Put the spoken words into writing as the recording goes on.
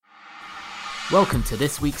Welcome to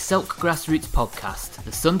this week's Selk Grassroots podcast,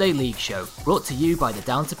 the Sunday League show, brought to you by the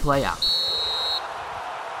Down to Play app.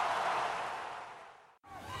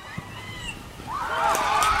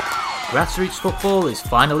 Grassroots football is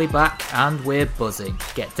finally back and we're buzzing.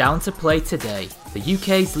 Get Down to Play today, the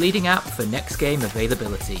UK's leading app for next game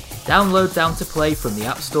availability. Download Down to Play from the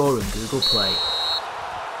App Store and Google Play.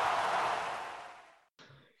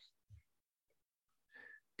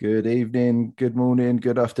 Good evening, good morning,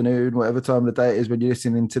 good afternoon, whatever time of the day it is when you're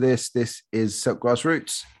listening to this. This is Selk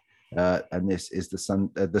Grassroots, and this is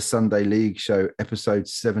the Sunday League show, episode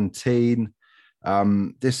 17.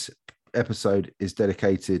 This episode is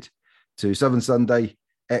dedicated to Southern Sunday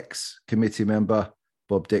ex-committee member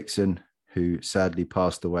Bob Dixon, who sadly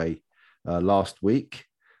passed away last week.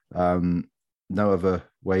 No other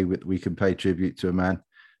way we can pay tribute to a man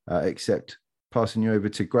except passing you over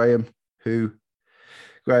to Graham,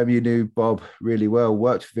 Graham, you knew Bob really well,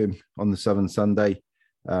 worked with him on the Southern Sunday,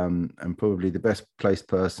 and probably the best placed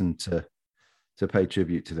person to pay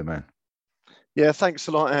tribute to the man. Yeah, thanks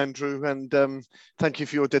a lot, Andrew, and thank you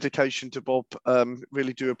for your dedication to Bob.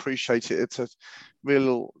 Really do appreciate it. It's a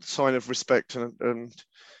real sign of respect and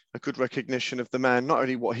a good recognition of the man, not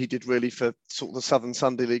only what he did really for sort of the Southern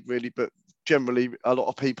Sunday League, really, but generally a lot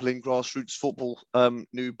of people in grassroots football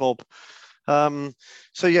knew Bob.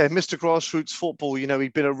 So yeah, Mr. Grassroots Football, you know,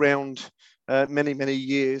 he'd been around many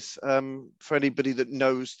years. For anybody that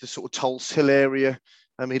knows the sort of Tulse Hill area,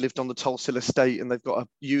 he lived on the Tulse Hill estate, and they've got a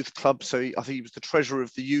youth club. So I think he was the treasurer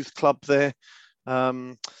of the youth club there.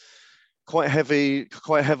 Quite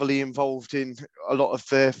heavily involved in a lot of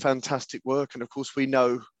their fantastic work. And of course, we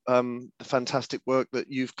know the fantastic work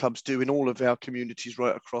that youth clubs do in all of our communities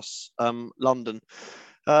right across London.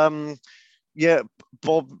 Yeah,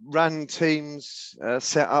 Bob ran teams,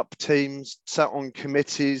 set up teams, sat on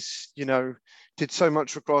committees, you know, did so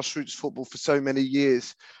much for grassroots football for so many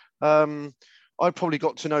years. I probably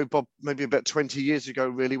got to know Bob maybe about 20 years ago,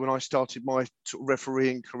 really, when I started my sort of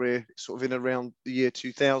refereeing career, sort of in around the year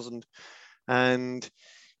 2000. And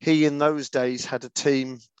he, in those days, had a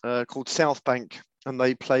team called Southbank, and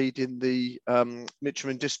they played in the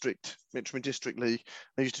Mitcham District League.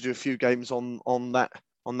 I used to do a few games on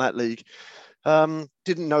that league.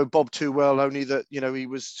 Didn't know Bob too well, only that, you know, he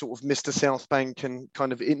was sort of Mr. Southbank, and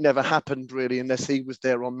kind of it never happened really unless he was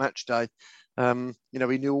there on match day. You know,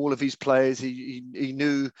 he knew all of his players. He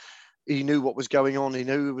knew what was going on. He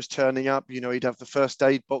knew who was turning up. You know, he'd have the first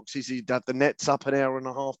aid boxes. He'd have the nets up an hour and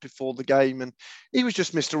a half before the game, and he was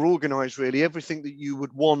just Mr. Organised, really. Everything that you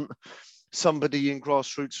would want somebody in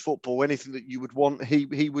grassroots football, anything that you would want, he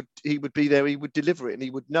would be there. He would deliver it, and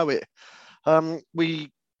he would know it.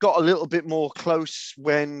 We got a little bit more close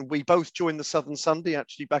when we both joined the Southern Sunday,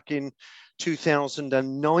 actually back in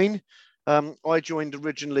 2009. I joined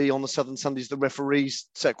originally on the Southern Sunday as the referees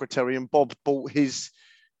secretary, and Bob bought his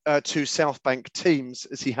two Southbank teams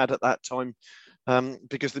as he had at that time,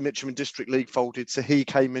 because the Mitcham District League folded. So he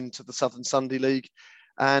came into the Southern Sunday League,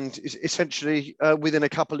 and essentially within a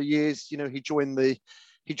couple of years, you know, he joined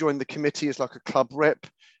the committee as like a club rep.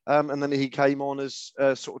 And then he came on as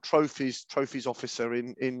sort of trophies officer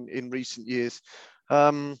in recent years.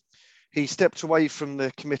 He stepped away from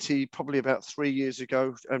the committee probably about 3 years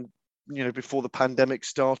ago, and you know, before the pandemic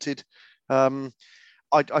started. I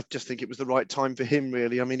just think it was the right time for him,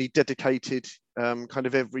 really. I mean, he dedicated kind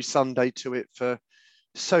of every Sunday to it for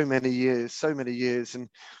so many years, and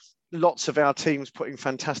lots of our teams putting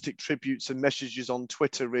fantastic tributes and messages on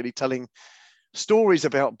Twitter, really telling stories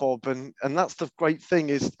about Bob, and that's the great thing,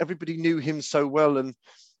 is everybody knew him so well, and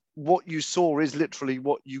what you saw is literally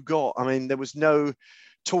what you got. I mean, there was no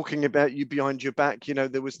talking about you behind your back, you know,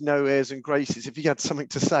 there was no airs and graces. If he had something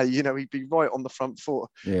to say, you know, he'd be right on the front foot.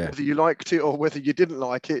 Yeah. Whether you liked it or whether you didn't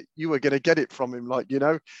like it, you were going to get it from him. Like, you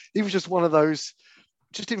know, he was just one of those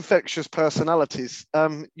just infectious personalities.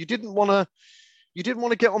 You didn't want to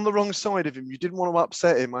get on the wrong side of him. You didn't want to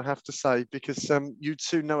upset him, I have to say, because you'd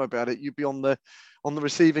soon know about it. You'd be on the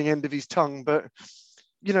receiving end of his tongue. But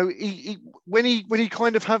you know, when he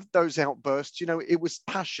kind of had those outbursts, you know, it was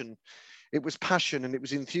passion. It was passion, and it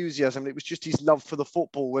was enthusiasm. And it was just his love for the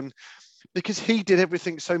football. And because he did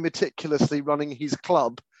everything so meticulously running his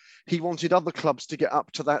club, he wanted other clubs to get up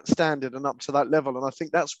to that standard and up to that level. And I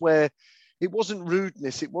think that's where it wasn't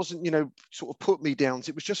rudeness. It wasn't, you know, sort of put me downs.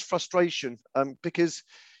 It was just frustration, because,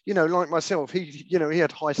 you know, like myself, he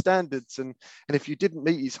had high standards, and if you didn't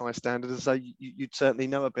meet his high standards, you'd certainly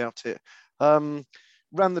know about it.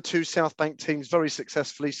 ran the two South Bank teams very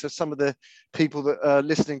successfully. So some of the people that are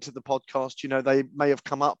listening to the podcast, they may have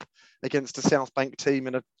come up against a South Bank team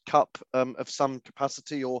in a cup of some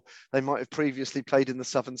capacity, or they might have previously played in the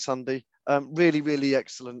Southern Sunday. Really, really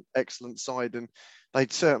excellent side, and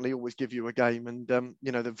they'd certainly always give you a game. And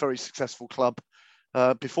they're a very successful club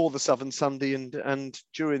before the Southern Sunday and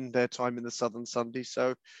during their time in the Southern Sunday.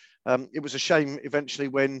 So it was a shame eventually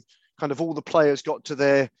when kind of all the players got to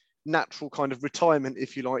their natural kind of retirement,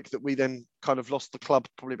 if you like, that we then kind of lost the club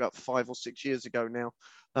probably about 5 or 6 years ago now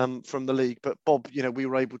from the league. But Bob, we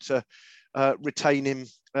were able to retain him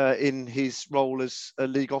in his role as a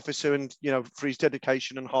league officer, and for his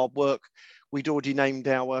dedication and hard work. We'd already named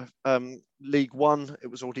our League One. It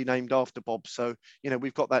was already named after Bob. So,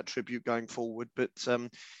 we've got that tribute going forward. But,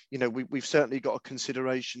 we've certainly got a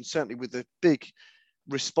consideration, certainly with the big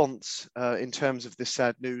response in terms of this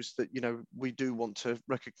sad news, that, we do want to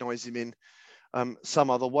recognise him in some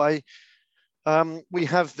other way. We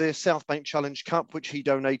have the South Bank Challenge Cup, which he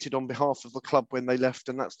donated on behalf of the club when they left,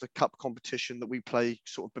 and that's the cup competition that we play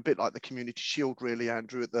sort of a bit like the Community Shield, really,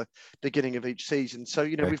 Andrew, at the beginning of each season. So,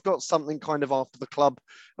 we've got something kind of after the club,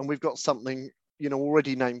 and we've got something,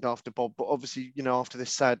 already named after Bob. But obviously, after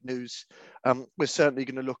this sad news, we're certainly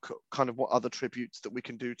going to look at kind of what other tributes that we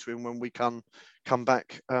can do to him when we come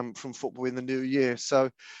back from football in the new year. So,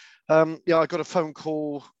 I got a phone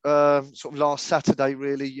call sort of last Saturday,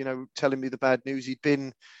 really, telling me the bad news. He'd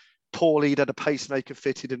been poorly, he'd had a pacemaker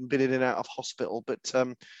fitted and been in and out of hospital. But,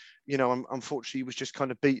 unfortunately, he was just kind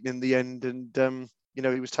of beaten in the end. And,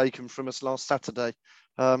 he was taken from us last Saturday.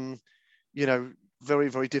 Very,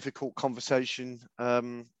 very difficult conversation,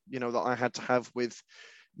 that I had to have with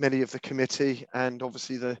many of the committee, and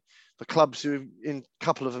obviously the clubs who, in a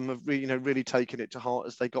couple of them, have really taken it to heart,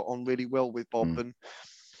 as they got on really well with Bob.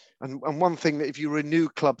 And one thing, that if you were a new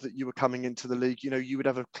club that you were coming into the league, you would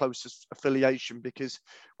have a close affiliation, because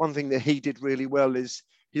one thing that he did really well is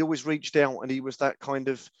he always reached out, and he was that kind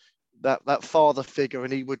of that father figure,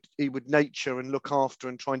 and he would nurture and look after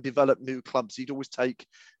and try and develop new clubs. He'd always take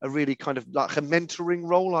a really kind of like a mentoring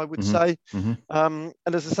role, I would say. And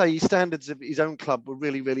as I say, his standards of his own club were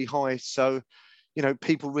really, really high. So,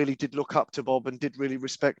 people really did look up to Bob and did really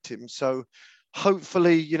respect him. So,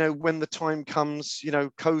 hopefully, when the time comes,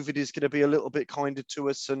 COVID is going to be a little bit kinder to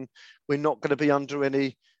us, and we're not going to be under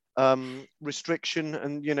any restriction,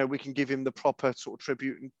 and we can give him the proper sort of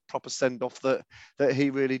tribute and proper send-off that he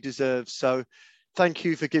really deserves. So thank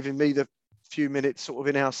you for giving me the few minutes sort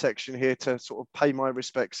of in our section here to sort of pay my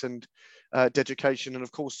respects and dedication. And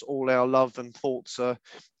of course, all our love and thoughts are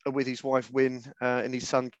with his wife Wynne and his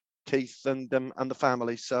son Keith and the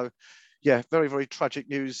family. So yeah, very, very tragic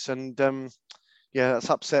news, and that's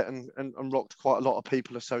upset and rocked quite a lot of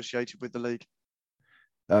people associated with the league.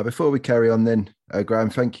 Before we carry on then, Graham,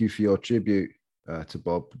 thank you for your tribute to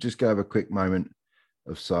Bob. Just go have a quick moment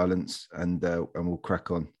of silence, and we'll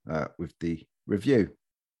crack on with the review.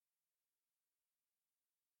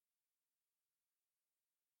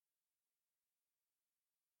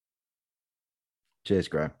 Cheers,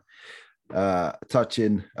 Graham.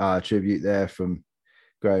 Touching tribute there from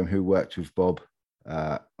Graham, who worked with Bob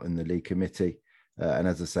in the league committee. And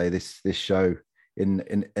as I say, this show, in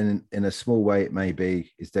a small way it may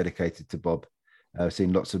be, is dedicated to Bob. I've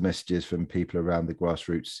seen lots of messages from people around the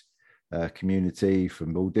grassroots community,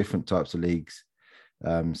 from all different types of leagues,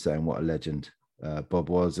 saying what a legend Bob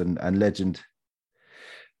was. And legend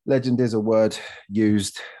is a word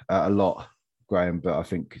used a lot, Graham, but I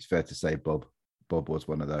think it's fair to say Bob was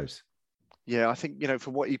one of those. Yeah, I think,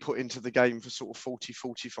 for what he put into the game for sort of 40,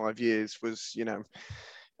 45 years was,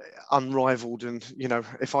 unrivaled. And,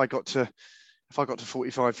 if I got to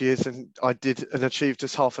 45 years and I did and achieved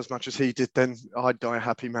just half as much as he did, then I'd die a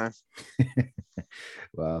happy man.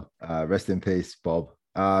 Well, rest in peace, Bob.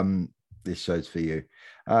 This show's for you.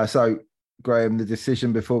 So, Graham, the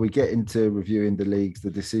decision, before we get into reviewing the leagues, the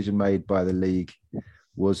decision made by the league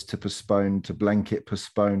was to blanket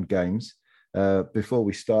postpone games.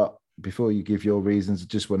 Before you give your reasons, I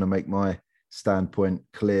just want to make my standpoint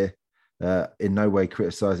clear. In no way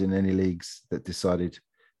criticising any leagues that decided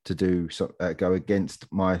to go against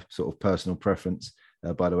my sort of personal preference.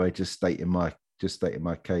 By the way, just stating my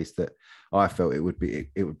case that I felt it would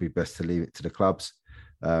be best to leave it to the clubs.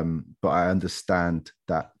 But I understand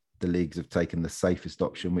that the leagues have taken the safest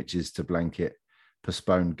option, which is to blanket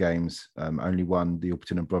postpone games. Only one, the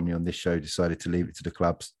Alperton and Bromley on this show, decided to leave it to the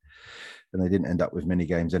clubs, and they didn't end up with many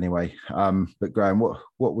games anyway. But Graham,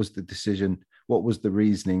 what was the decision? What was the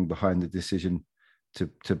reasoning behind the decision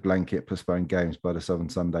to blanket postpone games by the Southern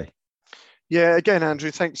Sunday? Yeah, again, Andrew,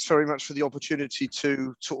 thanks very much for the opportunity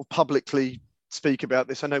to sort of publicly speak about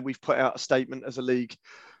this. I know we've put out a statement as a league,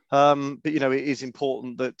 but, you know, it is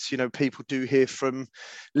important that, you know, people do hear from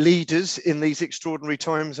leaders in these extraordinary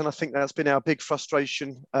times. And I think that's been our big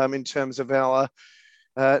frustration in terms of our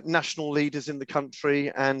national leaders in the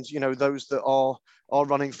country and, you know, those that are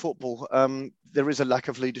running football. There is a lack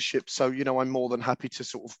of leadership. So, you know, I'm more than happy to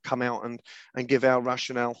sort of come out and give our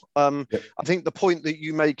rationale. Yep. I think the point that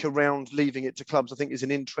you make around leaving it to clubs, I think is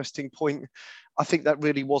an interesting point. I think that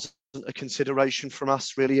really wasn't a consideration from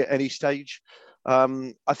us really at any stage.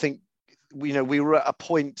 I think, you know, we were at a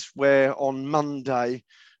point where on Monday,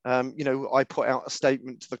 you know, I put out a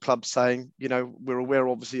statement to the club saying, you know, we're aware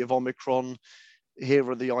obviously of Omicron. Here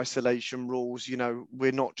are the isolation rules. You know,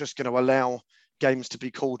 we're not just going to allow games to be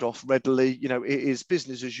called off readily. You know, it is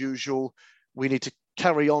business as usual. We need to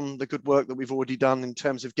carry on the good work that we've already done in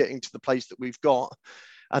terms of getting to the place that we've got.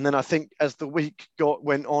 And then I think as the week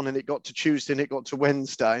went on and it got to Tuesday and it got to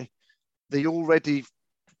Wednesday, the already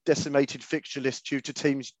decimated fixture list due to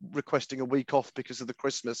teams requesting a week off because of the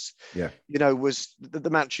Christmas, you know, was the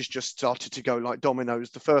matches just started to go like dominoes.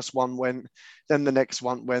 The first one went, then the next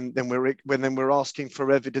one went, then we're asking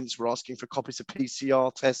for evidence, we're asking for copies of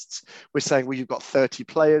PCR tests. We're saying, well, you've got 30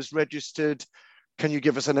 players registered. Can you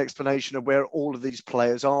give us an explanation of where all of these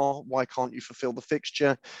players are? Why can't you fulfill the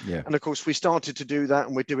fixture? Yeah. And of course, we started to do that,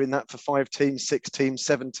 and we're doing that for 5 teams, 6 teams,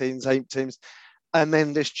 7 teams, 8 teams. And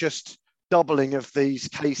then this just doubling of these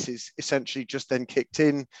cases essentially just then kicked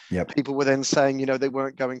in. Yep. People were then saying, you know, they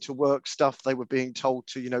weren't going to work stuff. They were being told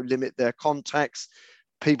to, you know, limit their contacts.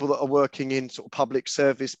 People that are working in sort of public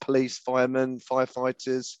service, police, firemen,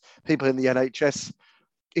 firefighters, people in the NHS.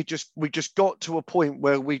 We just got to a point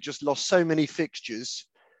where we just lost so many fixtures.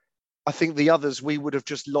 I think the others we would have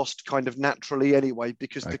just lost kind of naturally anyway,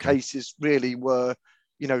 because the cases really were,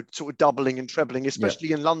 you know, sort of doubling and trebling,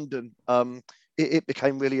 especially in London. It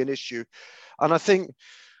became really an issue. And I think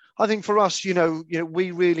for us, you know,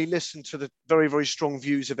 we really listened to the very, very strong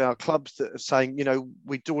views of our clubs that are saying, you know,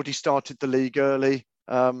 we'd already started the league early.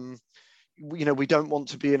 You know, we don't want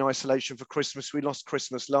to be in isolation for Christmas. We lost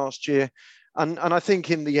Christmas last year. And I think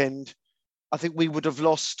in the end, I think we would have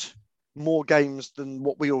lost more games than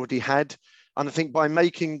what we already had. And I think by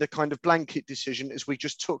making the kind of blanket decision is we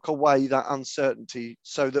just took away that uncertainty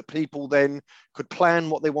so that people then could plan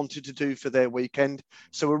what they wanted to do for their weekend.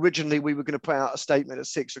 So originally we were going to put out a statement at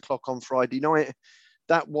 6 o'clock on Friday night.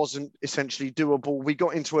 That wasn't essentially doable. We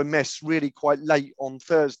got into a mess really quite late on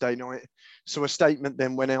Thursday night. So a statement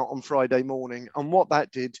then went out on Friday morning. And what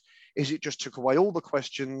that did is it just took away all the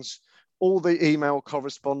questions, all the email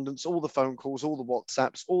correspondence, all the phone calls, all the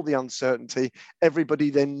WhatsApps, all the uncertainty.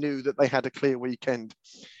 Everybody then knew that they had a clear weekend.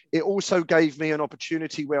 It also gave me an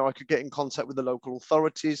opportunity where I could get in contact with the local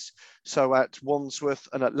authorities. So at Wandsworth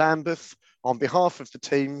and at Lambeth, on behalf of the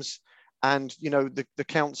teams. And, you know, the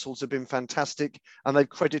councils have been fantastic, and they've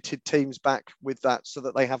credited teams back with that so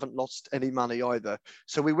that they haven't lost any money either.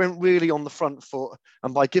 So we went really on the front foot.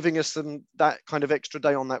 And by giving us that kind of extra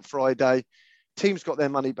day on that Friday, teams got their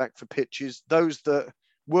money back for pitches. Those that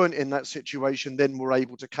weren't in that situation then were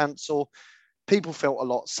able to cancel. People felt a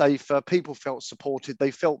lot safer. People felt supported.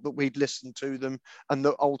 They felt that we'd listened to them and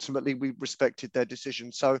that ultimately we respected their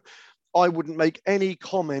decision. So I wouldn't make any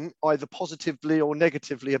comment either positively or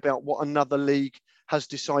negatively about what another league has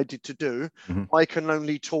decided to do. Mm-hmm. I can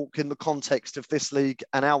only talk in the context of this league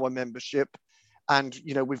and our membership. And,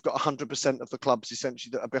 you know, we've got 100% of the clubs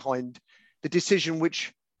essentially that are behind the decision,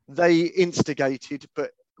 which they instigated,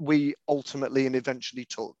 but we ultimately and eventually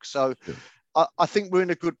took. So I think we're in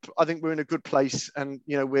a good place. And,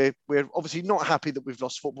 you know, we're obviously not happy that we've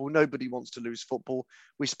lost football. Nobody wants to lose football.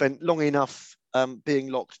 We spent long enough being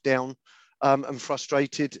locked down and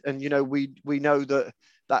frustrated. And, you know, we know that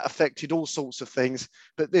affected all sorts of things,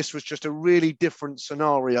 but this was just a really different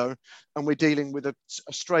scenario. And we're dealing with a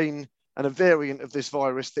strain and a variant of this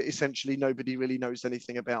virus that essentially nobody really knows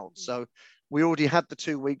anything about. So we already had the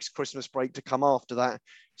 2 weeks Christmas break to come after that.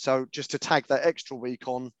 So just to tag that extra week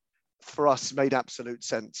on for us made absolute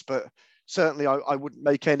sense. But certainly I wouldn't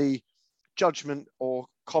make any judgment or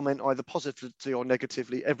comment either positively or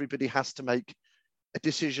negatively. Everybody has to make a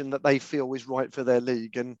decision that they feel is right for their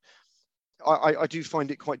league. And I do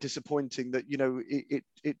find it quite disappointing that, you know,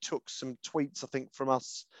 it took some tweets, I think, from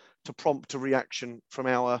us to prompt a reaction from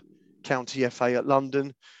our county FA at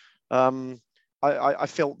London. I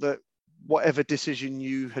felt that whatever decision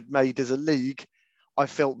you had made as a league, I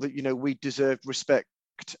felt that, you know, we deserved respect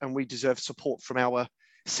and we deserve support from our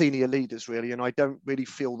senior leaders, really. And I don't really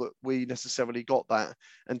feel that we necessarily got that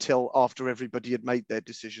until after everybody had made their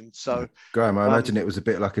decision. So, Graham, I imagine it was a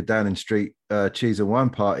bit like a Downing Street cheese and wine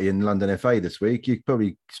party in London FA this week. You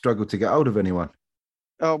probably struggled to get hold of anyone.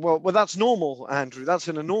 Well, that's normal, Andrew. That's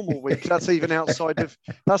in a normal week. That's even outside of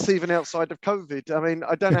COVID. I mean,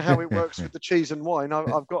 I don't know how it works with the cheese and wine.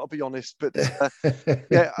 I've got to be honest, but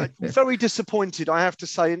yeah, I'm very disappointed, I have to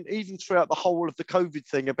say. And even throughout the whole of the COVID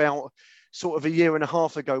thing, about sort of a year and a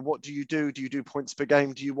half ago, what do you do? Do you do points per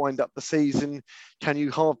game? Do you wind up the season? Can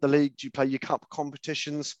you halve the league? Do you play your cup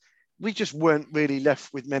competitions? We just weren't really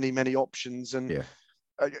left with many options, and. Yeah.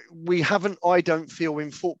 We haven't, I don't feel,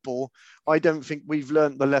 in football, I don't think we've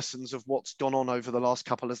learned the lessons of what's gone on over the last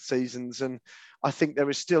couple of seasons. And I think there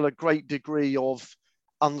is still a great degree of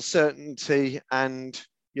uncertainty and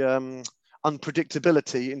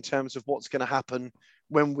unpredictability in terms of what's going to happen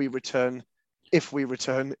when we return, if we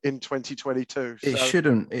return in 2022.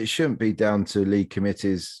 It shouldn't be down to league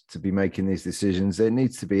committees to be making these decisions. There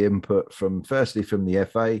needs to be input from, firstly, from the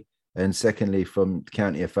FA, and secondly, from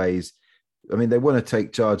county FAs. I mean, they want to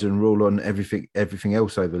take charge and rule on everything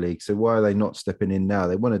else over league. So why are they not stepping in now?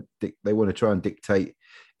 They want to try and dictate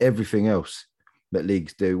everything else that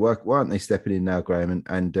leagues do. Why aren't they stepping in now, Graham,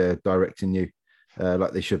 and directing you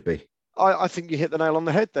like they should be? I think you hit the nail on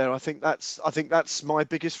the head there. I think that's my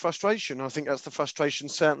biggest frustration. I think that's the frustration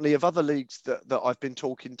certainly of other leagues that I've been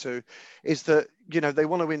talking to, is that, they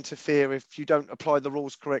want to interfere if you don't apply the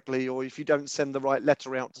rules correctly, or if you don't send the right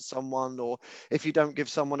letter out to someone, or if you don't give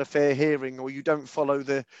someone a fair hearing, or you don't follow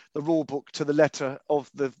the rule book to the letter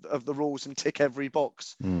of the rules and tick every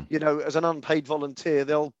box. As an unpaid volunteer,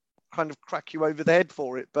 they'll kind of crack you over the head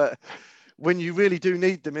for it. But when you really do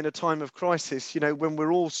need them in a time of crisis, when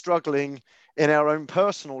we're all struggling in our own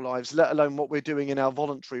personal lives, let alone what we're doing in our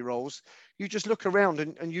voluntary roles, you just look around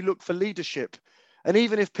and you look for leadership. And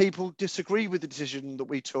even if people disagree with the decision that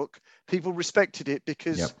we took, people respected it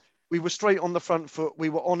because we were straight on the front foot, we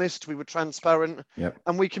were honest, we were transparent,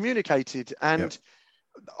 and we communicated. And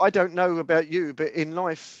I don't know about you, but in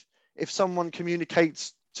life, if someone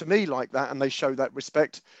communicates to me like that and they show that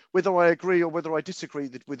respect, whether I agree or whether I disagree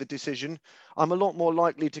with the decision, I'm a lot more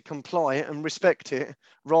likely to comply and respect it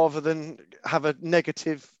rather than have a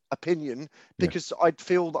negative opinion, because I'd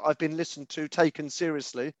feel that I've been listened to, taken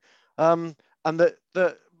seriously, and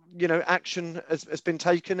that action has been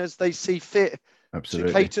taken as they see fit.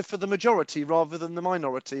 Absolutely. To cater for the majority rather than the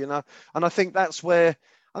minority. And I think that's where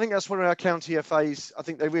our county FAs, I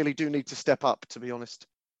think they really do need to step up, to be honest.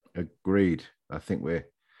 Agreed. I think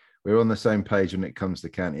we're on the same page when it comes to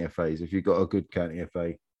county FAs. If you've got a good county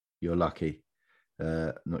FA, you're lucky.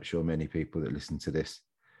 Not sure many people that listen to this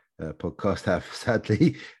podcast have,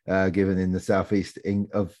 sadly, given in the southeast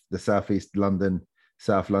of the southeast London,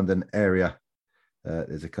 South London area.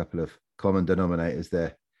 There's a couple of common denominators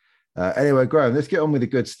there. Anyway, Graham, let's get on with the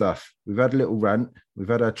good stuff. We've had a little rant. We've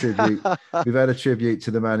had our tribute. We've had a tribute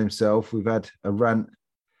to the man himself. We've had a rant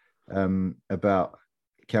about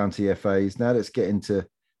county FAs. Now let's get into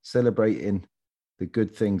celebrating the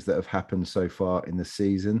good things that have happened so far in the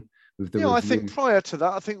season. I think prior to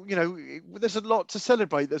that, I think, there's a lot to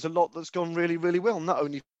celebrate. There's a lot that's gone really, really well, not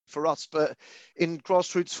only for us, but in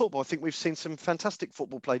grassroots football. I think we've seen some fantastic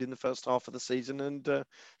football played in the first half of the season, and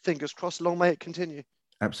fingers crossed, long may it continue.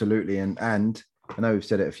 Absolutely. And I know we've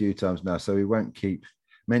said it a few times now, so we won't keep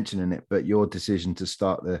mentioning it, but your decision to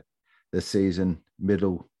start the season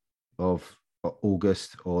middle of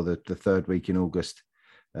August, or the third week in August,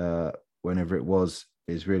 whenever it was,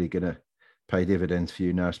 is really going to pay dividends for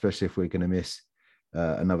you now, especially if we're going to miss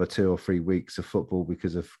another 2 or 3 weeks of football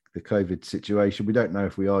because of the COVID situation. We don't know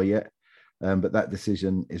if we are yet, but that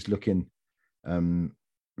decision is looking a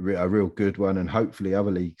real good one, and hopefully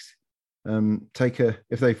other leagues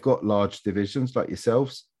if they've got large divisions like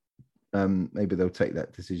yourselves, maybe they'll take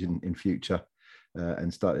that decision in future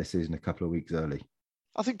and start their season a couple of weeks early.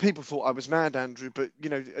 I think people thought I was mad, Andrew, but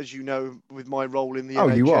as you know, with my role in the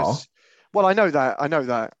NHS, you are. Well, I know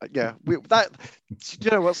that. Yeah,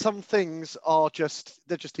 what? Some things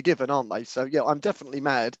they're just a given, aren't they? So yeah, I'm definitely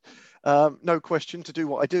mad. No question. To do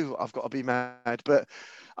what I do, I've got to be mad. But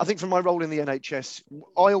I think from my role in the NHS,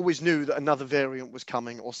 I always knew that another variant was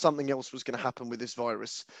coming, or something else was going to happen with this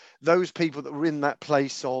virus. Those people that were in that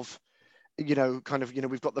place of,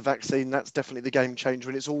 we've got the vaccine, that's definitely the game changer,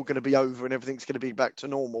 and it's all going to be over and everything's going to be back to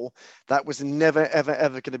normal. That was never, ever,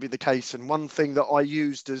 ever going to be the case. And one thing that I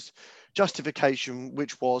used as justification,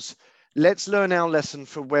 which was, let's learn our lesson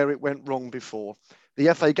from where it went wrong before.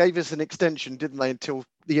 The FA gave us an extension, didn't they, until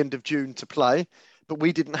the end of June to play, but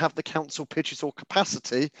we didn't have the council pitches or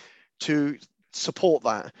capacity to support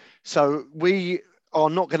that. So we are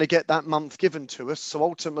not going to get that month given to us. So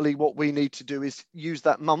ultimately what we need to do is use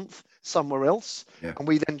that month somewhere else. Yeah. And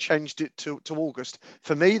we then changed it to August.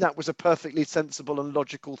 For me, that was a perfectly sensible and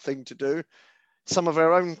logical thing to do. Some of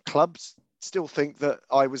our own clubs still think that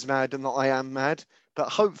I was mad and that I am mad. But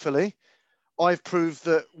hopefully I've proved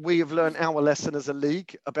that we have learned our lesson as a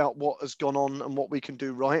league about what has gone on and what we can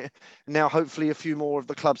do right. Now, hopefully a few more of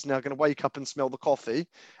the clubs now are going to wake up and smell the coffee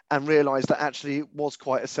and realise that actually it was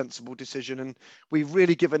quite a sensible decision. And we've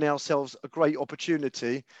really given ourselves a great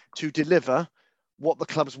opportunity to deliver what the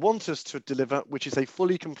clubs want us to deliver, which is a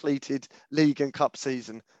fully completed league and cup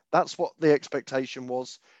season. That's what the expectation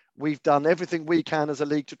was. We've done everything we can as a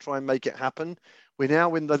league to try and make it happen. We're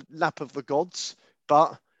now in the lap of the gods,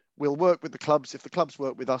 but we'll work with the clubs. If the clubs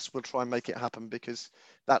work with us, we'll try and make it happen, because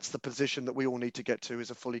that's the position that we all need to get to,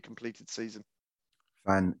 is a fully completed season.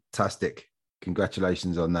 Fantastic.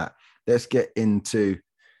 Congratulations on that. Let's get into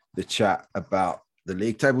the chat about the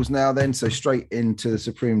league tables now then. So straight into the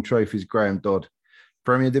Supreme Trophies, Graham Dodd,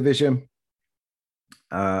 Premier Division.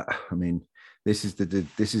 I mean, this is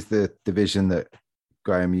the division that,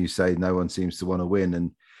 Graham, you say no one seems to want to win.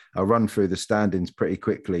 And I'll run through the standings pretty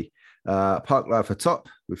quickly. Park Life are top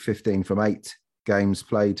with 15 from 8 games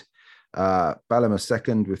played. Balham are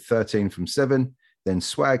second with 13 from 7. Then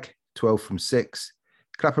Swag, 12 from 6.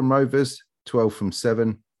 Clapham Rovers, 12 from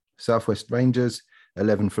 7. Southwest Rangers,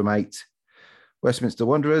 11 from 8. Westminster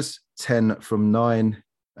Wanderers, 10 from 9.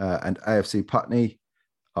 And AFC Putney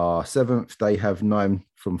are 7th. They have 9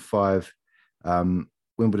 from 5.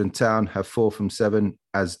 Wimbledon Town have 4 from 7,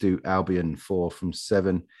 as do Albion, 4 from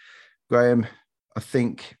 7. Graham, I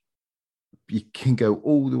think you can go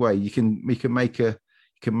all the way. You can make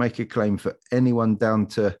a claim for anyone down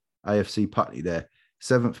to AFC Putney there.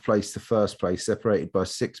 7th place to first place, separated by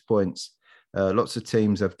 6 points. Lots of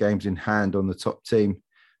teams have games in hand on the top team.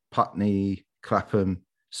 Putney, Clapham,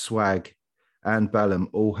 Swag, and Balham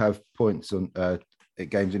all have points on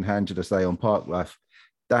games in hand, should I say, on Park Life.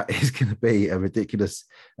 That is going to be a ridiculous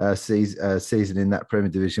season in that Premier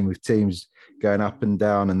Division, with teams going up and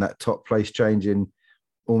down and that top place changing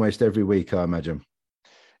almost every week, I imagine.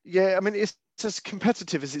 Yeah, I mean, it's as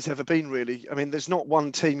competitive as it's ever been, really. I mean, there's not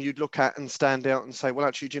one team you'd look at and stand out and say, well,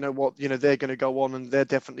 actually, do you know what? They're going to go on and they're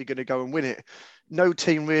definitely going to go and win it. No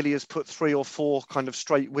team really has put 3 or 4 kind of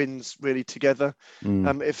straight wins really together.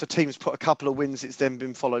 If a team's put a couple of wins, it's then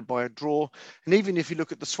been followed by a draw. And even if you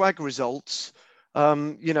look at the Swag results,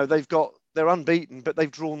 they're unbeaten, but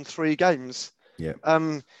they've drawn 3 games. Yeah.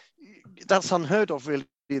 That's unheard of, really,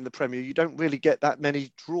 in the Premier. You don't really get that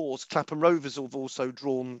many draws. Clapham Rovers have also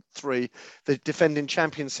drawn 3. The defending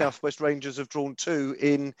champions Southwest Rangers have drawn 2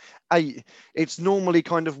 in 8. It's normally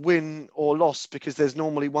kind of win or loss, because there's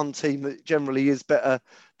normally one team that generally is better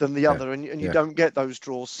than the other, and you don't get those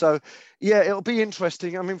draws. So, yeah, it'll be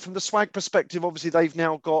interesting. I mean, from the Swag perspective, obviously they've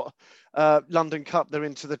now got London Cup. They're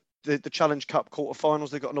into the Challenge Cup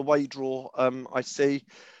quarterfinals. They've got an away draw, I see,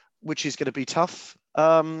 which is going to be tough.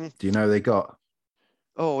 Do you know they got?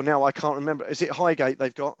 Oh, now I can't remember. Is it Highgate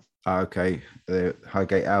they've got? Okay.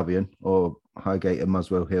 Highgate Albion, or Highgate and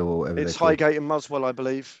Muswell Hill, or whatever. It's Highgate and Muswell, I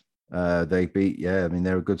believe. They beat, I mean,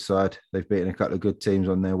 they're a good side. They've beaten a couple of good teams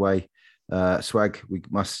on their way. Swag, we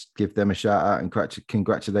must give them a shout out and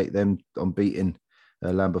congratulate them on beating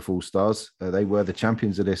Lambeth All Stars. They were the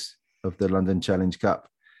champions of the London Challenge Cup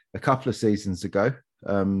a couple of seasons ago,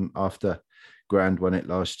 after Grand won it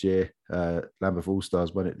last year. Lambeth All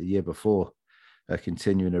Stars won it the year before,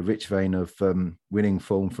 continuing a rich vein of winning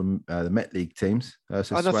form from the Met League teams. I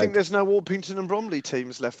think there's no Orpington and Bromley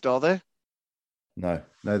teams left, are there? No,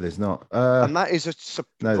 there's not. And that is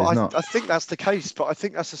not. I think that's the case, but I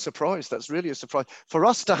think that's a surprise. That's really a surprise. For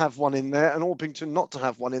us to have one in there and Orpington not to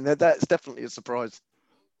have one in there, that's definitely a surprise.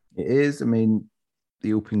 It is. I mean,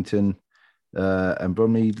 the Orpington and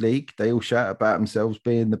Bromley League, they all shout about themselves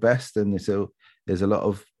being the best, and there's a lot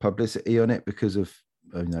of publicity on it because of,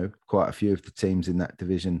 quite a few of the teams in that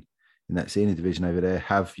division, in that senior division over there,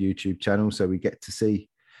 have YouTube channels, so we get to see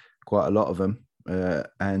quite a lot of them.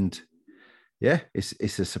 And yeah,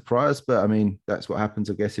 it's a surprise, but I mean, that's what happens,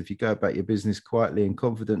 I guess, if you go about your business quietly and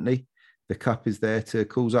confidently. The cup is there to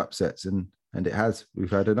cause upsets, and it has.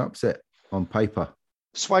 We've had an upset on paper.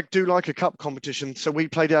 Swag do like a cup competition. So we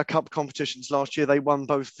played our cup competitions last year. They won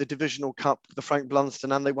both the Divisional Cup, the Frank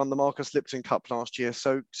Blunston, and they won the Marcus Lipton Cup last year.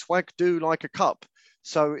 So Swag do like a cup.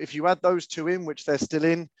 So if you add those two in, which they're still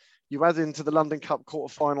in, you add into the London Cup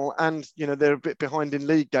quarterfinal, and they're a bit behind in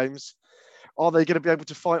league games. Are they going to be able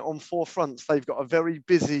to fight on 4 fronts? They've got a very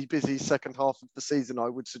busy second half of the season, I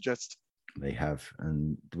would suggest. They have,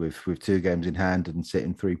 and with 2 games in hand and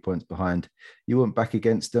sitting 3 points behind, you wouldn't back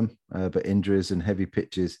against them. But injuries and heavy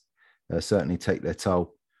pitches certainly take their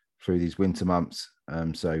toll through these winter months.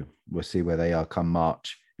 So we'll see where they are come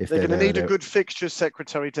March. If they're going to need a good fixtures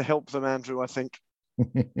secretary to help them, Andrew, I think.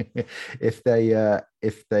 if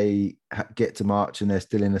they get to March and they're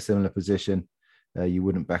still in a similar position, you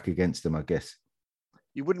wouldn't back against them, I guess.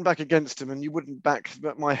 You wouldn't back against them, and you wouldn't back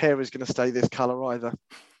that my hair is going to stay this colour either.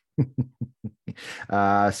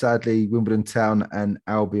 Sadly, Wimbledon Town and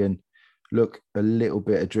Albion look a little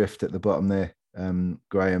bit adrift at the bottom there.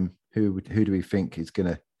 Graham, who do we think is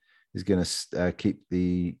going to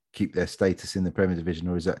keep their status in the Premier Division,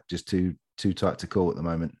 or is that just too tight to call at the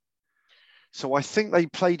moment? So I think they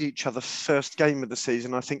played each other first game of the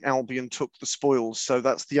season. I think Albion took the spoils, so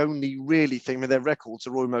that's the only really thing. I mean, their records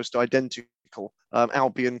are almost identical.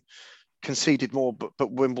 Albion conceded more,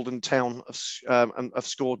 but Wimbledon Town have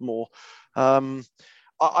scored more.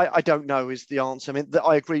 I don't know is the answer. I mean,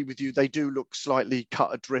 I agree with you. They do look slightly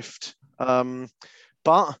cut adrift,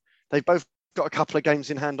 but they've both got a couple of games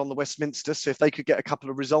in hand on the Westminster. So if they could get a couple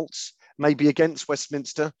of results, maybe against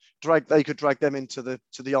Westminster, they could drag them into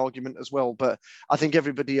the argument as well. But I think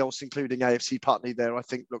everybody else, including AFC Putney there, I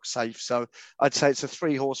think looks safe. So I'd say it's a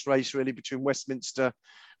 3-horse race really between Westminster,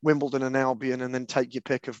 Wimbledon and Albion, and then take your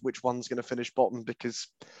pick of which one's going to finish bottom, because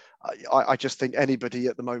I just think anybody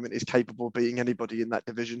at the moment is capable of beating anybody in that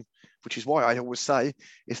division, which is why I always say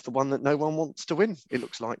it's the one that no one wants to win, it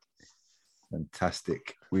looks like.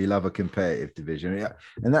 Fantastic. We love a competitive division. Yeah.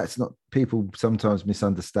 And that's not, people sometimes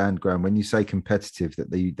misunderstand, Graham, when you say competitive,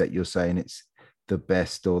 that you're saying it's the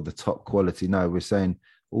best or the top quality. No, we're saying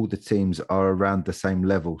all the teams are around the same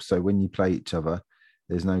level. So when you play each other,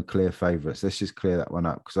 there's no clear favourites. Let's just clear that one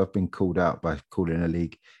up, because I've been called out by calling a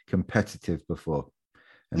league competitive before.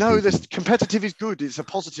 No, this competitive is good. It's a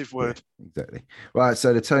positive word. Yeah, exactly. Right.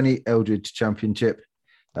 So the Tony Eldridge Championship,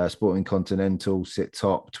 Sporting Continental sit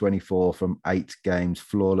top, 24 from 8 games,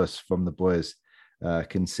 flawless from the boys.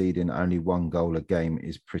 Conceding only 1 goal a game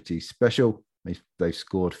is pretty special. They've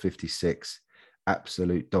scored 56.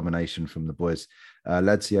 Absolute domination from the boys.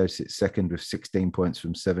 Lazio sits second with 16 points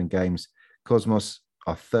from 7 games. Cosmos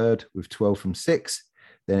are third with 12 from 6.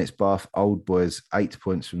 Then it's Bath Old Boys, 8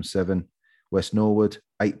 points from 7. West Norwood,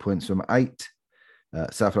 8 points from 8.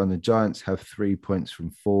 South London Giants have 3 points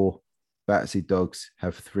from 4. Battersea Dogs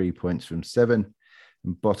have 3 points from 7.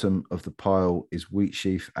 And bottom of the pile is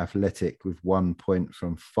Wheatsheaf Athletic with 1 point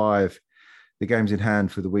from 5. The games in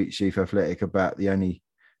hand for the Wheatsheaf Athletic about the only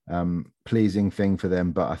pleasing thing for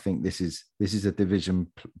them, but I think this is a division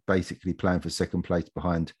basically playing for second place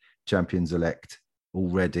behind champions elect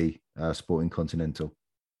already, Sporting Continental.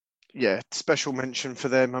 Yeah, special mention for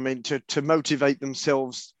them. I mean, to motivate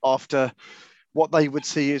themselves after what they would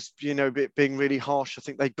see is, being really harsh. I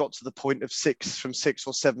think they got to the point of 6 from 6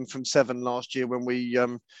 or 7 from 7 last year when we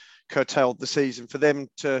curtailed the season. For them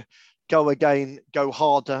to go again, go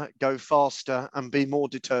harder, go faster, and be more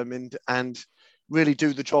determined and really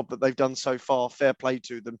do the job that they've done so far, fair play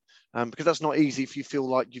to them. Because that's not easy if you feel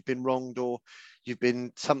like you've been wronged or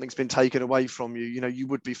something's been taken away from you. You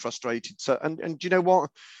would be frustrated. So, and you know what?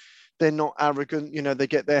 They're not arrogant, they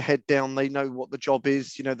get their head down. They know what the job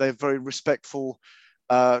is. They're very respectful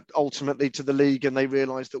ultimately to the league, and they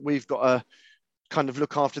realise that we've got to kind of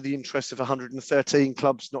look after the interests of 113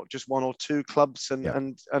 clubs, not just 1 or 2 clubs.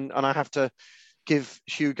 And I have to give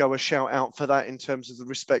Hugo a shout out for that in terms of the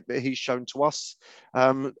respect that he's shown to us.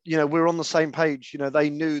 We're on the same page. They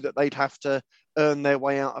knew that they'd have to earn their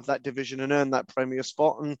way out of that division and earn that Premier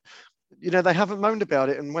spot. And they haven't moaned about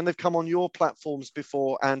it. And when they've come on your platforms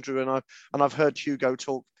before, Andrew, and I've heard Hugo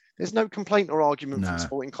talk, there's no complaint or argument from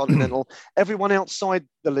Sporting Continental. Everyone outside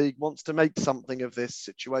the league wants to make something of this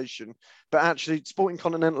situation. But actually, Sporting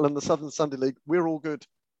Continental and the Southern Sunday League, we're all good.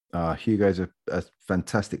 Hugo's a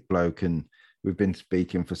fantastic bloke, and we've been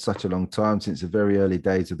speaking for such a long time, since the very early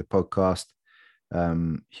days of the podcast.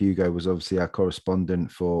 Hugo was obviously our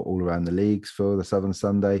correspondent for all around the leagues for the Southern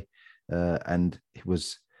Sunday, and he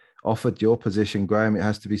was offered your position, Graham, it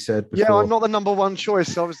has to be said. Before. Yeah, I'm not the number 1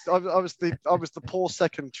 choice. I was the poor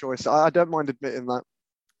second choice. I don't mind admitting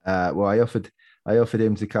that. Well, I offered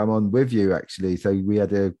him to come on with you, actually. So we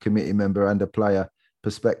had a committee member and a player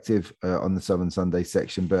perspective on the Southern Sunday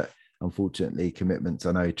section, but unfortunately, commitments.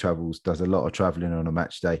 I know he does a lot of travelling on a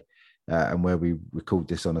match day. And where we record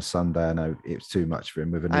this on a Sunday, I know it's too much for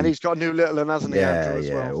him. He's got a new little one, hasn't he, Andrew,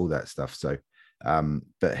 as well? All that stuff. So,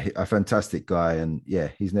 but a fantastic guy, and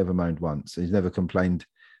he's never moaned once. He's never complained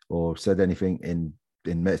or said anything in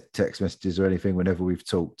text messages or anything whenever we've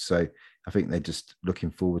talked. So I think they're just looking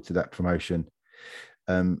forward to that promotion.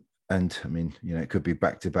 And I mean, it could be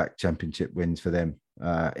back-to-back championship wins for them.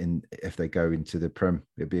 If they go into the Prem,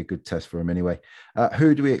 it'd be a good test for them anyway.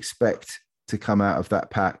 Who do we expect to come out of that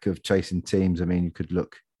pack of chasing teams? I mean,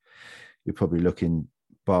 you're probably looking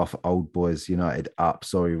Bath Old Boys United up.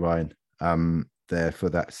 Sorry, Ryan. There for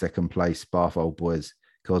that second place. Bath Old Boys,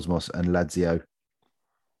 Cosmos, and Lazio,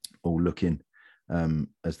 all looking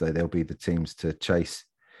as though they'll be the teams to chase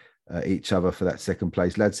each other for that second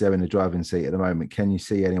place. Lazio in the driving seat at the moment. Can you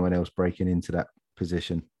see anyone else breaking into that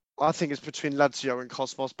position? I think it's between Lazio and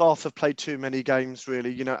Cosmos. Bath have played too many games,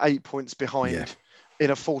 really. 8 points behind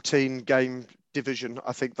in a 14-game division.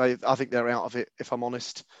 I think they're out of it, if I'm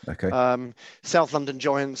honest. Okay. South London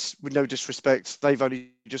Giants, with no disrespect, they've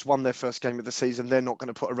only just won their first game of the season. They're not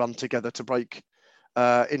going to put a run together to break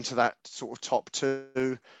into that sort of top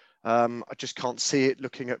two. I just can't see it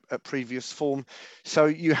looking at previous form. So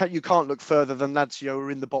you can't look further than Lazio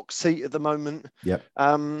are in the box seat at the moment. Yep.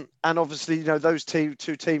 And obviously, those two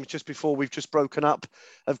teams just before we've just broken up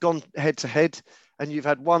have gone head to head, and you've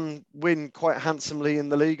had one win quite handsomely in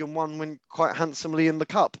the league and one win quite handsomely in the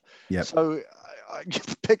cup. Yep. So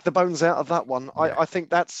pick the bones out of that one. Yeah. I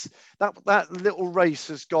think that little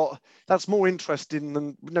race that's more interesting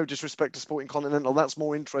than, no disrespect to Sporting Continental, that's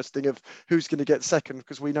more interesting of who's going to get second,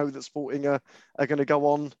 because we know that Sporting are going to go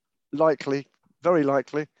on very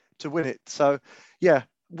likely to win it. So yeah,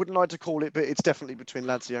 wouldn't like to call it, but it's definitely between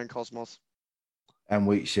Lazio and Cosmos. And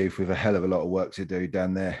Wheatsheaf with a hell of a lot of work to do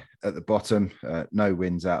down there at the bottom. No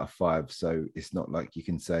wins out of 5, so it's not like you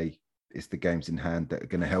can say it's the games in hand that are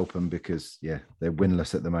going to help them, because they're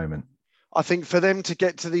winless at the moment. I think for them to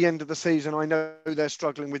get to the end of the season, I know they're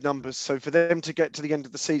struggling with numbers. So for them to get to the end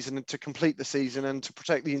of the season and to complete the season and to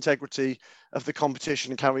protect the integrity of the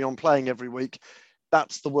competition and carry on playing every week,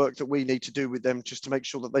 that's the work that we need to do with them, just to make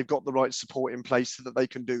sure that they've got the right support in place so that they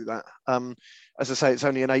can do that. As I say, it's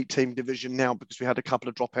only an 8-team division now because we had a couple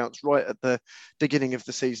of dropouts right at the beginning of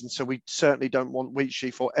the season. So we certainly don't want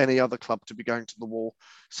Wheatsheaf or any other club to be going to the wall.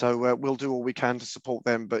 So we'll do all we can to support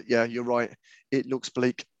them. But yeah, you're right. It looks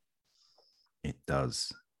bleak. It does.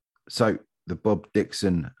 So the Bob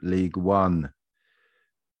Dixon League One.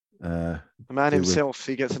 The man himself,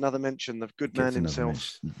 he gets another mention, the good man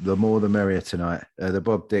himself. The more the merrier tonight. The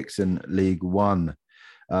Bob Dixon League One.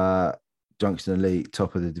 Junction Elite,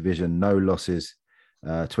 top of the division, no losses,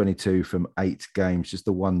 22 from 8 games, just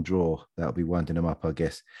the one draw. That'll be winding them up, I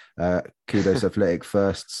guess. Kudos Athletic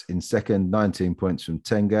firsts in second, 19 points from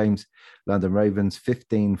 10 games. London Ravens,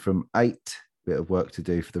 15 from 8. Bit of work to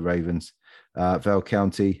do for the Ravens. Vale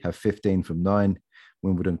County have 15 from 9.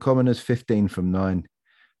 Wimbledon Commoners, 15 from 9.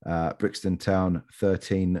 Brixton Town,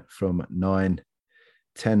 13 from 9.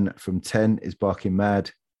 10 from 10 is Barking Mad.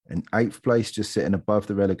 In 8th place, just sitting above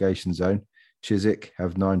the relegation zone. Chiswick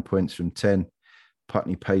have 9 points from 10.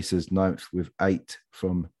 Putney Pacers 9th with 8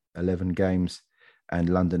 from 11 games. And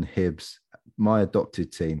London Hibs, my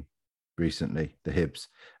adopted team recently, the Hibs,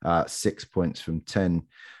 6 points from 10.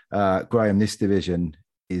 Graham, this division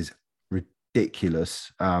is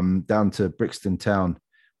ridiculous. Down to Brixton Town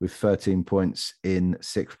with 13 points in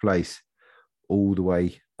 6th place, all the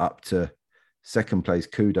way up to 2nd place.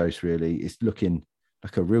 Kudos, really. It's looking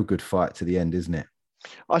like a real good fight to the end, isn't it?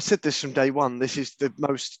 I said this from day one. This is the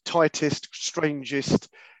most tightest, strangest,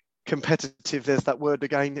 competitive, there's that word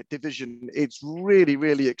again, division. It's really,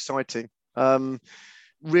 really exciting.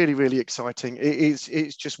 Really, really exciting.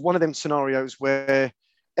 It's just one of them scenarios where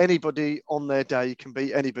anybody on their day can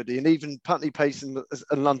beat anybody. And even Putney Pace and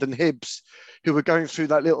London Hibs, who were going through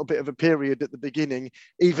that little bit of a period at the beginning,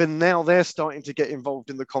 even now they're starting to get involved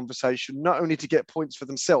in the conversation, not only to get points for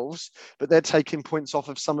themselves, but they're taking points off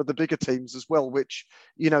of some of the bigger teams as well, which,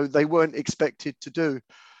 they weren't expected to do.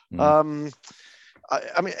 I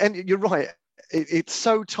mean, and you're right. It's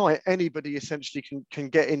so tight. Anybody essentially can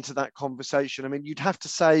get into that conversation. I mean, you'd have to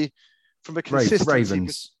say from a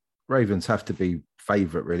consistency... Ravens have to be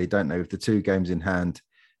favourite, really, don't they? With the 2 games in hand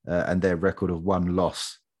and their record of 1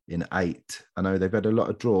 loss in 8. I know they've had a lot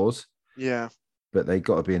of draws. Yeah. But they've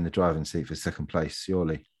got to be in the driving seat for 2nd place,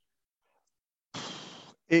 surely.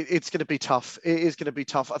 It's going to be tough. It is going to be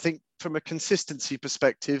tough. I think from a consistency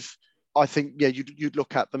perspective, I think, you'd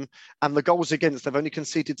look at them. And the goals against, they've only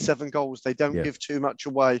conceded 7 goals. They don't give too much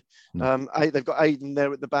away. No. They've got Aiden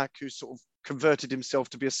there at the back, who's sort of converted himself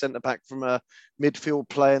to be a centre-back from a midfield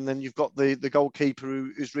player. And then you've got the goalkeeper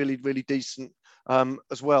who's really, really decent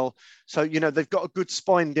as well. So, they've got a good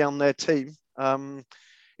spine down their team.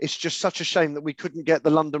 It's just such a shame that we couldn't get the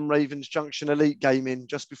London Ravens Junction Elite game in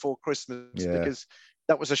just before Christmas, because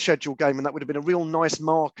that was a scheduled game and that would have been a real nice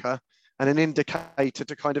marker and an indicator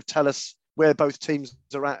to kind of tell us where both teams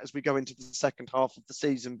are at as we go into the second half of the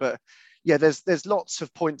season. But yeah, there's lots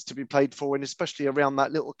of points to be played for, and especially around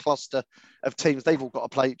that little cluster of teams, they've all got to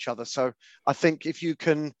play each other. So I think if you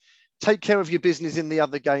can take care of your business in the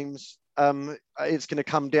other games, it's going to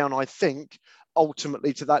come down, I think,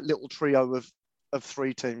 ultimately to that little trio of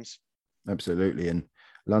three teams. Absolutely. And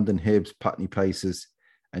London Hibs, Putney Pacers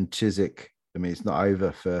and Chiswick, I mean, it's not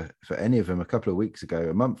over for any of them.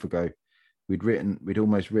 A month ago, we'd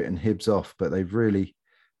almost written Hibs off, but they've really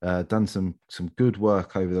done some good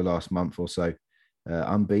work over the last month or so,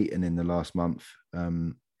 unbeaten in the last month.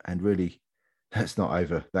 And really, that's not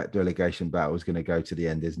over. That relegation battle is going to go to the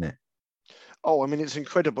end, isn't it? Oh, I mean, it's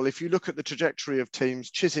incredible. If you look at the trajectory of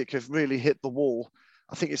teams, Chiswick have really hit the wall.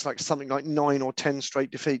 I think it's like something like 9 or 10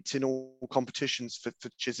 straight defeats in all competitions for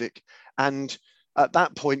Chiswick. And at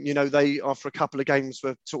that point, they, after a couple of games,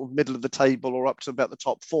 were sort of middle of the table or up to about the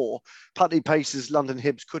top 4. Putney Pacers, London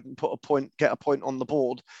Hibs couldn't get a point on the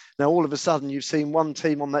board. Now, all of a sudden, you've seen one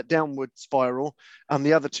team on that downward spiral and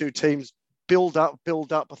the other two teams build up.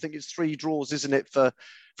 I think it's 3 draws, isn't it, for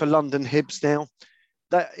London Hibs now?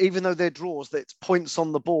 That even though they're draws, that's points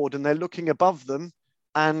on the board and they're looking above them,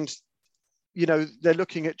 and they're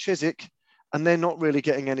looking at Chiswick and they're not really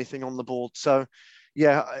getting anything on the board. So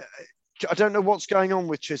yeah, I don't know what's going on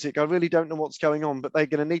with Chiswick. I really don't know what's going on, but they're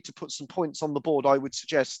going to need to put some points on the board, I would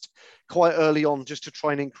suggest, quite early on, just to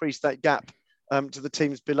try and increase that gap to the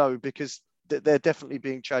teams below, because they're definitely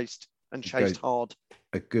being chased and chased hard.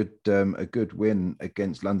 A good win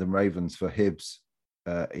against London Ravens for Hibs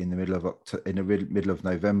in the middle of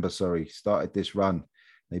November. Started this run.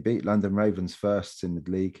 They beat London Ravens first in the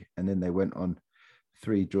league, and then they went on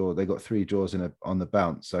 3 draws. They got 3 draws on the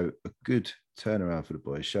bounce. So a good turnaround for the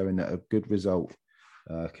boys, showing that a good result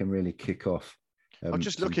can really kick off. I'm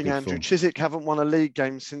just looking, Andrew. Chiswick haven't won a league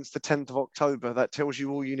game since the 10th of October. That tells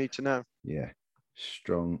you all you need to know. Yeah,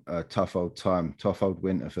 strong, tough old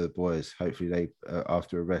winter for the boys. Hopefully, they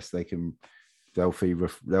after a rest they'll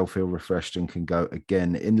feel refreshed and can go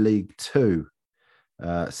again in League 2.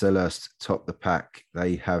 Selhurst top the pack.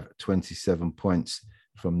 They have 27 points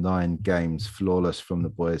from 9 games, flawless from the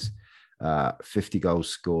boys. 50 goals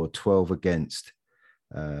scored, 12 against.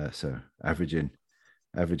 So averaging.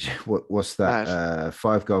 What's that?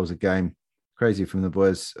 5 goals a game. Crazy from the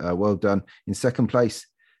boys. Well done. In second place,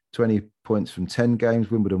 20 points from 10 games.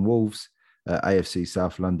 Wimbledon Wolves. AFC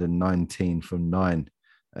South London 19 from 9.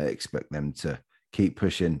 Expect them to keep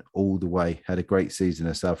pushing all the way. Had a great season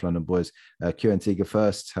of South London boys. Q Antigua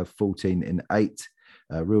first have 14 in 8.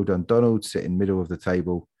 Real Dundonald sitting middle of the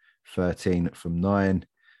table, 13 from 9.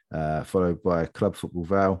 Followed by Club Football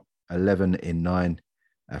Val, 11 in 9.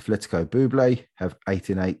 Atletico Buble have 8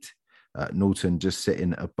 in 8. Norton just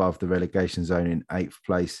sitting above the relegation zone in 8th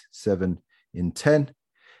place, 7 in 10.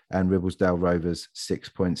 And Ribblesdale Rovers, 6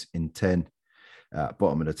 points in 10.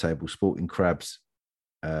 Bottom of the table, Sporting Crabs.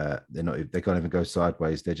 They can't even go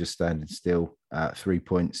sideways. They're just standing still. 3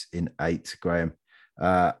 points in 8. Graham,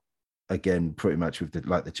 again, pretty much with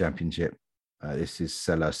the championship. This is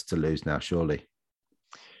Selhurst to lose now, surely.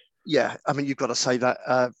 Yeah, I mean, you've got to say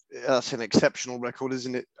that that's an exceptional record,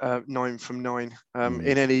 isn't it? 9 from 9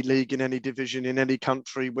 in any league, in any division, in any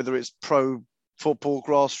country, whether it's pro football,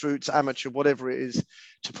 grassroots, amateur, whatever it is,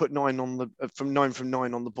 to put 9 from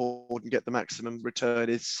 9 on the board and get the maximum return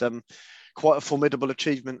is quite a formidable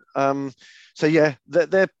achievement. So yeah,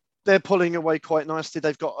 they're pulling away quite nicely.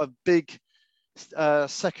 They've got a big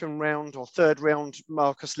second round or third round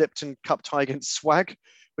Marcus Lipton Cup tie against Swag,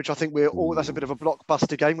 which I think that's a bit of a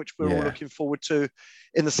blockbuster game, which we're all looking forward to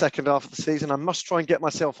in the second half of the season. I must try and get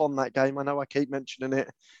myself on that game. I know I keep mentioning it.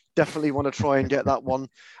 Definitely want to try and get that one.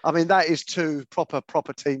 I mean, that is 2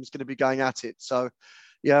 proper teams going to be going at it. So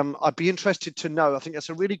yeah, I'd be interested to know. I think that's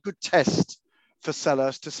a really good test for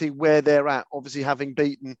Selhurst to see where they're at, obviously having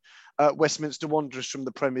beaten Westminster Wanderers from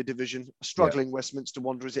the Premier Division, struggling Westminster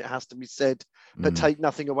Wanderers, it has to be said, but take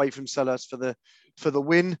nothing away from Selhurst for the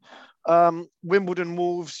win. Wimbledon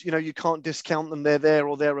Wolves, you can't discount them. They're there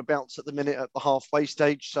or thereabouts at the minute at the halfway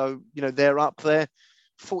stage. So, they're up there.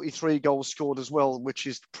 43 goals scored as well, which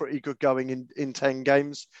is pretty good going in 10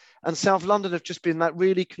 games. And South London have just been that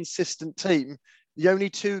really consistent team. The only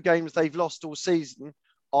 2 games they've lost all season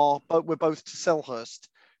were both to Selhurst.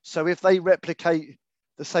 So if they replicate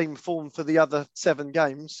the same form for the other 7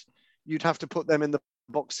 games, you'd have to put them in the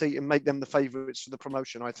box seat and make them the favourites for the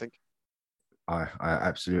promotion, I think. I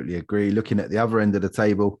absolutely agree. Looking at the other end of the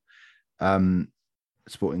table,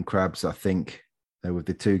 Sporting Crabs, I think, with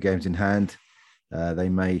the 2 games in hand, they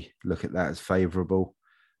may look at that as favourable.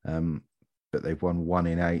 but they've won 1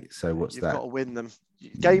 in 8. So what's You've that? got to win them.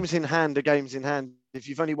 Games in hand are games in hand. If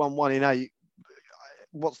you've only won 1 in 8,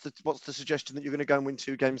 what's the suggestion that you're going to go and win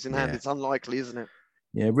 2 games in hand? It's unlikely, isn't it?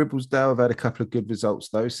 Yeah, Ribblesdale have had a couple of good results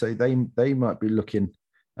though, so they might be looking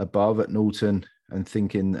above at Norton and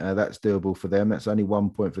thinking that's doable for them. That's only 1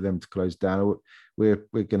 point for them to close down. We're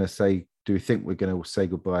going to say, do we think we're going to say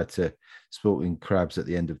goodbye to Sporting Crabs at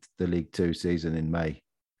the end of the League Two season in May?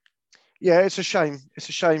 Yeah, it's a shame. It's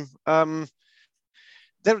a shame.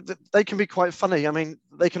 They can be quite funny. I mean,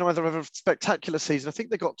 they can either have a spectacular season. I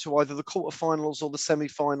think they got to either the quarterfinals or the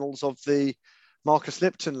semi-finals of the Marcus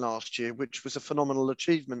Lipton last year, which was a phenomenal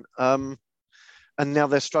achievement. And now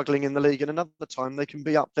they're struggling in the league. And another time they can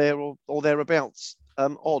be up there or thereabouts.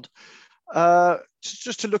 Odd.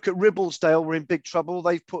 Just to look at Ribblesdale, we're in big trouble.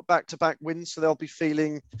 They've put back-to-back wins, so they'll be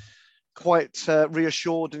feeling quite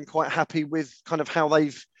reassured and quite happy with kind of how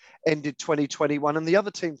they've ended 2021. And the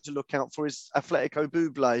other team to look out for is Atletico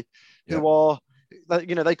Buble, who are,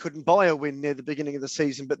 they couldn't buy a win near the beginning of the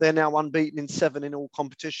season, but they're now unbeaten in 7 in all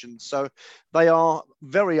competitions. So they are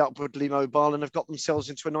very upwardly mobile and have got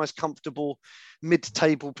themselves into a nice, comfortable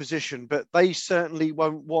mid-table position. But they certainly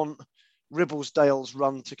won't want Ribblesdale's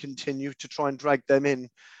run to continue to try and drag them in.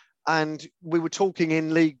 And we were talking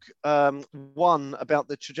in League One about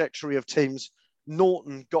the trajectory of teams.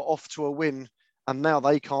 Norton got off to a win, and now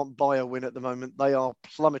they can't buy a win at the moment. They are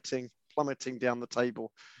plummeting down the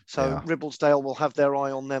table. So Ribblesdale will have their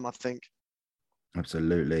eye on them, I think.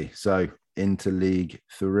 Absolutely. So into League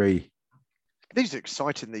 3. These are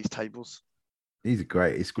exciting, these tables. These are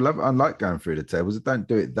great. I like going through the tables. I don't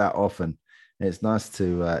do it that often. It's nice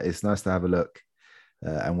to have a look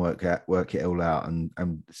and work it all out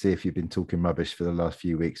and see if you've been talking rubbish for the last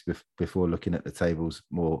few weeks before looking at the tables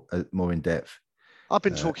more in depth. I've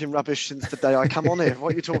been talking rubbish since the day I come on here.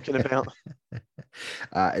 What are you talking about?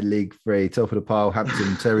 In League 3, top of the pile,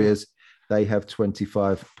 Hampton Terriers. They have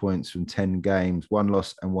 25 points from 10 games, 1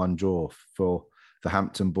 loss and 1 draw for the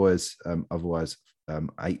Hampton boys. Otherwise,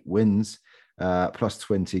 8 wins, plus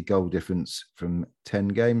 20 goal difference from 10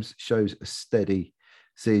 games. Shows a steady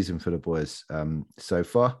season for the boys so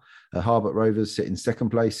far. Harbert Rovers sit in second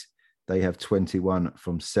place. They have 21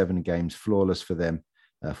 from 7 games, flawless for them.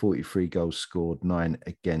 43 goals scored, 9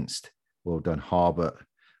 against. Well done, Harbert.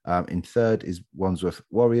 In third is Wandsworth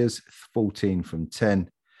Warriors, 14 from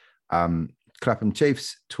 10. Clapham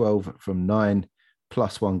Chiefs, 12 from 9,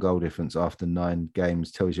 plus 1 goal difference after 9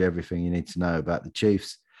 games. Tells you everything you need to know about the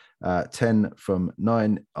Chiefs. 10 from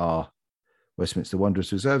 9 are Westminster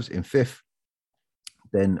Wanderers Reserves in 5th.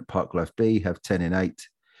 Then Parklife B have 10 in 8.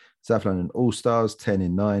 South London All Stars, 10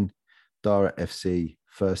 in 9. Dara FC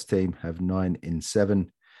first team have 9 in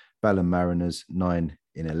 7. Balham Mariners, 9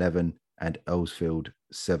 in 11. And Earlsfield,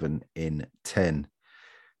 7 in 10.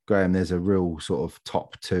 Graham, there's a real sort of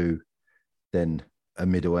top 2, then a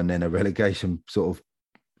middle, and then a relegation sort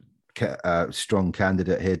of strong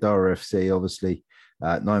candidate here. Dara FC, obviously,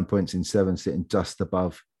 9 points in 7, sitting just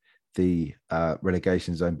above the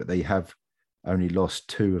relegation zone, but they have only lost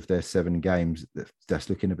 2 of their 7 games. That's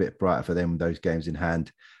looking a bit brighter for them with those games in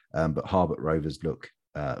hand. But Harbert Rovers look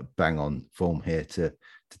bang on form here to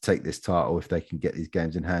take this title if they can get these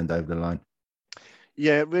games in hand over the line.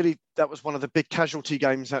 Yeah, really, that was one of the big casualty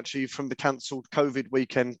games actually from the cancelled COVID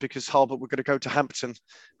weekend, because Harbert were going to go to Hampton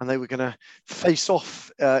and they were going to face off,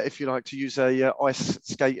 if you like to use a ice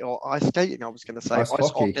skating. I was going to say ice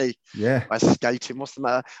hockey. Yeah, ice skating. What's the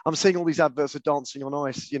matter? I'm seeing all these adverts for dancing on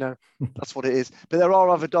ice. That's what it is. But there are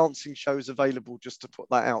other dancing shows available, just to put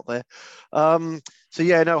that out there. So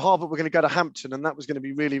yeah, no, Harbert were going to go to Hampton, and that was going to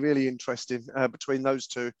be really, really interesting between those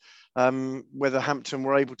two. Whether Hampton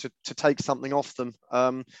were able to take something off them,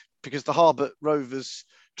 because the Harbert Rovers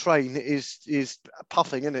train is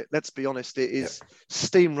puffing, isn't it? Let's be honest, it is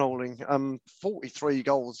steamrolling. 43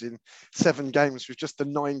 goals in 7 games with just the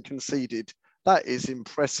 9 conceded. That is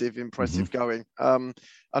impressive going. And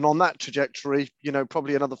on that trajectory,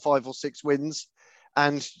 probably another 5 or 6 wins,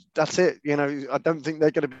 and that's it. I don't think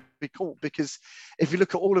they're going to be caught, because if you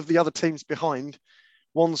look at all of the other teams behind,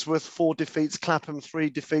 Wandsworth 4 defeats, Clapham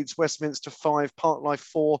 3 defeats, Westminster 5, Parklife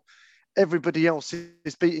 4. Everybody else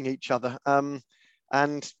is beating each other.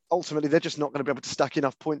 And ultimately, they're just not going to be able to stack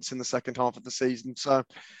enough points in the second half of the season. So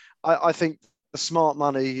I think the smart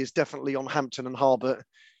money is definitely on Hampton and Harbert.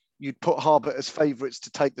 You'd put Harbert as favourites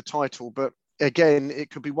to take the title. But again, it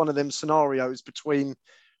could be one of them scenarios between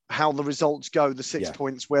how the results go, the 6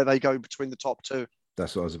 points, where they go between the top 2.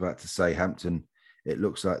 That's what I was about to say. Hampton, it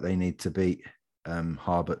looks like they need to beat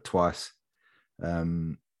Harbert twice,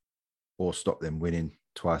 or stop them winning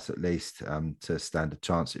twice at least, to stand a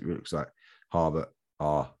chance. It looks like Harbert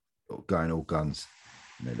are going all guns.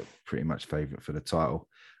 And they look pretty much favourite for the title.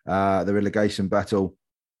 The relegation battle.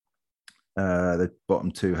 The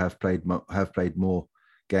bottom two have played more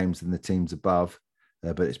games than the teams above,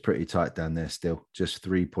 but it's pretty tight down there still. Just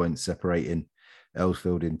 3 points separating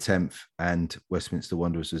Earlsfield in 10th and Westminster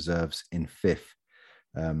Wanderers Reserves in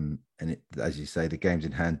 5th. As you say, the games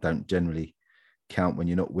in hand don't generally count when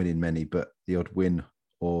you're not winning many, but the odd win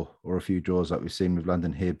or a few draws like we've seen with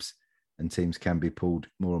London Hibs, and teams can be pulled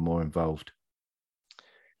more and more involved.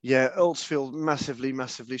 Yeah, Earlsfield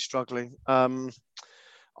massively struggling.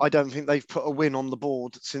 I don't think they've put a win on the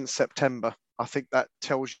board since September. I think that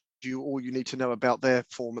tells you all you need to know about their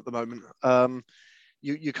form at the moment.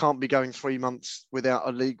 You can't be going 3 months without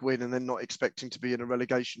a league win and then not expecting to be in a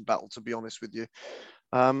relegation battle, to be honest with you.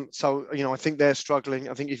 So I think they're struggling.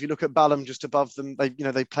 I think if you look at Balham just above them,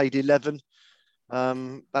 they played 11.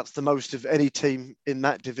 That's the most of any team in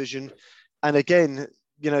that division. And again,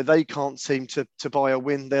 they can't seem to buy a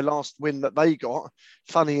win. Their last win that they got,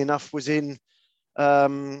 funny enough, was in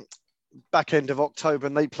back end of October,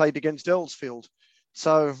 and they played against Earlsfield.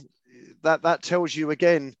 So that tells you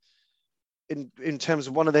again, in terms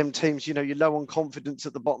of one of them teams, you're low on confidence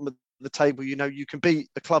at the bottom of the table. You can beat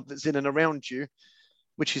the club that's in and around you,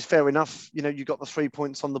 which is fair enough. You got the 3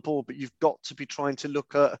 points on the board, but you've got to be trying to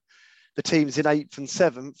look at the teams in 8th and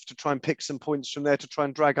 7th to try and pick some points from there to try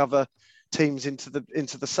and drag other teams into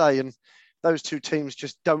the say. And those two teams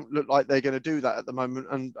just don't look like they're going to do that at the moment,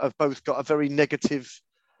 and have both got a very negative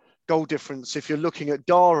goal difference. If you're looking at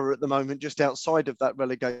Dara at the moment, just outside of that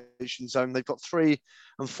relegation zone, they've got 3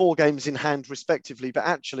 and 4 games in hand respectively, but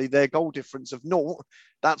actually their goal difference of 0,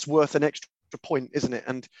 that's worth an extra point, isn't it?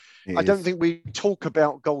 And I don't think we talk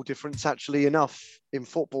about goal difference actually enough in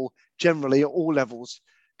football generally at all levels.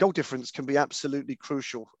 Goal difference can be absolutely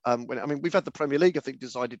crucial. We've had the Premier League, I think,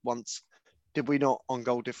 decided once, did we not, on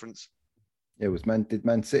goal difference? It was did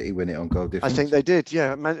Man City win it on goal difference? I think they did,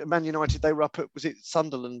 yeah. Man United, they were up at, was it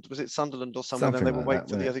Sunderland or somewhere? Then they were waiting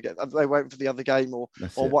for the other game. They were waiting for the other game or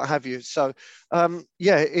what have you. So,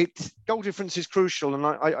 goal difference is crucial, and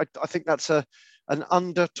I think that's an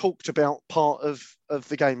under talked about part of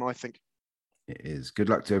the game. I think it is. Good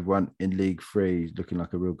luck to everyone in League 3. Looking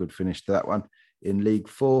like a real good finish to that one. In League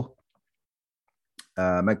 4,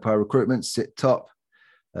 Magpie Recruitment sit top.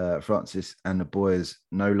 Francis and the boys,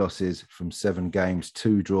 no losses from 7 games,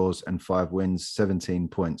 2 draws and 5 wins, 17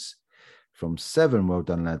 points from 7. Well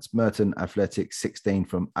done, lads. Merton Athletic, 16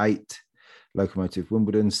 from 8. Locomotive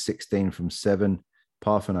Wimbledon, 16 from 7.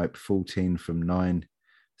 Parthenope, 14 from 9.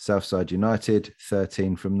 Southside United,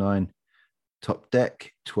 13 from 9. Top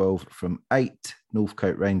Deck, 12 from 8.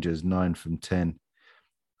 Northcote Rangers, 9 from 10.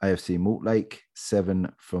 AFC Mortlake, 7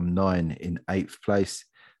 from 9 in 8th place.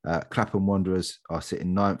 Clapham Wanderers are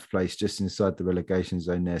sitting 9th place, just inside the relegation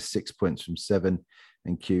zone there, 6 points from 7.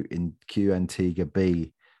 And Q Antigua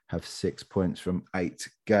B have 6 points from 8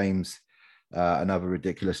 games. Another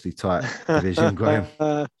ridiculously tight division, Graham.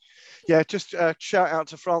 Just shout out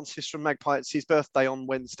to Francis from Magpie. It's his birthday on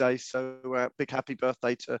Wednesday, so big happy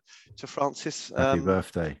birthday to Francis. Happy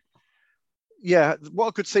birthday. Yeah, what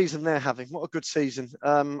a good season they're having. What a good season.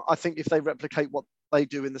 I think if they replicate what they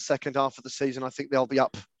do in the second half of the season, I think they'll be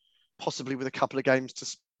up possibly with a couple of games to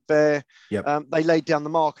spare. Yep. They laid down the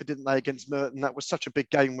marker, didn't they, against Merton? That was such a big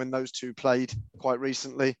game when those two played quite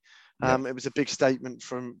recently. It was a big statement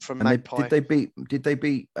from Magpie. Did they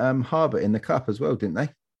beat Harbour in the cup as well, didn't they?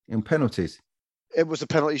 In penalties. It was a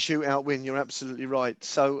penalty shootout win. You're absolutely right.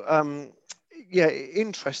 So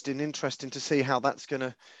interesting to see how that's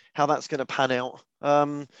gonna pan out.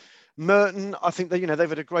 Merton, I think they've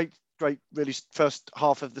had a great really first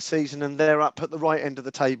half of the season, and they're up at the right end of the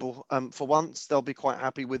table for once. They'll be quite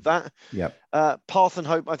happy with that. Yep.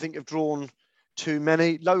 Parthenope, I think, have drawn too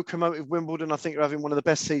many. Locomotive Wimbledon, I think, are having one of the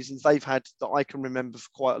best seasons they've had that I can remember for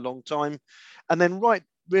quite a long time. And then right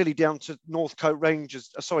really down to Northcote Rangers,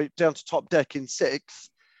 down to Top Deck in 6th.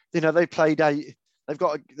 They played 8. They've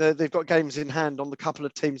got games in hand on the couple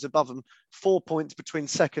of teams above them. 4 points between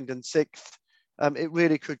 2nd and 6th. It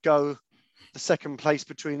really could go the second place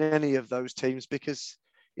between any of those teams, because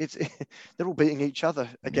they're all beating each other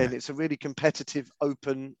again. Yeah. It's a really competitive,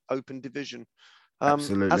 open division.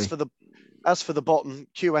 Absolutely. As for the bottom,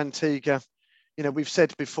 Q Antigua, we've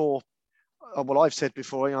said before. I've said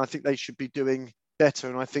before. I think they should be doing better,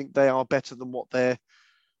 and I think they are better than what they're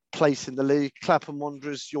place in the league. Clapham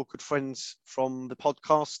Wanderers, your good friends from the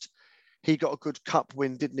podcast, he got a good cup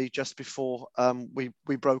win, didn't he, just before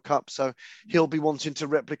we broke up? So he'll be wanting to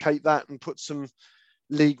replicate that and put some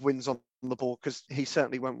league wins on the board, because he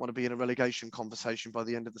certainly won't want to be in a relegation conversation by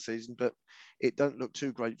the end of the season, but it don't look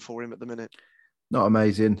too great for him at the minute. Not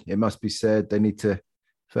amazing. It must be said. They need to,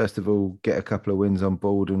 first of all, get a couple of wins on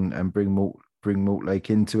board and bring Mortlake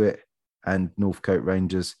into it, and Northcote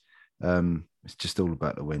Rangers. It's just all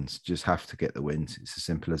about the wins. Just have to get the wins. It's as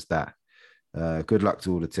simple as that. Good luck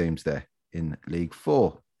to all the teams there in League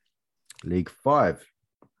 4. League 5.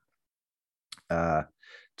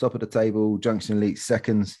 Top of the table, Junction Elite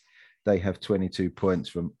seconds. They have 22 points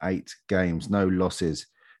from 8 games. No losses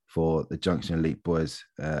for the Junction Elite boys.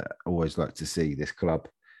 Always like to see this club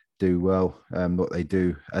do well. What they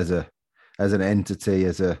do as an entity,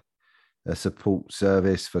 as a support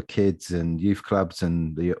service for kids and youth clubs,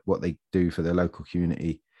 and what they do for their local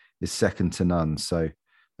community is second to none. So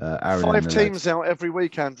Aaron 5 teams out every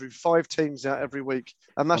week, Andrew. 5 teams out every week,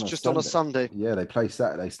 and that's just on a Sunday. Yeah, they play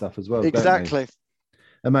Saturday stuff as well. Exactly.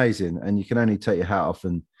 Amazing, and you can only take your hat off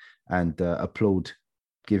and applaud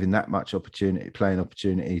giving that much playing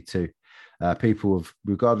opportunity to people of,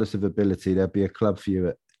 regardless of ability. There'll be a club for you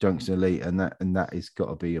at Junction Elite, and that has got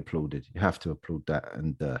to be applauded. You have to applaud that,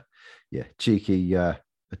 and cheekily,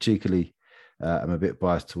 I'm a bit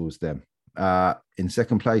biased towards them. In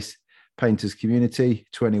second place, Painters Community,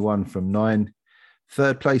 21 from 9.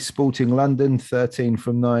 Third place, Sporting London, 13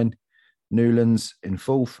 from 9. Newlands in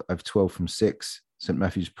fourth have 12 from 6. St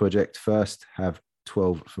Matthew's Project first have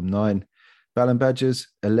 12 from 9. Ballon Badgers,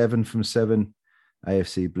 11 from 7.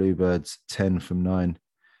 AFC Bluebirds, 10 from 9.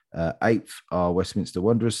 Eighth are Westminster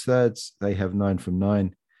Wanderers thirds. They have 9 from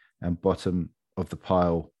 9. And bottom of the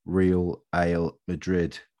pile, Real Ale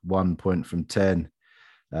Madrid, 1 point from 10.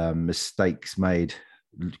 Mistakes made,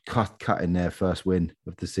 cutting their first win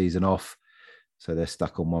of the season off. So they're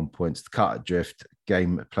stuck on 1 point. Cut adrift,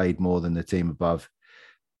 game played more than the team above.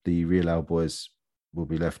 The Real Ale boys will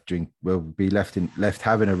be left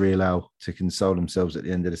having a Real Ale to console themselves at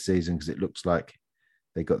the end of the season, because it looks like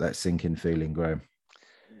they got that sinking feeling, Graham.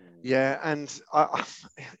 Yeah, and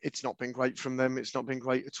it's not been great from them. It's not been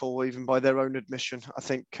great at all, even by their own admission. I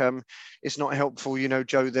think it's not helpful.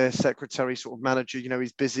 Joe, their secretary, sort of manager,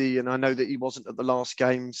 he's busy, and I know that he wasn't at the last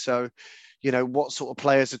game. So, what sort of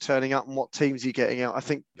players are turning up and what teams are you getting out? I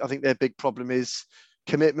think their big problem is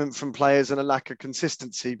commitment from players and a lack of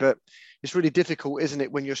consistency. But it's really difficult, isn't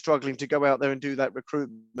it, when you're struggling to go out there and do that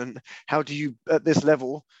recruitment? How do you, at this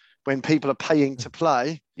level, when people are paying to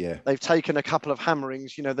play, they've taken a couple of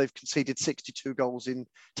hammerings, they've conceded 62 goals in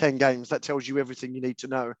 10 games. That tells you everything you need to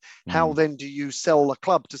know. How then do you sell a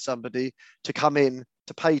club to somebody to come in,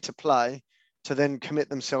 to pay to play, to then commit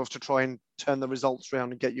themselves to try and turn the results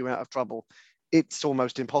around and get you out of trouble? It's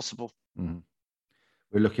almost impossible. Mm-hmm.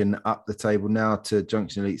 We're looking up the table now to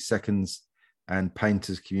Junction Elite seconds and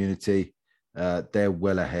Painters Community. They're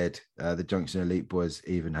well ahead. The Junction Elite boys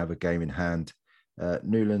even have a game in hand.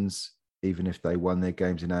 Newlands, even if they won their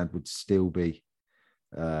games in hand, would still be,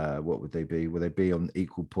 what would they be? Will they be on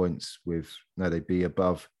equal points with, no, they'd be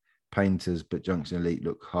above Painters, but Junction Elite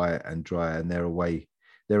look higher and drier, and they're away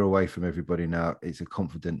from everybody now. It's a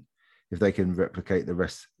confident, if they can replicate the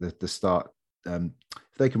rest, the start, if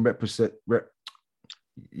they can replicate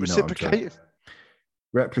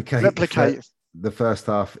the first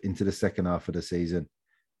half into the second half of the season,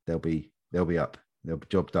 they'll be up. They'll be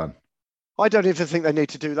job done. I don't even think they need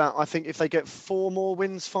to do that. I think if they get 4 more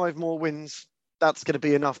wins, 5 more wins, that's going to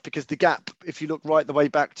be enough, because the gap, if you look right the way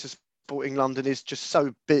back to Sporting London, is just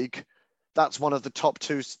so big. That's one of the top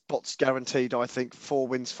 2 spots guaranteed, I think, 4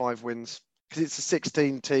 wins, 5 wins, because it's a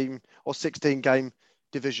 16 team or 16 game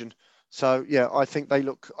division. So yeah, I think they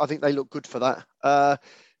look good for that.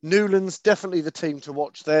 Newlands, definitely the team to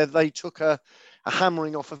watch there. They took a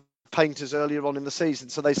hammering off of Painters earlier on in the season,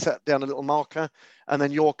 so they set down a little marker. And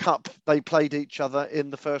then your Cup, they played each other in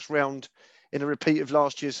the first round in a repeat of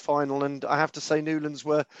last year's final. And I have to say, Newlands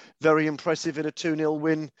were very impressive in a 2-0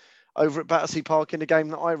 win over at Battersea Park in a game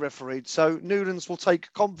that I refereed. So Newlands will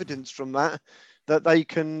take confidence from that they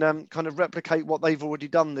can kind of replicate what they've already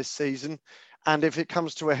done this season. And if it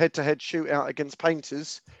comes to a head-to-head shootout against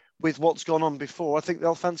Painters with what's gone on before, I think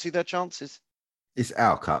they'll fancy their chances. It's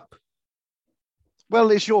our Cup.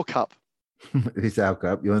 Well, it's your Cup. It's our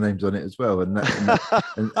Cup. Your name's on it as well, and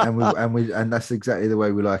that's exactly the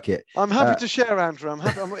way we like it. I'm happy to share, Andrew.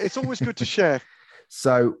 It's always good to share.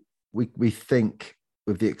 So we think,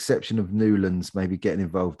 with the exception of Newlands maybe getting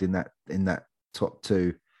involved in that top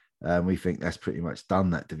 2. We think that's pretty much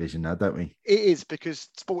done, that division now, don't we? It is, because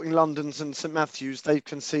Sporting London's and St Matthews,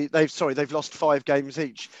 they've lost 5 games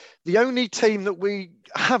each. The only team that we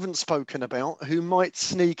haven't spoken about who might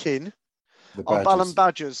sneak in are Ballon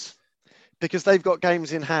Badgers, because they've got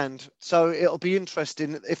games in hand. So it'll be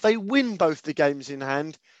interesting. If they win both the games in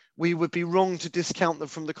hand, we would be wrong to discount them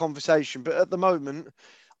from the conversation. But at the moment,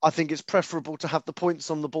 I think it's preferable to have the points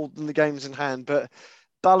on the board than the games in hand. But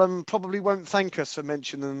Balham probably won't thank us for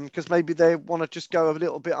mentioning them because maybe they want to just go a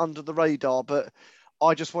little bit under the radar. But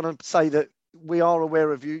I just want to say that we are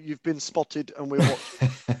aware of you. You've been spotted and we're watching.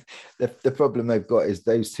 The problem they've got is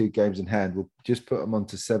those 2 games in hand will just put them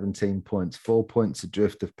onto 17 points, 4 points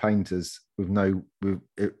adrift of Painters with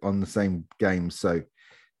it on the same game. So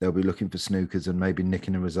they'll be looking for snookers and maybe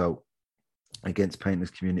nicking a result against Painters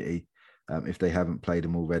Community if they haven't played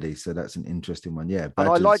them already. So that's an interesting one. Yeah. Badgers. And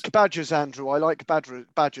I like Badgers, Andrew. I like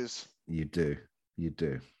Badgers. You do.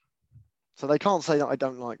 So they can't say that I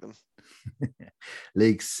don't like them.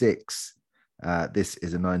 League 6. This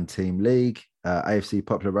is a 9-team league. AFC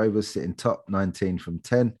Poplar Rovers sitting top, 19 from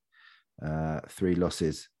 10. 3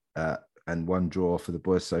 losses and 1 draw for the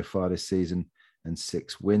boys so far this season and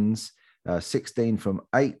 6 wins. 16 from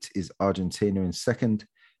 8 is Argentina in second.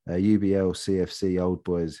 UBL CFC Old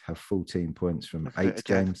Boys have 14 points from 8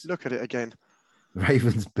 games. Look at it again.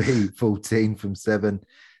 Ravens B 14 from 7.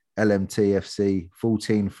 LMT FC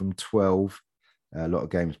 14 from 12. A lot of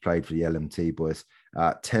games played for the LMT boys.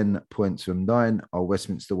 10 points from 9 are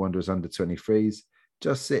Westminster Wanderers under 23s,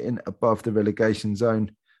 just sitting above the relegation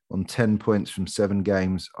zone on 10 points from 7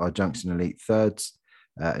 games are Junction Elite thirds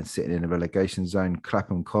and sitting in the relegation zone.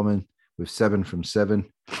 Clapham Common with 7 from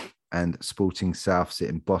 7 and Sporting South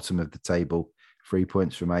sitting bottom of the table, 3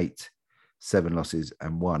 points from 8, 7 losses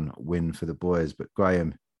and 1 win for the boys. But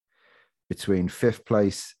Graham, between 5th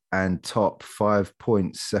place and top, 5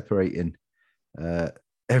 points separating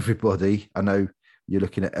everybody. I know you're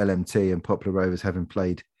looking at LMT and Poplar Rovers having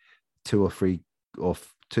played 2 or 3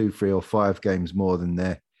 or 5 games more than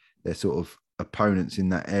their sort of opponents in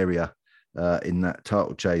that area in that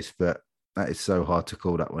title chase. But that is so hard to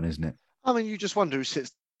call, that one, isn't it? I mean, you just wonder who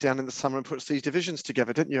sits down in the summer and puts these divisions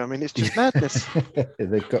together, don't you? I mean, it's just madness.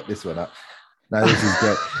 They've got this one up. No, this is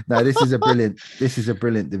great. No, this is a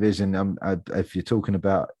brilliant division. If you're talking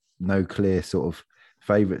about no clear sort of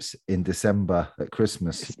favourites in December at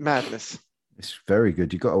Christmas, it's madness. It's very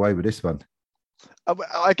good. You got away with this one.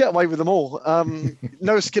 I get away with them all.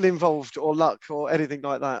 No skill involved or luck or anything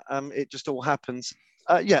like that. It just all happens.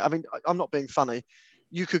 Yeah, I mean, I'm not being funny.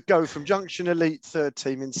 You could go from Junction Elite 3rd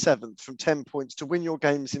team in 7th from 10 points to win your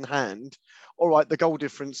games in hand. All right, the goal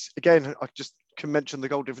difference, again, I just can mention the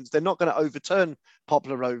goal difference. They're not going to overturn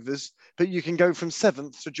Poplar Rovers, but you can go from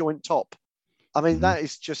 7th to joint top. I mean, that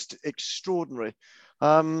is just extraordinary.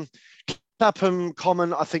 Clapham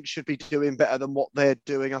Common, I think, should be doing better than what they're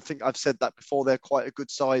doing. I think I've said that before. They're quite a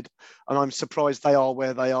good side, and I'm surprised they are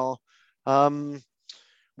where they are.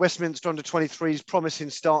 Westminster under 23s, promising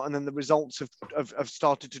start, and then the results have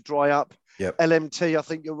started to dry up. Yep. LMT, I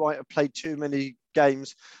think you're right, have played too many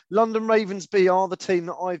games. London Ravens B are the team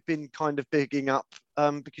that I've been kind of bigging up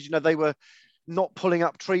because, you know, they were not pulling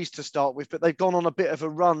up trees to start with, but they've gone on a bit of a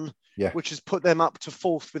run, which has put them up to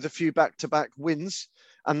 4th with a few back-to-back wins,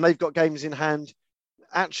 and they've got games in hand.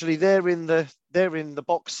 Actually, they're in the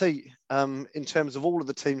box seat in terms of all of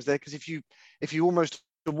the teams there, because if you almost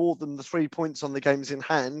award them the 3 points on the games in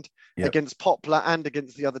hand against Poplar and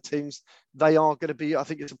against the other teams, they are going to be, I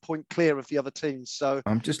think it's a point clear of the other tems. So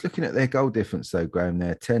I'm just looking at their goal difference though, Graham.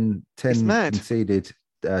 They're 10 conceded,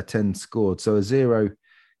 10 scored. So a 0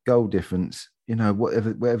 goal difference, you know,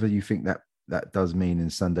 whatever you think that does mean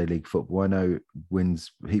in Sunday League football. I know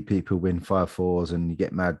people win 5-4s and you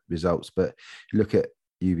get mad results, but you look at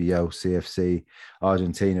UBL, CFC,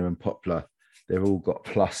 Argentina and Poplar, they've all got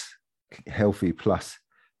healthy plus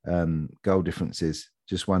goal differences.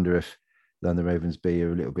 Just wonder if London Ravens B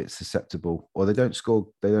are a little bit susceptible, or they don't score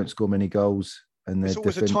many goals, and it's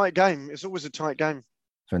always a tight game. It's always a tight game.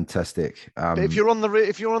 Fantastic. But if you're on the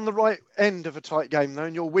right end of a tight game though,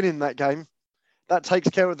 and you're winning that game, that takes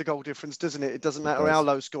care of the goal difference, doesn't it? It doesn't matter how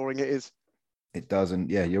low scoring it is. It doesn't.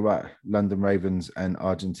 Yeah, you're right. London Ravens and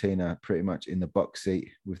Argentina pretty much in the box seat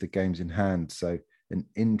with the games in hand. So an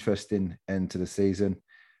interesting end to the season.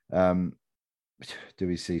 Do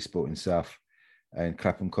we see Sporting South and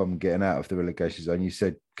Clapham Common getting out of the relegation zone? You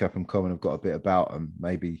said Clapham Common have got a bit about them.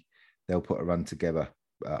 Maybe they'll put a run together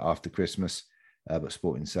after Christmas. But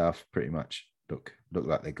Sporting South pretty much look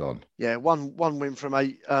like they're gone. Yeah, one win from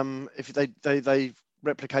 8. If they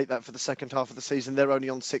replicate that for the second half of the season, they're only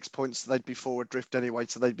on 6 points. So they'd be forward drift anyway,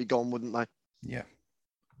 so they'd be gone, wouldn't they? Yeah.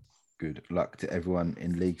 Good luck to everyone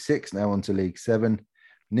in League 6. Now on to League 7.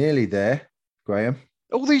 Nearly there, Graham.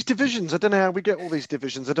 All these divisions. I don't know how we get all these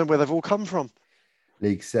divisions. I don't know where they've all come from.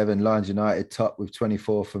 League 7, Lions United top with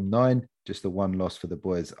 24 from 9. Just the 1 loss for the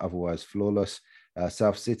boys, otherwise flawless.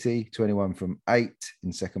 South City, 21 from 8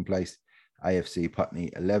 in second place. AFC Putney,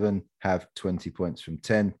 11, have 20 points from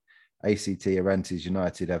 10. ACT Arantes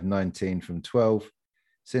United have 19 from 12.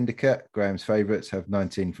 Syndicate, Graham's favourites, have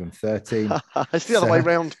 19 from 13. It's the other way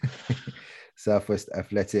round. Southwest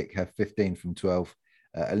Athletic have 15 from 12.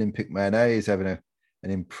 Olympic Mayonnaise is having an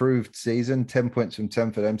improved season, 10 points from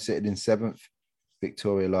 10 for them, sitting in 7th.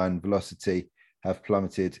 Victoria Line Velocity have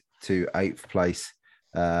plummeted to 8th place.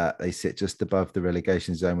 They sit just above the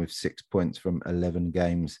relegation zone with 6 points from 11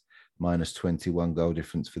 games, minus 21 goal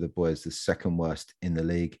difference for the boys, the second worst in the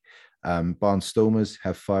league. Barnstormers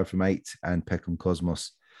have 5 from 8 and Peckham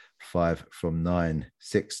Cosmos 5 from 9.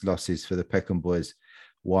 6 losses for the Peckham boys,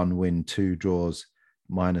 1 win, 2 draws,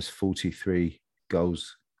 minus 43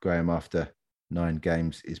 goals. Graham, after 9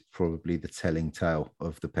 games, is probably the telling tale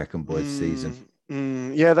of the Peckham boys season.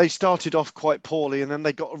 Yeah, they started off quite poorly and then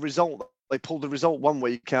they got a result. They pulled the result one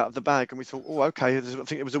week out of the bag and we thought, oh, okay, I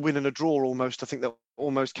think it was a win and a draw almost. I think that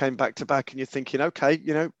almost came back to back and you're thinking, okay,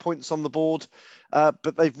 points on the board,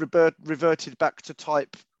 but they've reverted back to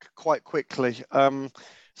type quite quickly.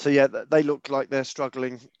 So, yeah, they look like they're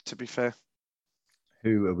struggling, to be fair.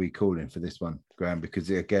 Who are we calling for this one, Graham? Because,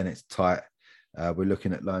 again, it's tight. We're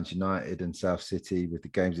looking at Lions United and South City with the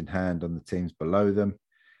games in hand on the teams below them.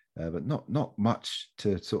 But not much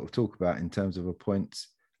to sort of talk about in terms of a points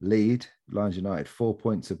lead. Lions United 4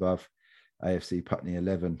 points above AFC Putney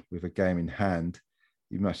 11 with a game in hand.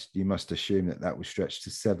 You must assume that will stretch to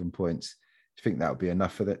 7 points. Do you think that would be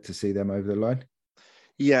enough for that to see them over the line?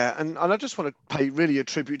 Yeah, and I just want to pay really a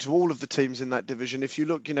tribute to all of the teams in that division. If you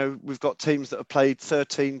look, we've got teams that have played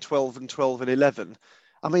 13, 12 and 12 and 11.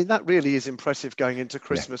 I mean, that really is impressive going into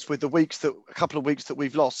Christmas with a couple of weeks that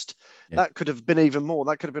we've lost. Yeah. That could have been even more.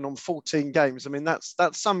 That could have been on 14 games. I mean, that's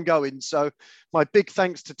some going. So my big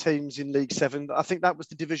thanks to teams in League 7. I think that was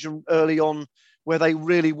the division early on where they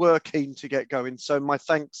really were keen to get going. So my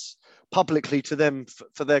thanks publicly to them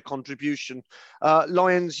for their contribution.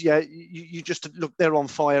 Lions, you just look, they're on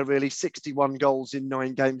fire, really. 61 goals in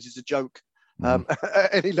 9 games is a joke. At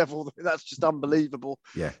any level, that's just unbelievable.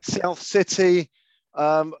 Yeah. South City,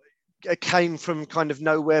 came from kind of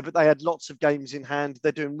nowhere, but they had lots of games in hand.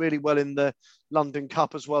 They're doing really well in the London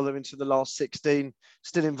Cup as well. They're into the last 16,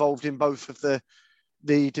 still involved in both of the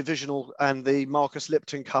divisional and the Marcus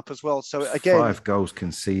Lipton Cup as well. So again, 5 goals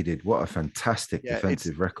conceded. What a fantastic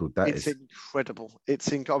defensive record that is. It's incredible.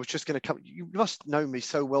 I was just going to come. You must know me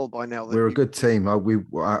so well by now. We're a good team.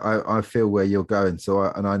 I feel where you're going. So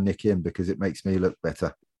I nick in because it makes me look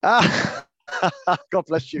better. God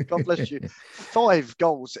bless you. God bless you. 5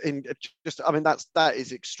 goals in just, I mean, that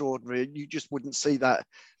is extraordinary. You just wouldn't see that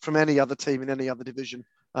from any other team in any other division.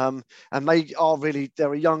 And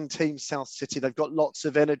they're a young team, South City. They've got lots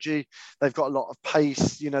of energy. They've got a lot of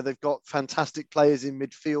pace. They've got fantastic players in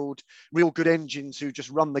midfield, real good engines who just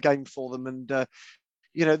run the game for them. And,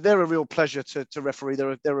 they're a real pleasure to referee.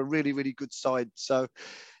 They're a really, really good side. So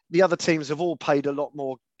the other teams have all played a lot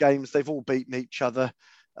more games. They've all beaten each other.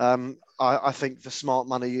 I think the smart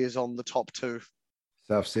money is on the top 2.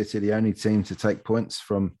 South City, the only team to take points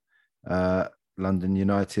from London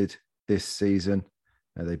United this season.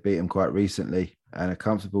 They beat them quite recently, and a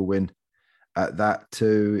comfortable win at that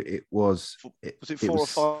too. Was it 4 or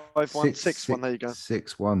 5-1, 6-1? There you go,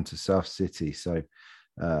 6-1 to South City. So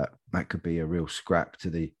that could be a real scrap to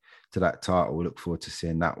that title. We'll look forward to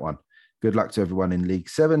seeing that one. Good luck to everyone in League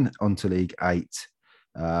 7. On to League 8.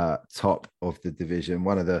 Top of the division,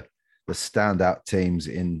 one of the standout teams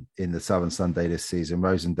in the Southern Sunday this season.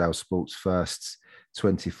 Rosendale Sports Firsts,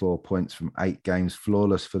 24 points from 8 games,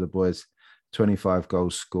 flawless for the boys, 25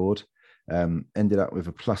 goals scored. Ended up with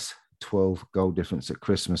a plus 12 goal difference at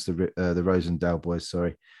Christmas. The Rosendale boys,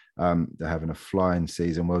 sorry, they're having a flying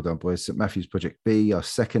season. Well done, boys. St Matthews Project B are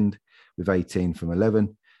second with 18 from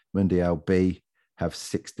 11. Mundial B have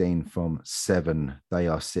 16 from 7. They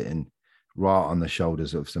are sitting right on the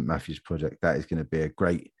shoulders of St Matthews Project. That is going to be a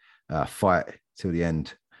great fight till the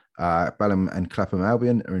end. Balham and Clapham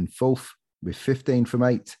Albion are in 4th with 15 from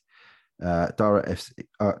 8. Dara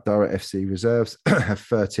FC Reserves have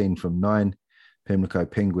 13 from 9. Pimlico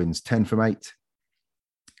Penguins 10 from 8.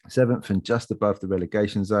 7th and just above the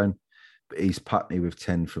relegation zone. But East Putney with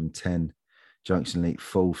 10 from 10. Junction League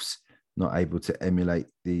 4ths, not able to emulate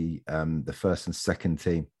the first and second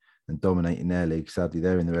team and dominating their league. Sadly,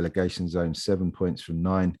 they're in the relegation zone, 7 points from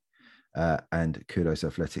 9. And Kudos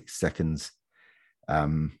Athletic seconds. I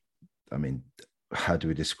mean, how do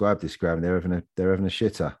we describe this, Graham? They're having a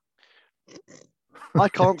shitter. I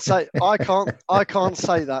can't say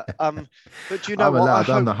that. But you know I'm allowed.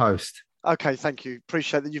 I'm the host. Okay, thank you.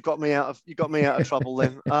 Appreciate that. You got me out of trouble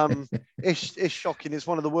then. It's shocking. It's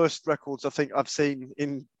one of the worst records I think I've seen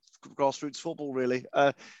in grassroots football, really.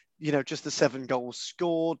 just the 7 goals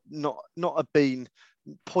scored, not a bean,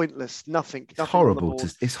 pointless, nothing horrible.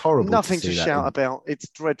 It's horrible. Nothing to shout about. It's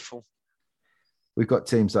dreadful. We've got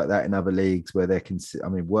teams like that in other leagues where they can,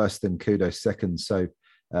 worse than Kudos second. So,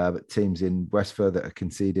 but teams in Westford that are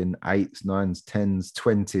conceding 8s, 9s, 10s,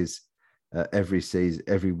 20s every season,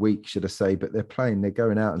 every week, should I say? But they're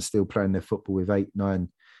going out and still playing their football with 8, 9,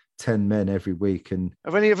 10 men every week. And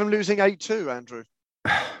are any of them losing 8-2, Andrew?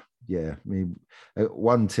 Yeah,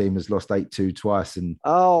 one team has lost 8-2 twice. And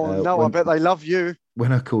I bet they love you.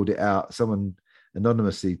 When I called it out, someone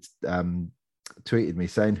anonymously tweeted me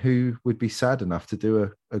saying, "Who would be sad enough to do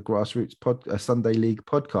a grassroots a Sunday League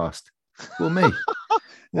podcast?" Well, me.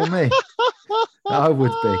 I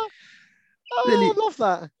would be. I love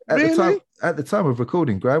that. Really? At the time of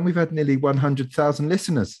recording, Graham, we've had nearly 100,000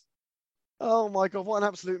 listeners. Oh my God, what an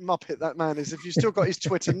absolute muppet that man is. If you've still got his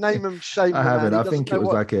Twitter, name him, shame him. I haven't. I think it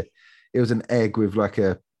was an egg with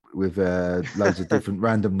loads of different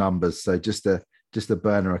random numbers. So just a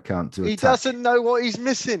burner account to He attack. doesn't know what he's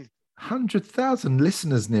missing. 100,000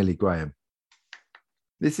 listeners nearly, Graham.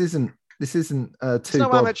 This isn't it's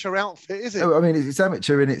no amateur outfit, is it? I mean, it's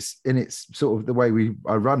amateur in its sort of the way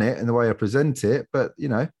I run it and the way I present it, but we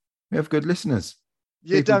have good listeners.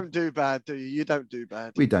 You don't do bad, do you? You don't do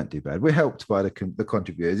bad. We don't do bad. We're helped by the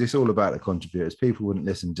contributors. It's all about the contributors. People wouldn't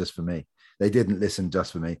listen just for me. They didn't listen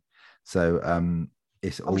just for me. So I'm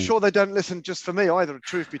sure they don't listen just for me either.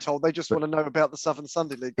 Truth be told, they just want to know about the Southern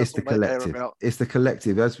Sunday League. That's it's the collective. It's the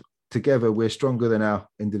collective. As together, we're stronger than our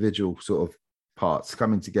individual sort of parts.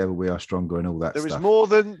 Coming together, we are stronger, and all that. There is more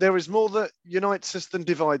that unites us than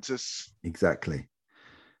divides us. Exactly.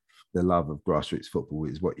 The love of grassroots football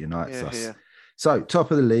is what unites us. Yeah. So, top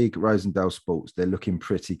of the league, Rosendale Sports, they're looking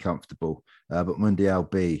pretty comfortable. But Mundial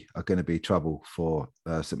B are going to be trouble for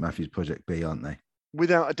St Matthew's Project B, aren't they?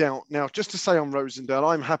 Without a doubt. Now, just to say on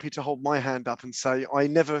Rosendale, I'm happy to hold my hand up and say I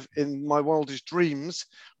never in my wildest dreams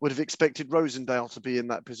would have expected Rosendale to be in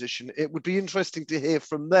that position. It would be interesting to hear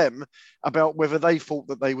from them about whether they thought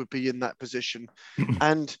that they would be in that position.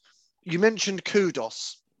 And you mentioned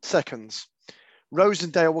Kudos seconds.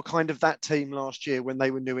 Rosendale were kind of that team last year when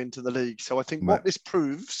they were new into the league. So I think what this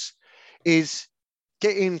proves is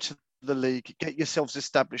get into the league, get yourselves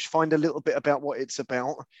established, find a little bit about what it's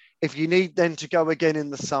about. If you need then to go again in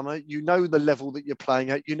the summer, you know the level that you're playing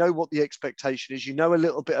at, you know what the expectation is, you know a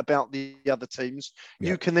little bit about the other teams.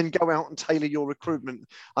 You can then go out and tailor your recruitment.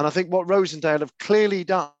 And I think what Rosendale have clearly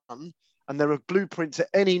done, and there are blueprints at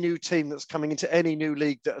any new team that's coming into any new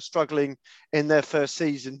league that are struggling in their first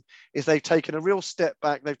season, is they've taken a real step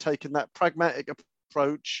back. They've taken that pragmatic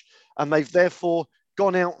approach, and they've therefore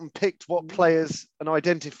gone out and picked what players and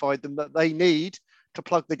identified them that they need to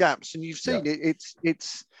plug the gaps. And you've seen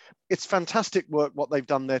it's fantastic work what they've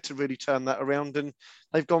done there to really turn that around. And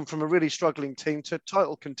they've gone from a really struggling team to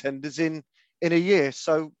title contenders in a year.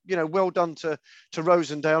 So, well done to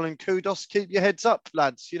Rosendale, and kudos. Keep your heads up,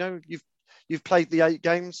 lads. You've played the 8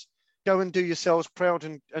 games. Go and do yourselves proud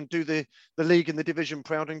and do the league and the division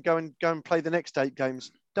proud, and go and play the next 8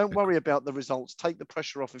 games. Don't worry about the results. Take the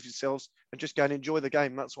pressure off of yourselves and just go and enjoy the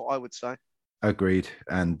game. That's what I would say. Agreed.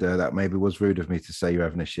 And that maybe was rude of me to say you're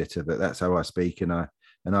having a shitter, but that's how I speak, and I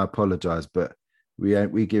apologise. But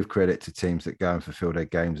we give credit to teams that go and fulfil their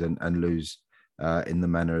games and lose in the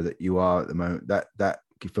manner that you are at the moment. That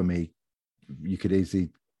for me, you could easily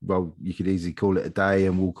call it a day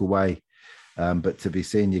and walk away. But to be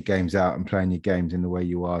seeing your games out and playing your games in the way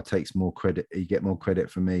you are takes more credit. You get more credit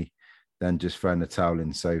from me than just throwing the towel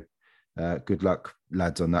in. So good luck,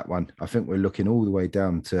 lads, on that one. I think we're looking all the way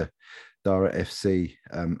down to Dara FC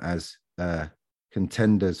as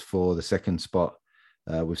contenders for the second spot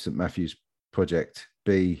with St Matthew's Project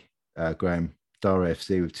B. Graham, Dara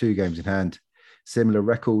FC with 2 games in hand. Similar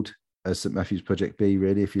record as St Matthew's Project B,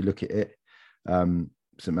 really, if you look at it.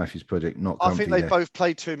 St Matthew's Project not comfy. I think they both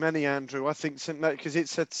played too many, Andrew. I think because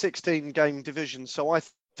it's a 16-game division, so I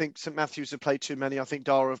think St Matthew's have played too many. I think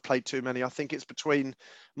Dara have played too many. I think it's between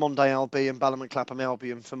Monday Albi and Balham and Clapham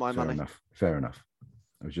Albion for my money. Fair enough.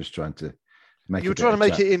 I was just trying to make. You were trying to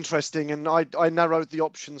make it interesting, and I narrowed the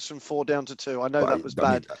options from 4 down to 2. I know that was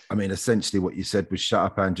bad. I mean, essentially what you said was, "Shut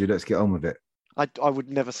up, Andrew. Let's get on with it." I would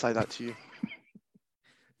never say that to you.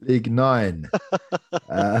 League 9,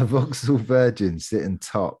 Vauxhall Virgins sitting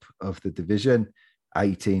top of the division,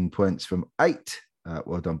 18 points from 8.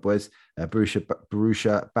 Well done, boys.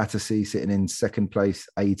 Borussia Battersea sitting in second place,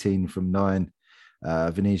 18 from 9.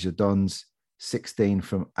 Venezia Dons, 16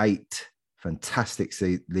 from 8. Fantastic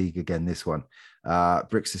league again, this one.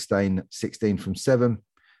 Brixestein, 16 from 7.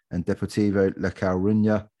 And Deportivo La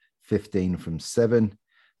Coruña, 15 from 7.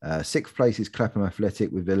 Sixth place is Clapham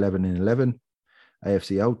Athletic with 11 in 11.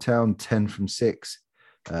 AFC Old Town, 10 from 6.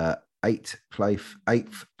 Eighth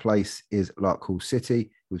place is Larkhall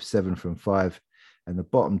City with 7 from 5. And the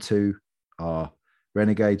bottom two are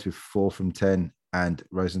Renegades with 4 from 10 and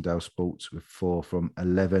Rosendale Sports with 4 from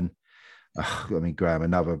 11. Graham,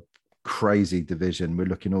 another crazy division. We're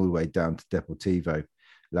looking all the way down to Deportivo,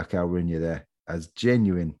 La Coruña there as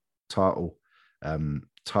genuine title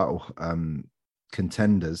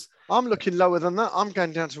contenders. I'm looking lower than that. I'm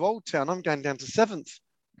going down to Old Town. I'm going down to 7th.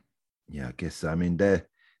 Yeah, I guess. I mean,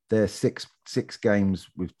 they're six games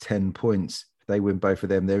with 10 points. If they win both of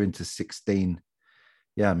them, they're into 16.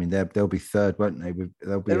 Yeah, I mean, they'll be third, won't they?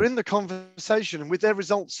 They're in the conversation, and with their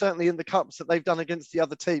results certainly in the cups that they've done against the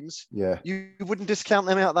other teams. Yeah, you wouldn't discount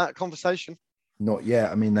them out of that conversation. Not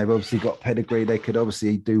yet. I mean, they've obviously got pedigree. They could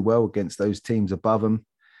obviously do well against those teams above them.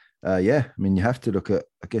 Yeah, I mean, you have to look at,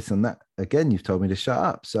 I guess, on that. Again, you've told me to shut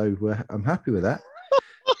up, so I'm happy with that.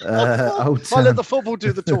 I'll let the football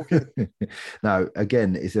do the talking. No,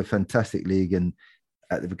 again, it's a fantastic league. And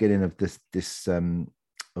at the beginning of this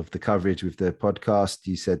of the coverage with the podcast,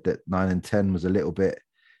 you said that 9 and 10 was a little bit,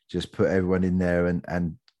 just put everyone in there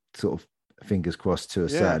and sort of fingers crossed to a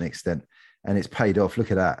certain extent. And it's paid off. Look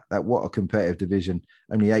at that. What a competitive division.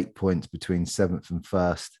 Only 8 points between 7th and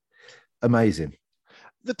 1st. Amazing.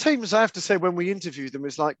 The teams, I have to say, when we interview them,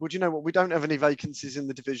 it's like, well, do you know what? We don't have any vacancies in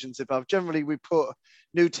the divisions above. Generally, we put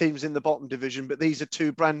new teams in the bottom division, but these are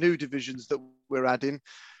 2 brand new divisions that we're adding.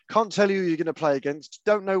 Can't tell you who you're going to play against.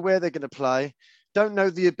 Don't know where they're going to play. Don't know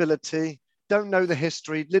the ability. Don't know the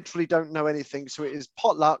history. Literally don't know anything. So it is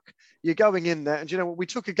potluck. You're going in there. And do you know what? We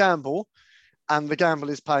took a gamble, and the gamble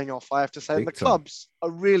is paying off, I have to say. And the clubs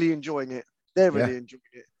are really enjoying it. They're really enjoying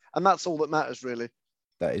it. And that's all that matters, really.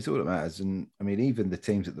 That is all that matters. And I mean, even the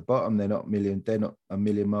teams at the bottom, they're not a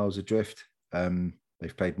million miles adrift.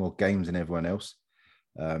 They've played more games than everyone else,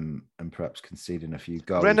 and perhaps conceding a few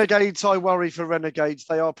goals. Renegades, I worry for Renegades.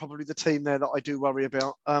 They are probably the team there that I do worry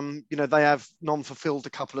about. They have non-fulfilled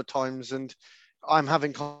a couple of times, and I'm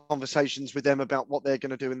having conversations with them about what they're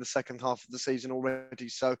going to do in the second half of the season already.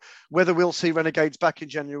 So whether we'll see Renegades back in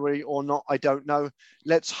January or not, I don't know.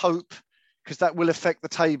 Let's hope, because that will affect the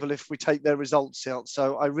table if we take their results out.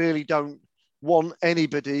 So I really don't want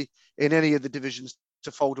anybody in any of the divisions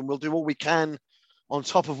to fold, and we'll do all we can on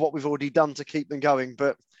top of what we've already done to keep them going.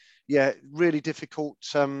 But yeah, really difficult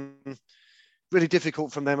from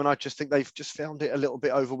them. And I just think they've just found it a little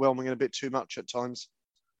bit overwhelming and a bit too much at times.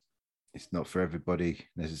 It's not for everybody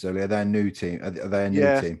necessarily. Are they a new team? Are they a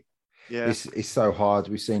new team? Yeah. It's so hard.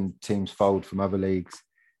 We've seen teams fold from other leagues,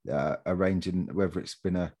 arranging whether it's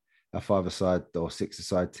been a 5-a-side or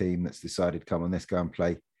 6-a-side team that's decided, come on, let's go and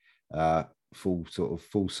play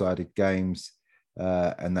full-sided games.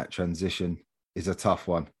 And that transition is a tough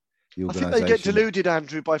one. I think they get deluded,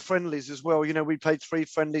 Andrew, by friendlies as well. We played 3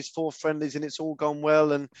 friendlies, 4 friendlies, and it's all gone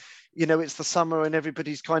well. And, it's the summer and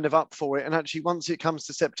everybody's kind of up for it. And actually, once it comes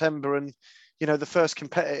to September and, the first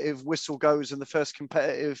competitive whistle goes and the first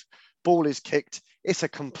competitive ball is kicked, it's a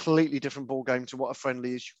completely different ball game to what a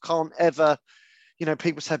friendly is. You can't ever,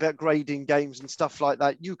 people say about grading games and stuff like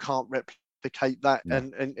that. You can't replicate that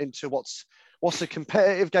and into what's a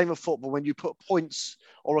competitive game of football when you put points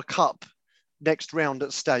or a cup next round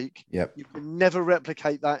at stake. Yep. You can never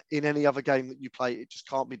replicate that in any other game that you play. It just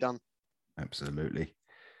can't be done. Absolutely.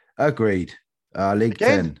 Agreed. League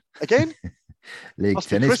again? 10. Again? League Must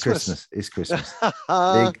 10 be is Christmas. It's Christmas.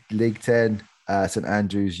 League 10, St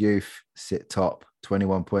Andrews Youth sit top,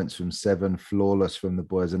 21 points from 7, flawless from the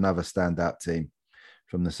boys. Another standout team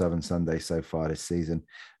from the Southern Sunday so far this season.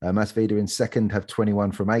 Masvida in second have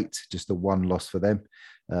 21 from 8, just a 1 loss for them.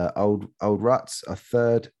 Old Ruts are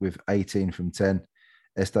third with 18 from 10.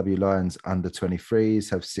 SW Lions under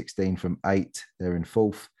 23s have 16 from 8. They're in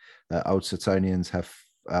fourth. Old Suttonians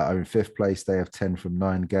are in 5th place. They have 10 from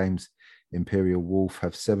 9 games. Imperial Wolf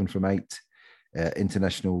have 7 from 8.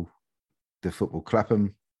 International, the football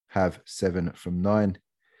Clapham, have 7 from 9.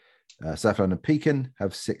 South London Pekin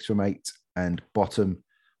have 6 from 8. And bottom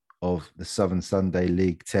of the Southern Sunday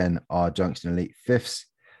League 10 are Junction Elite Fifths.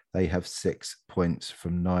 They have 6 points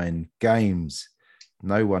from 9 games.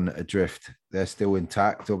 No one adrift. They're still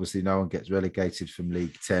intact. Obviously, no one gets relegated from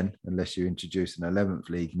League 10 unless you introduce an 11th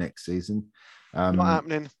league next season. Not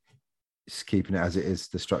happening. It's keeping it as it is,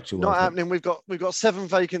 the structure. Not happening. We've got 7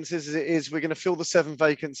 vacancies as it is. We're going to fill the 7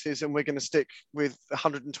 vacancies and we're going to stick with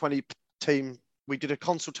 120 team. We did a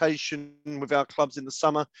consultation with our clubs in the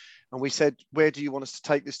summer and we said, where do you want us to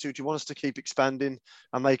take this to? Do you want us to keep expanding?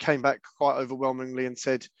 And they came back quite overwhelmingly and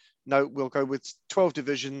said, no, we'll go with 12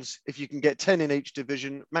 divisions. If you can get 10 in each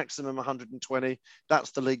division, maximum 120,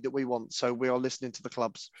 that's the league that we want. So we are listening to the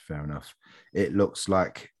clubs. Fair enough. It looks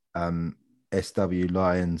like SW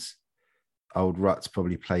Lions, Old Ruts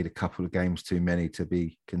probably played a couple of games too many to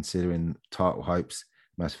be considering title hopes.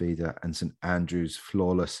 Masvidal and St Andrews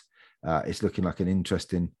flawless. It's looking like an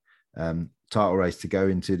interesting title race to go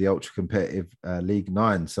into the ultra competitive League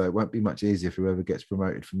 9. So it won't be much easier for whoever gets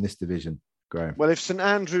promoted from this division, Graham. Well, if St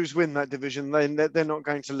Andrews win that division, then they're not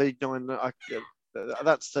going to League 9.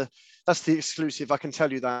 That's the exclusive. I can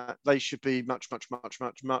tell you that they should be much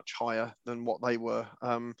higher than what they were.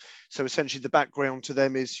 So essentially, the background to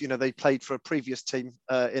them is, they played for a previous team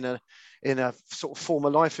in a sort of former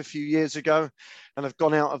life a few years ago, and have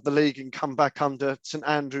gone out of the league and come back under St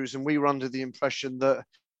Andrews. And we were under the impression that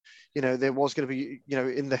there was going to be,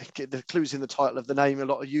 in the clues in the title of the name, a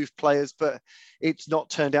lot of youth players, but it's not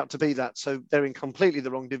turned out to be that. So they're in completely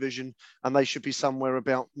the wrong division, and they should be somewhere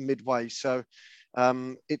about midway. So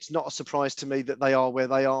it's not a surprise to me that they are where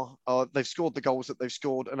they are. They've scored the goals that they've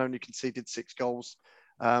scored and only conceded 6 goals,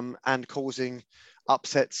 and causing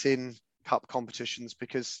upsets in cup competitions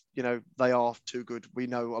because, they are too good. We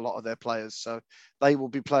know a lot of their players, so they will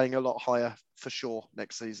be playing a lot higher for sure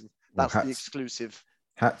next season. That's the exclusive.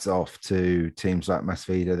 Hats off to teams like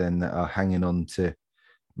Masvidal then that are hanging on to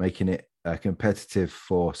making it competitive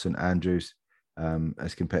for St Andrews,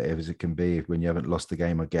 as competitive as it can be when you haven't lost the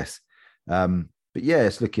game, I guess. But yeah,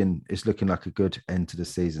 it's looking like a good end to the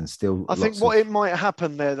season. Still, I think it might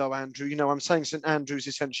happen there though, Andrew. I'm saying St Andrews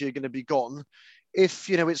essentially are going to be gone if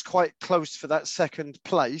it's quite close for that second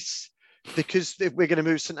place, because if we're going to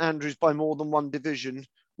move St Andrews by more than one division,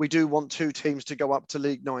 we do want 2 teams to go up to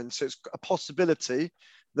League 9. So it's a possibility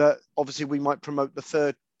that obviously we might promote the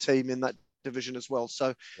 3rd team in that division as well.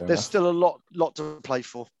 So there's still a lot to play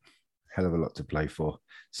for. Hell of a lot to play for.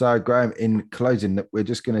 So Graham, in closing, we're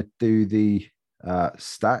just going to do the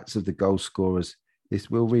stats of the goal scorers.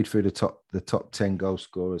 We'll read through the top 10 goal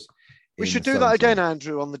scorers. We should do that again,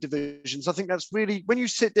 Andrew, on the divisions. I think that's really, when you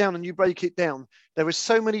sit down and you break it down, there are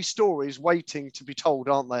so many stories waiting to be told,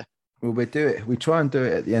 aren't there? Well, we try and do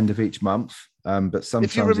it at the end of each month, but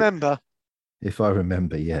sometimes, if you remember, if I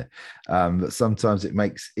remember, yeah. But sometimes it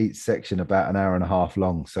makes each section about an hour and a half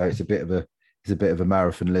long, so it's a bit of a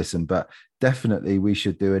marathon listen. But definitely, we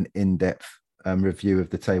should do an in-depth review of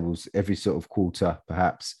the tables every sort of quarter,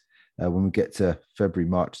 perhaps. When we get to February,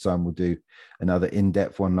 March time, we'll do another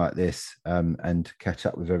in-depth one like this, and catch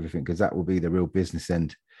up with everything, because that will be the real business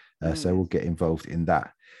end. So we'll get involved in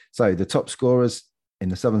that. So the top scorers in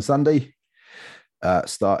the Southern Sunday,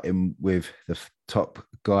 starting with the top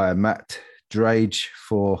guy, Matt Drage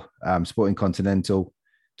for Sporting Continental,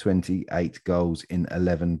 28 goals in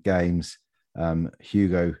 11 games.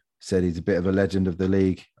 Hugo said he's a bit of a legend of the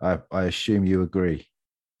league. I assume you agree.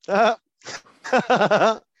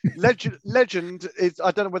 Legend is, I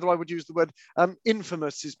don't know whether I would use the word,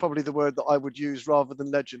 infamous is probably the word that I would use rather than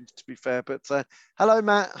legend, to be fair. But hello,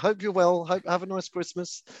 Matt. Hope you're well. Have a nice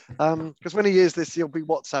Christmas. Because when he hears this, he'll be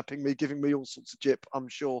WhatsApping me, giving me all sorts of jip, I'm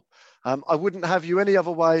sure. I wouldn't have you any other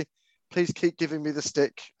way. Please keep giving me the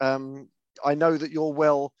stick. I know that you're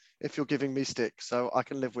well if you're giving me stick, so I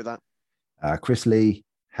can live with that. Chris Lee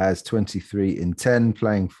has 23 in 10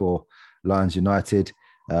 playing for Lions United.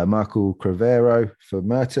 Michael Crevero for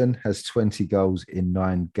Merton has 20 goals in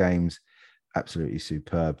 9 games. Absolutely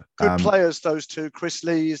superb. Good players, those two. Chris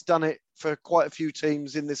Lee has done it for quite a few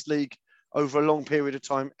teams in this league over a long period of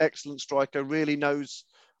time. Excellent striker, really knows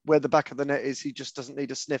where the back of the net is. He just doesn't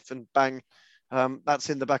need a sniff and bang. That's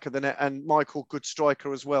in the back of the net. And Michael, good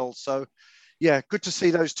striker as well. So, yeah, good to see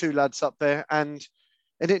those two lads up there. And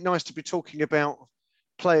isn't it nice to be talking about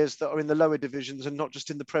players that are in the lower divisions and not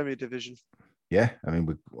just in the Premier Division? Yeah, I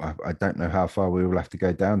mean, I don't know how far we will have to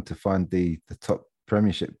go down to find the top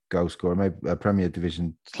Premiership goal scorer, maybe a Premier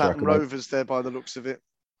Division. Clapham Rovers there by the looks of it.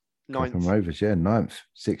 9th. Clapham Rovers, yeah, 9th,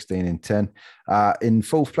 16 in 10. In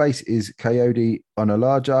 4th place is Coyote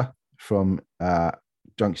Onalaja from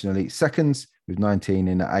Junction Elite Seconds with 19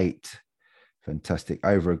 in 8. Fantastic.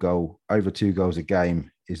 Over 2 goals a game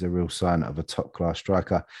is a real sign of a top-class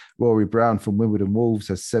striker. Rory Brown from Wimbledon Wolves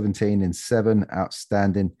has 17 in 7.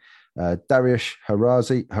 Outstanding. Dariush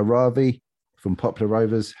Haravi from Poplar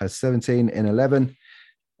Rovers has 17 in 11.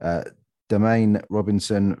 Domain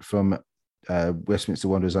Robinson from Westminster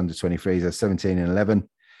Wanderers under 23s has 17 in 11.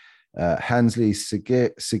 Hansley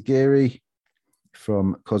Sagiri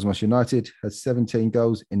from Cosmos United has 17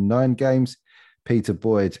 goals in 9 games. Peter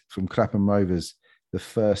Boyd from Clapham Rovers, the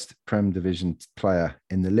first Prem Division player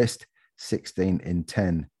in the list, 16 in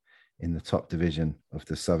 10 in the top division of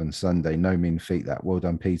the Southern Sunday. No mean feat that. Well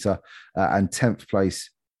done, Peter. And 10th place,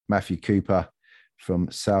 Matthew Cooper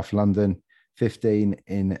from South London, 15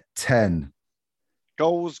 in 10.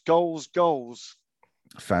 Goals, goals, goals.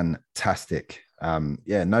 Fantastic. No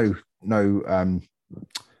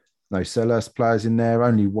Selhurst players in there.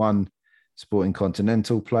 Only one Sporting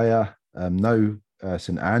Continental player. No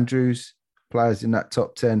St Andrews players in that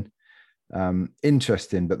top 10.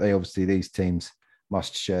 Interesting, but these teams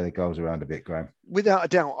must share the goals around a bit, Graham. Without a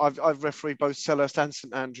doubt, I've refereed both Selhurst and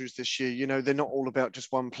St Andrews this year. You know, they're not all about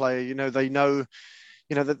just one player. You know, they know,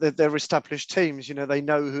 you know, that they're established teams. You know, they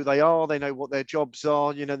know who they are. They know what their jobs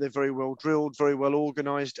are. You know, they're very well drilled, very well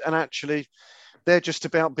organised. And actually, they're just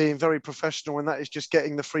about being very professional, and that is just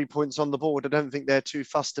getting the 3 points on the board. I don't think they're too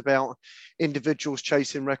fussed about individuals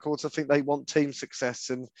chasing records. I think they want team success,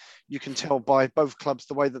 and you can tell by both clubs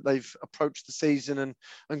the way that they've approached the season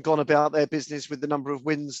and gone about their business with the number of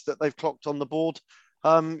wins that they've clocked on the board.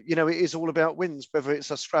 You know, it is all about wins, whether it's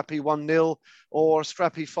a scrappy 1-0 or a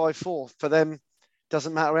scrappy 5-4. For them,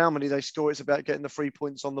 doesn't matter how many they score, it's about getting the 3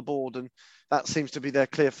 points on the board, and that seems to be their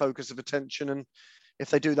clear focus of attention. And if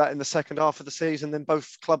they do that in the second half of the season, then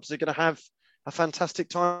both clubs are going to have a fantastic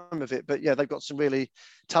time of it. But yeah, they've got some really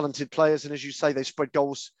talented players. And as you say, they spread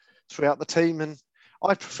goals throughout the team. And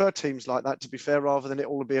I prefer teams like that, to be fair, rather than it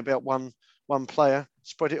all be about one player.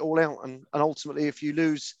 Spread it all out. And ultimately, if you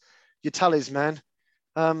lose your talisman,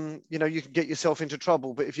 you know, you can get yourself into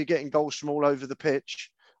trouble. But if you're getting goals from all over the pitch,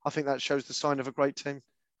 I think that shows the sign of a great team.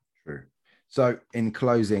 True. So in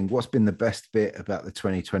closing, what's been the best bit about the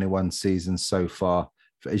 2021 season so far?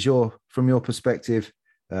 From your perspective,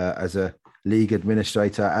 as a league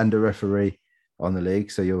administrator and a referee on the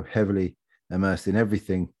league, so you're heavily immersed in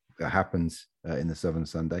everything that happens in the Southern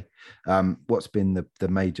Sunday. What's been the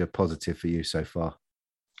major positive for you so far?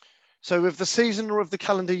 So of the season or of the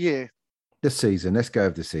calendar year? The season. Let's go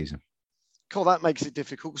with the season. Cool, that makes it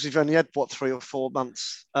difficult because we've only had, 3 or 4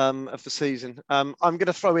 months of the season. I'm going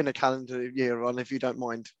to throw in a calendar year on, if you don't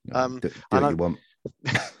mind. Do what you want.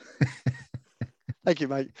 Thank you,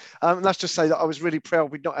 mate. Let's just say that I was really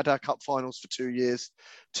proud we'd not had our cup finals for 2 years,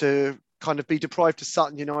 to kind of be deprived to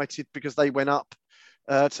Sutton United because they went up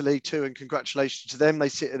to League Two, and congratulations to them. They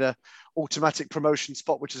sit at a automatic promotion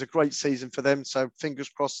spot, which is a great season for them. So fingers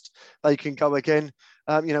crossed they can go again.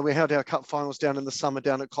 You know, we held our cup finals down in the summer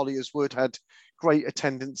down at Colliers Wood, had great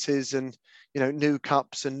attendances and, you know, new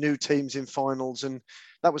cups and new teams in finals. And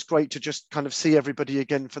that was great to just kind of see everybody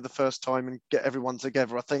again for the first time and get everyone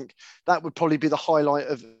together. I think that would probably be the highlight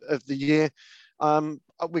of the year.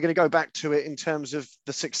 We're going to go back to it in terms of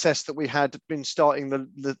the success that we had been starting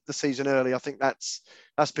the season early. I think that's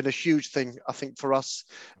been a huge thing, I think, for us.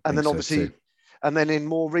 And then obviously, so and then in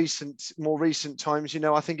more recent times, you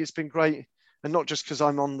know, I think it's been great. And not just because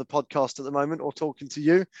I'm on the podcast at the moment or talking to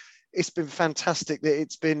you, it's been fantastic that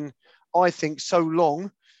it's been, I think, so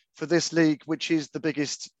long for this league, which is the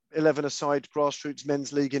biggest 11-a-side grassroots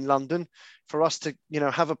men's league in London, for us to, you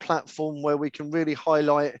know, have a platform where we can really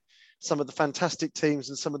highlight some of the fantastic teams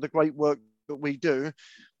and some of the great work that we do.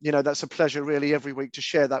 You know, that's a pleasure really every week to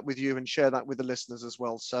share that with you and share that with the listeners as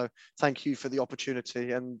well. So thank you for the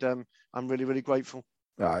opportunity, and I'm really, really grateful.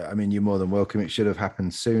 I mean, you're more than welcome. It should have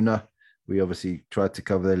happened sooner. We obviously tried to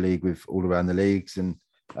cover the league with all around the leagues, and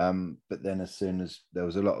but then as soon as there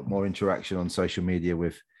was a lot more interaction on social media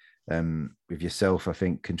with yourself, I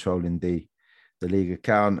think, controlling the league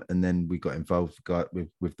account, and then we got involved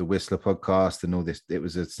with the Whistler podcast and all this. It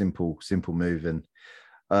was a simple move, and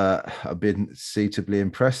I've been suitably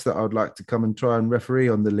impressed that I'd like to come and try and referee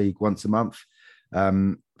on the league once a month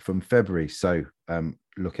from February. So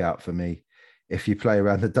look out for me. If you play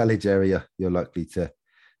around the Dulwich area, you're likely to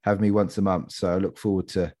have me once a month. So I look forward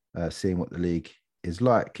to seeing what the league is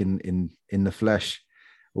like in the flesh.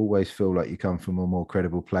 Always feel like you come from a more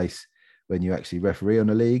credible place when you actually referee on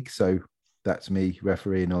a league. So that's me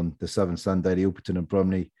refereeing on the Southern Sunday, the Ilperton and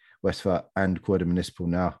Bromley, Westford and Croydon Municipal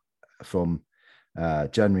now from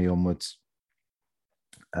January onwards.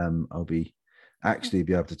 I'll be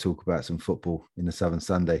able to talk about some football in the Southern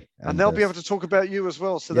Sunday. And they'll be able to talk about you as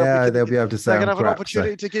well. So they'll be able to say they're going to have an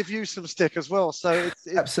opportunity to give you some stick as well. So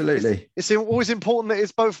absolutely. It's always important that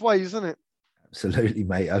it's both ways, isn't it? Absolutely,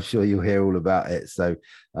 mate. I'm sure you'll hear all about it. So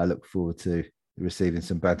I look forward to receiving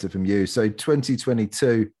some banter from you. So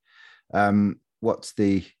 2022, what's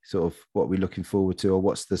the sort of, what are we looking forward to, or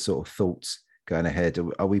what's the sort of thoughts going ahead?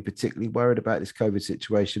 Are we particularly worried about this COVID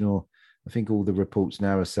situation? Or I think all the reports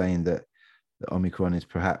now are saying that the Omicron is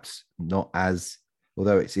perhaps not as,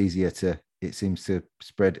 although it seems to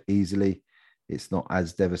spread easily, it's not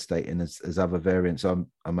as devastating as other variants.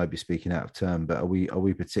 I may be speaking out of turn, but are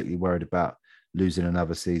we particularly worried about losing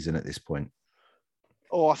another season at this point?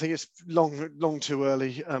 Oh, I think it's long too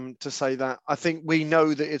early to say that. I think we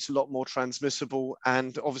know that it's a lot more transmissible,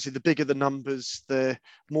 and obviously the bigger the numbers, the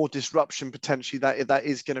more disruption potentially that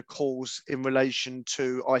is going to cause in relation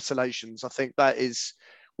to isolations. I think that is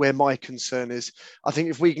where my concern is. I think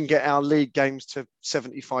if we can get our league games to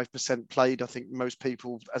 75% played, I think most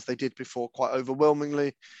people, as they did before, quite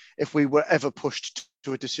overwhelmingly, if we were ever pushed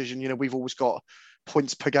to a decision, we've always got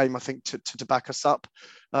points per game, I think, to back us up.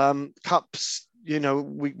 Cups,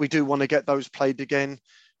 we do want to get those played again,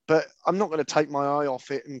 but I'm not going to take my eye off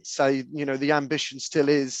it and say, the ambition still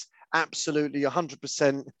is absolutely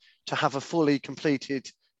 100% to have a fully completed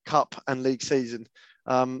cup and league season.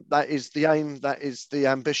 That is the aim. That is the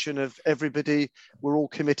ambition of everybody. We're all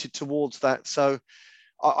committed towards that. So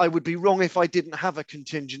I would be wrong if I didn't have a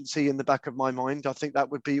contingency in the back of my mind. I think that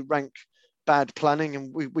would be rank bad planning,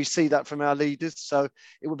 and we see that from our leaders. So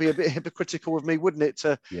it would be a bit hypocritical of me, wouldn't it,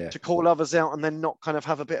 to call others out and then not kind of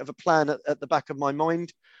have a bit of a plan at the back of my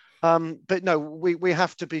mind. But no, we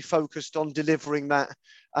have to be focused on delivering that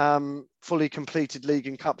fully completed league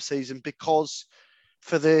and cup season, because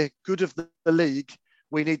for the good of the league,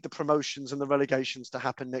 we need the promotions and the relegations to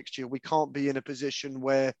happen next year. We can't be in a position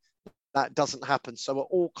where that doesn't happen. So at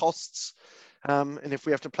all costs, and if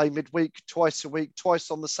we have to play midweek, twice a week,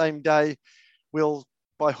 twice on the same day, we'll,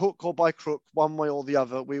 by hook or by crook, one way or the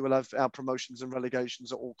other, we will have our promotions and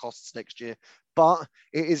relegations at all costs next year. But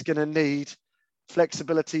it is going to need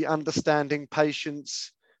flexibility, understanding,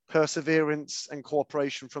 patience, perseverance, and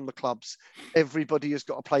cooperation from the clubs. Everybody has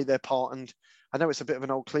got to play their part. And I know it's a bit of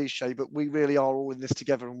an old cliche, but we really are all in this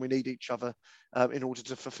together, and we need each other in order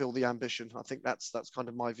to fulfill the ambition. I think that's kind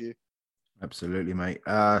of my view. Absolutely, mate.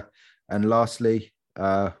 And lastly,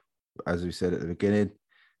 as we said at the beginning,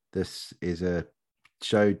 this is a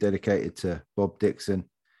show dedicated to Bob Dixon.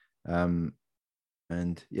 And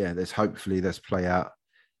yeah, let's play out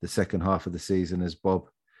the second half of the season as Bob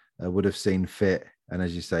would have seen fit. And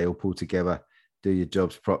as you say, all pull together, do your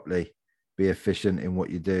jobs properly, be efficient in what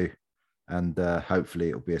you do. And hopefully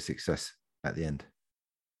it'll be a success at the end.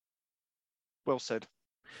 Well said.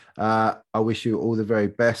 I wish you all the very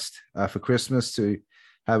best for Christmas, to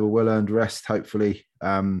have a well-earned rest, hopefully,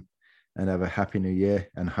 and have a happy new year.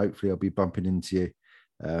 And hopefully I'll be bumping into you,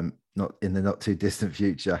 not in the not too distant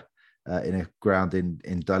future, in a ground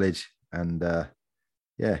in Dulwich, and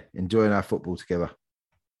enjoying our football together.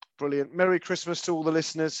 Brilliant. Merry Christmas to all the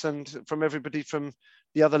listeners, and from everybody from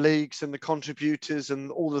the other leagues and the contributors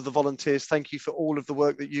and all of the volunteers. Thank you for all of the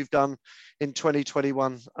work that you've done in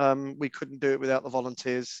 2021. We couldn't do it without the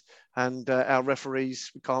volunteers and our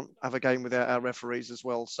referees. We can't have a game without our referees as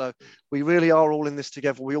well. So we really are all in this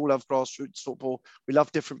together. We all love grassroots football. We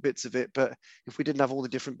love different bits of it, but if we didn't have all the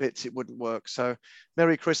different bits, it wouldn't work. So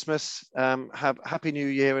Merry Christmas, have Happy New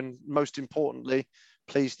Year, and most importantly,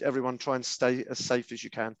 please everyone try and stay as safe as you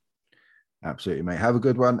can. Absolutely, mate. Have a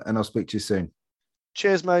good one, and I'll speak to you soon.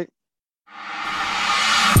 Cheers, mate.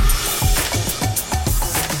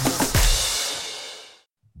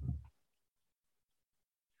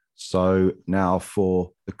 So now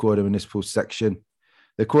for the Croydon Municipal section.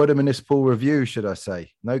 The Croydon Municipal review, should I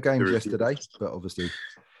say. No games yesterday, but obviously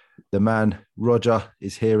the man, Roger,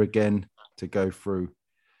 is here again to go through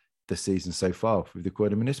the season so far with the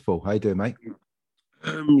Croydon Municipal. How you doing, mate?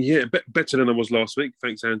 Better than I was last week.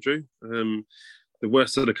 Thanks, Andrew. The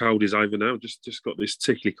worst of the cold is over now. Just got this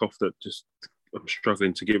tickly cough that I'm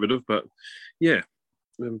struggling to get rid of. But yeah,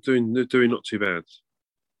 I'm doing not too bad.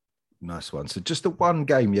 Nice one. So just the one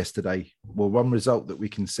game yesterday, one result that we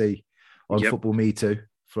can see on Football Me Too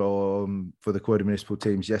for the Croydon Municipal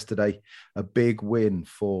teams yesterday. A big win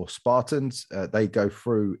for Spartans. They go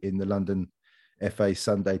through in the London FA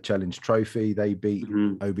Sunday Challenge Trophy. They beat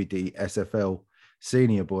OBD SFL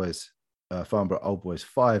Senior Boys, Farnborough Old Boys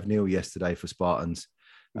 5-0 yesterday for Spartans,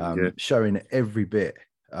 showing every bit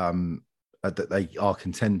that they are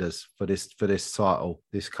contenders for this title,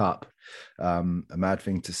 this cup. A mad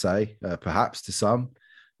thing to say, perhaps to some,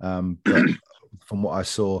 but from what I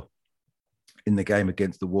saw in the game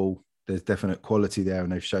against the Wall, there's definite quality there,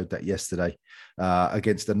 and they've showed that yesterday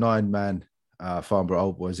against the 9-man Farnborough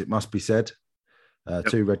Old Boys. It must be said,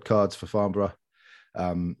 2 red cards for Farnborough.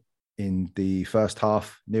 In the first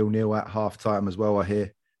half, 0-0 at half time as well, I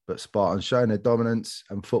hear. But Spartans showing their dominance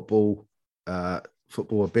and football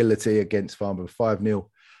ability against Farnborough 5-0.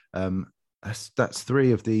 That's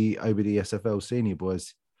 3 of the OBD SFL Senior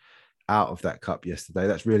Boys out of that cup yesterday.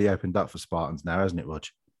 That's really opened up for Spartans now, hasn't it, Rog?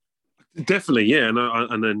 Definitely, yeah.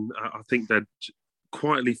 And then I think that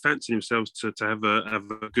quietly fancying themselves to have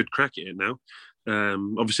a good crack at it now.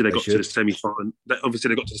 Obviously, they got to the semi-final. Obviously,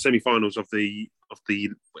 they got to the semi-finals of the I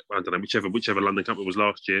don't know, whichever London Cup it was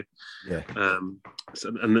last year. Yeah. And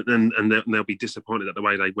they'll be disappointed at the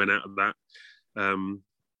way they went out of that.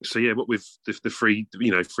 So yeah, what with the three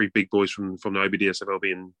big boys from the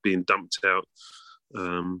OBDSFL being dumped out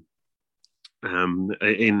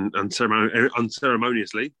in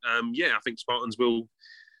unceremoniously, I think Spartans will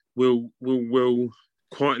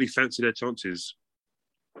quietly fancy their chances.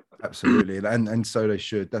 Absolutely, and so they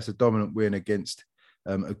should. That's a dominant win against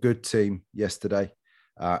a good team yesterday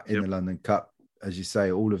in the London Cup. As you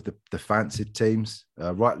say, all of the fancied teams,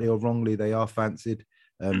 rightly or wrongly, they are fancied.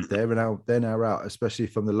 They're now out, especially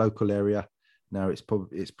from the local area. Now it's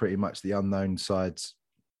pretty much the unknown sides,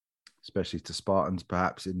 especially to Spartans,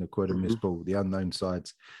 perhaps in the Croydon Municipal, the unknown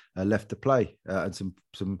sides left to play, and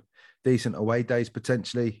some decent away days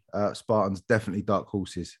potentially. Spartans definitely dark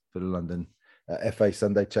horses for the London FA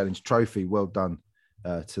Sunday Challenge Trophy. Well done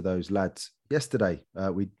to those lads. Yesterday,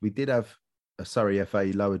 we did have a Surrey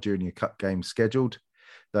FA Lower Junior Cup game scheduled.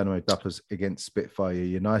 Dynamo Duppers against Spitfire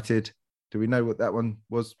United. Do we know what that one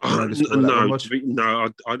was? No,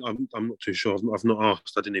 I'm not too sure. I've not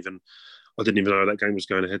asked. I didn't even know that game was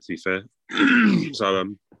going ahead, to be fair. So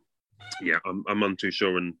I'm untoo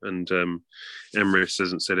sure, and Emrys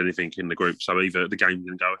hasn't said anything in the group. So either the game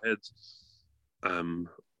didn't go ahead,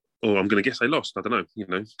 or I'm going to guess they lost. I don't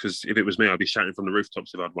know, because if it was me, I'd be shouting from the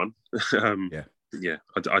rooftops if I'd won. I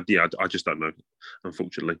just don't know,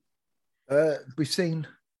 unfortunately. We've seen.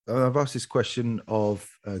 I've asked this question of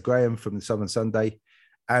Graham from the Southern Sunday,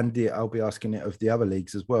 and I'll be asking it of the other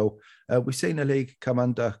leagues as well. We've seen a league come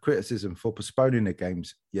under criticism for postponing the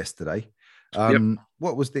games yesterday.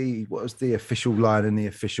 What was the official line and the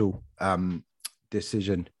official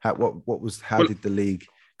decision? How did the league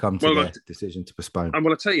come to their decision to postpone? I'm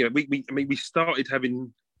going to tell you, we started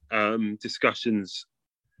having discussions.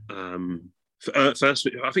 First,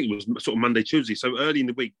 I think it was sort of Monday, Tuesday. So early in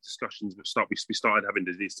the week, discussions we started having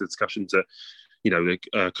these discussions that, the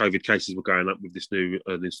COVID cases were going up with this new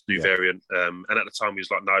variant. And at the time, we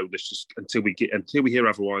was like, no, let's just until we hear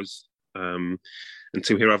otherwise.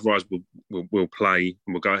 Until here, otherwise, we'll play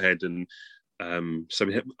and we'll go ahead. And there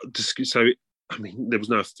was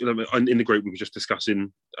no in the group. We were just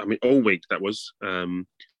discussing. All week that was, and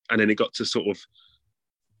then it got to sort of.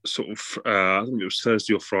 I think it was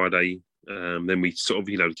Thursday or Friday. Then we sort of,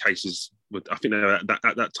 the cases. I think at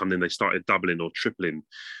that time, then they started doubling or tripling.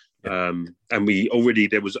 And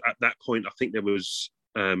there was at that point. I think there was.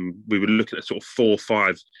 We were looking at sort of 4 or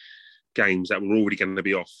 5 games that were already going to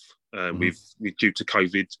be off. With due to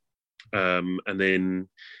COVID, and then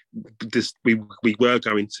we were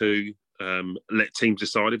going to let teams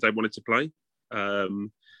decide if they wanted to play,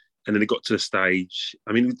 and then it got to the stage.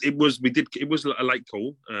 It was a late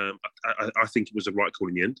call. I think it was a right call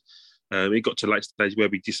in the end. It got to the late stage where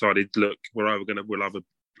we decided, look, we'll either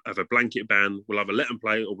have a blanket ban, we'll either let them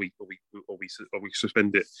play, or we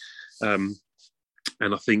suspend it. And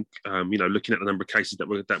I think looking at the number of cases that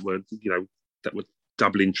were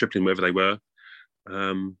doubling, tripling, whatever they were,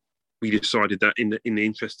 we decided that in the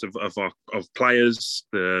interest of players,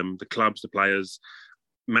 the clubs, the players,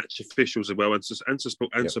 match officials as well, and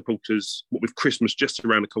supporters, what with Christmas just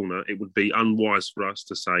around the corner, it would be unwise for us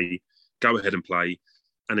to say go ahead and play.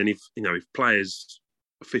 And then if players,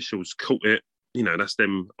 officials caught it, that's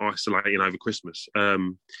them isolating over Christmas.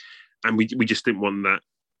 And we just didn't want that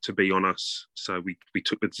to be on us, so we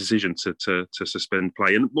took the decision to suspend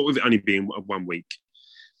play. And what with it only being 1 week,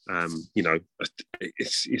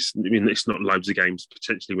 it's not loads of games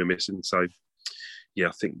potentially we're missing. So yeah,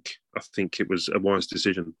 I think it was a wise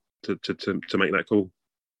decision to make that call.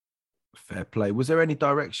 Fair play. Was there any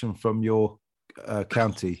direction from your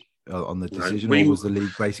county on the decision, or was the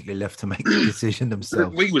league basically left to make the decision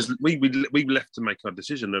themselves? We left to make our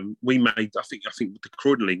decision, and we made. I think the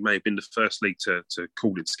Croydon League may have been the first league to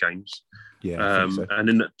call its games. Yeah, so.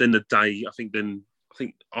 And then the day, I think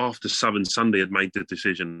after Southern Sunday had made the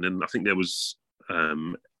decision, and I think there was I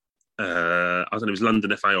don't know, it was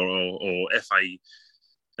London FA or FA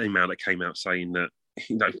email that came out saying that,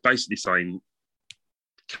 basically saying.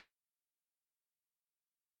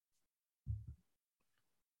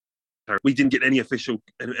 We didn't get any official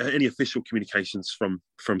communications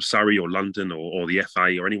from Surrey or London or the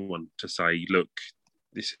FA or anyone to say, look,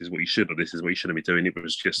 this is what you should or this is what you shouldn't be doing. It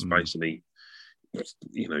was just basically,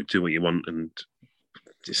 do what you want and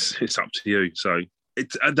it's up to you. So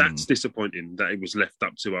that's disappointing that it was left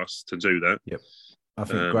up to us to do that. Yep, I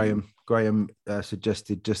think Graham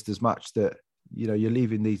suggested just as much that you're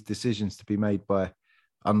leaving these decisions to be made by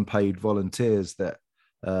unpaid volunteers that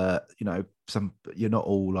you're not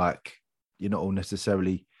all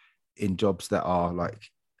necessarily in jobs that are like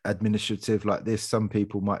administrative like this. Some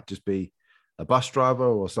people might just be a bus driver,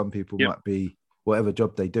 or some people might be whatever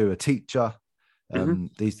job they do, a teacher.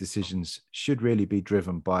 These decisions should really be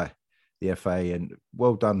driven by the FA, and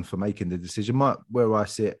well done for making the decision. Where I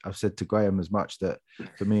sit, I've said to Graham as much that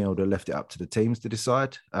for me, I would have left it up to the teams to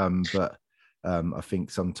decide. But I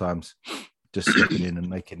think sometimes just stepping in and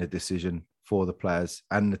making a decision for the players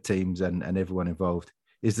and the teams and everyone involved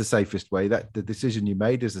is the safest way. That the decision you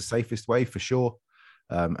made is the safest way for sure.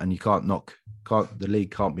 And you the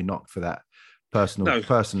league can't be knocked for that.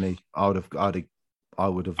 Personally, I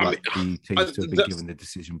would have liked the teams to have been given the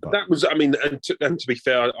decision. But that was, and to be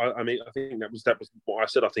fair, I think that was what I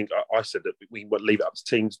said. I think I said that we would leave it up to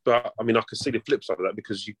teams, but I could see the flip side of that,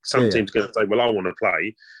 because some teams are going to say, "Well, I want to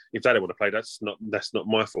play." If they don't want to play, that's not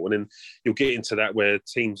my fault. And then you'll get into that where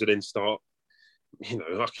teams will then start.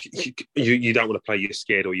 You don't want to play, you're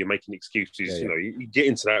scared, or you're making excuses. You get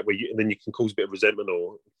into that where and then you can cause a bit of resentment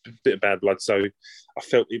or a bit of bad blood. So I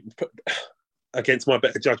felt it. Against my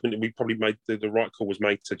better judgment, we probably made the right call was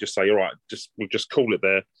made to just say, all right, we'll just call it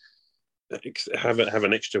there. Have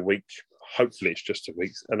an extra week. Hopefully, it's just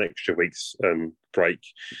an extra week's break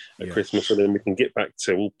at Christmas, and then we can get back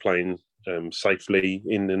to all playing safely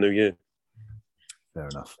in the new year. Fair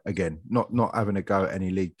enough. Again, not having a go at any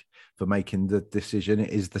league for making the decision.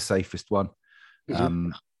 It is the safest one.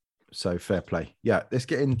 So fair play. Yeah, let's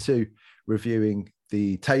get into reviewing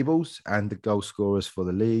the tables and the goal scorers for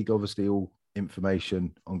the league. Obviously, all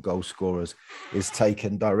information on goal scorers is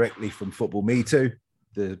taken directly from Football Me Too.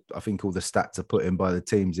 I think all the stats are put in by the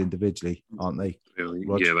teams individually, aren't they?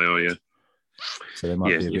 Roger? Yeah, they are. Yeah. So they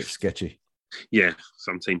might be a bit sketchy. Yeah,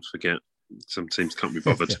 some teams forget. Some teams can't be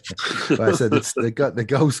bothered. Right, so the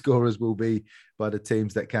goal scorers will be by the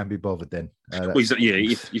teams that can be bothered. Then,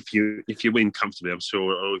 if you win comfortably, I'm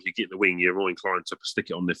sure, or if you get the win, you're more inclined to stick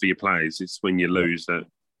it on there for your players. It's when you lose that,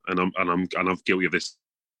 and I'm guilty of this.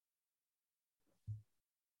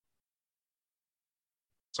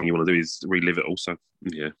 Something you want to do is relive it also.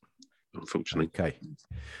 Yeah, unfortunately. Okay.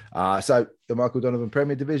 So the Michael Donovan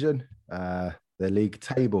Premier Division, the league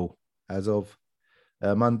table as of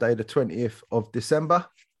Monday, the 20th of December.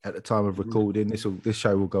 At the time of recording, this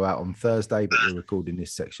show will go out on Thursday, but we're recording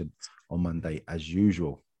this section on Monday as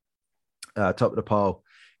usual. Top of the pile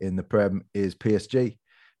in the Prem is PSG.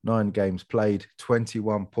 9 games played,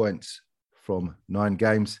 21 points from 9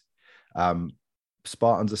 games.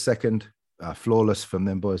 Spartans are second. Flawless from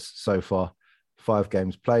them boys so far. 5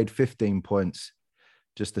 games played, 15 points.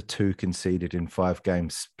 Just the 2 conceded in 5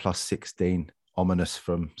 games, plus 16. Ominous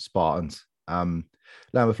from Spartans.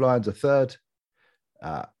 Lambeth Lions are third.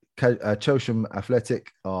 Chelsham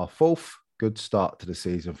Athletic are fourth. Good start to the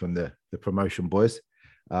season from the promotion boys.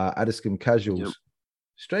 Addiscombe Casuals,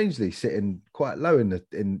 strangely sitting quite low in.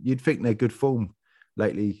 You'd think their good form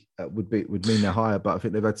lately would mean they're higher, but I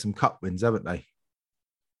think they've had some cup wins, haven't they?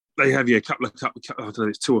 They have, a couple of cup. I don't know,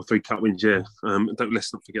 it's 2 or 3 cup wins. Yeah,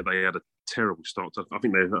 let's not forget they had a terrible start. I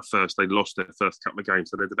think they lost their first couple of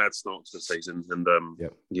games, so they had a bad start to the season. And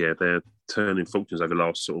they're turning fortunes over the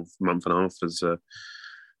last sort of month and a half has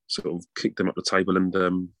sort of kicked them up the table, and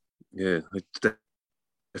they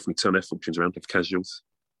definitely turn their fortunes around with Casuals.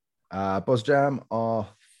 Bosjam are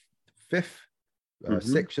 5th,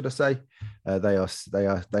 6th, should I say? They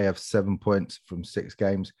have 7 points from 6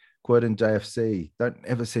 games. Croydon JFC don't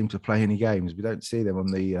ever seem to play any games. We don't see them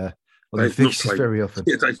on the fixtures very often.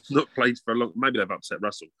 Yeah, they've not played for a long. Maybe they've upset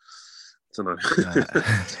Russell. I don't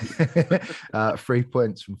know. 3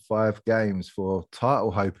 points from 5 games for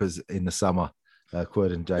title hopers in the summer.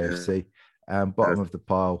 Croydon JFC, and bottom of the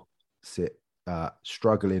pile sit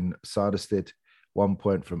struggling Ciderstead, 1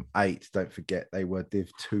 point from 8. Don't forget they were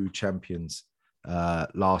Div 2 champions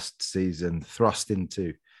last season, thrust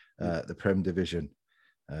into the Prem division.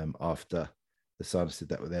 After the Ciderstead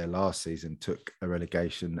that were there last season took a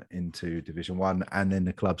relegation into Division 1, and then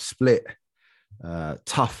the club split.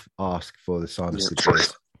 Tough ask for the Ciderstead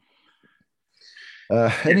boys.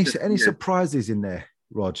 Any surprises in there,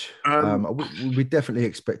 Rog? We definitely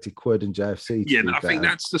expected Croydon JFC. I think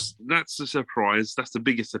that's the surprise. That's the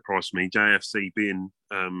biggest surprise for me. JFC being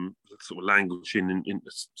sort of languishing in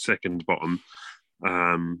the second bottom.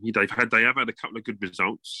 They have had a couple of good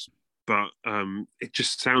results. But it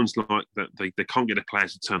just sounds like that they can't get the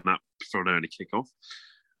players to turn up for an early kickoff,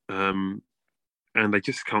 and they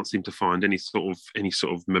just can't seem to find any sort of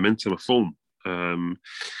momentum or form.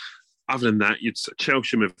 Other than that,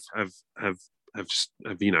 Chelsham have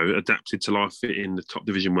adapted to life in the top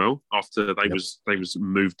division well after they was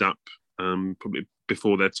moved up probably a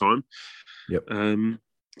before their time. Yep.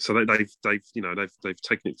 So they've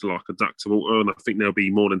taken it to like a duck to water, and I think they'll be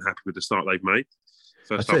more than happy with the start they've made.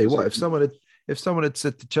 I tell you what, if someone had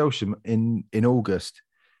said to Chelsea in August,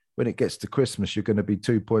 when it gets to Christmas, you're going to be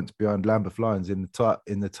 2 points behind Lambeth Lions in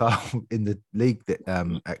the league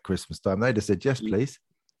at Christmas time, they'd have said yes, please.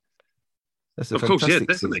 That's a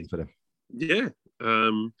fantastic season for them. Yeah.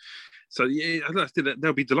 So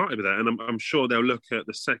they'll be delighted with that, and I'm sure they'll look at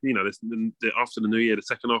the second, after the new year, the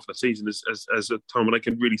second half of the season as a time when they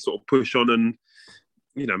can really sort of push on and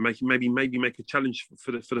make a challenge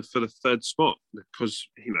for the third spot, because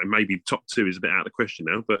maybe top two is a bit out of the question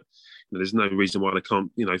now, but there's no reason why they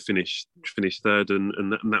can't finish third,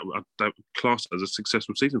 and that class as a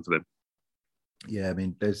successful season for them. Yeah, I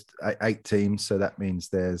mean there's 8 teams, so that means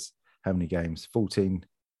there's how many games? 14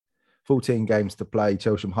 games to play.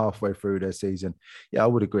 Cheltenham halfway through their season. Yeah, I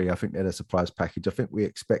would agree. I think they're a surprise package. I think we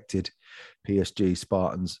expected PSG,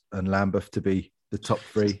 Spartans and Lambeth to be the top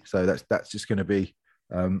 3. So that's just going to be,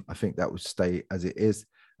 I think that would stay as it is.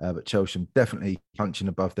 But Cheltenham definitely punching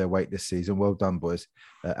above their weight this season. Well done, boys.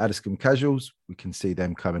 Addiscombe Casuals, we can see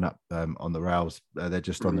them coming up on the rails. They're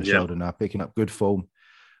just on the shoulder now, picking up good form.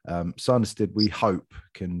 Sanderstead, we hope,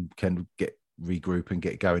 can get regroup and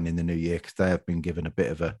get going in the new year, because they have been given a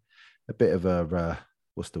bit of a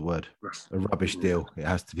what's the word? A rubbish deal. It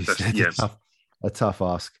has to be said. Yes. A tough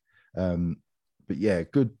ask. But yeah, a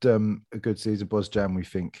good season. Bosjan, we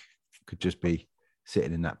think, could just be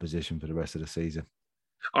sitting in that position for the rest of the season.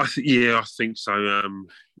 I think so. And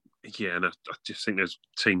I just think there's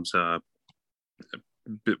teams a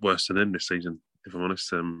bit worse than them this season, if I'm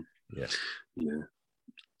honest.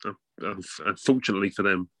 Unfortunately for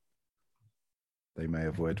them, they may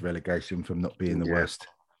avoid relegation from not being the worst.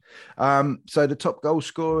 So the top goal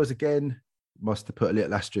scorers, again, must have put a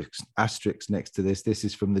little asterisk next to this. This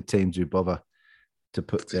is from the teams who bother to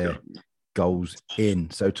put their goals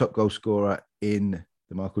in. So top goal scorer in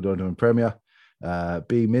the Michael Donovan Premier,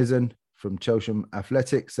 B. Mizzen from Cheltenham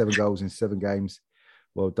Athletic, 7 goals in 7 games.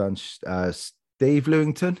 Well done, Steve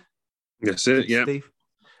Lewington. That's it, yeah. Steve,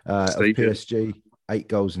 of PSG, 8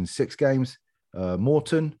 goals in 6 games.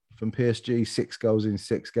 Morton from PSG, 6 goals in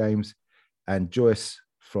 6 games. And Joyce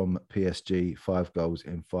from PSG, 5 goals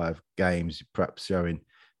in 5 games, perhaps showing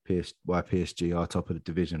why PSG are top of the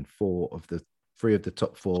division. 3 of the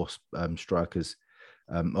top 4 strikers,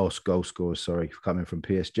 or goal scorers, coming from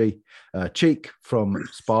PSG. Cheek from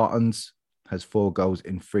Spartans has 4 goals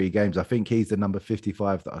in 3 games. I think he's the number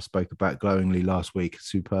 55 that I spoke about glowingly last week.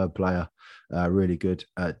 Superb player, really good.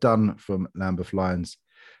 Dunn from Lambeth Lions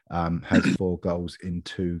has 4 goals in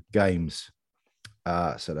 2 games.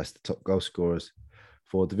 So that's the top goal scorers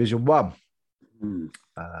for Division 1.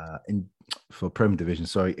 For Prem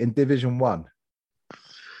Division, in Division 1.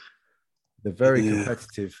 The very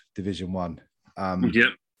competitive Division 1.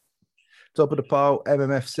 Top of the pile,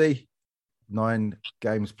 MMFC, 9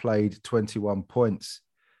 games played, 21 points,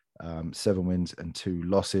 7 wins and 2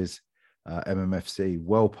 losses. MMFC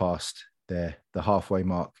well past the halfway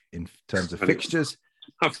mark in terms of fixtures.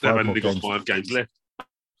 They've only got 5 games left.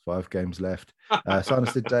 5 games left.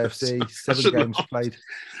 Sanderstead JFC, 7 games played.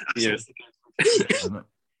 Yes.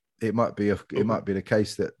 It might be the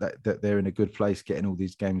case that they're in a good place getting all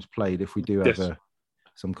these games played. If we do have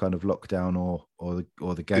some kind of lockdown or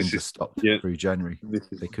the games are stopped through January,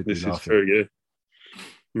 they could be laughing. This is true,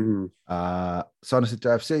 yeah. Sanderstead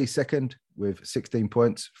JFC second with 16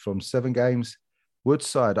 points from 7 games.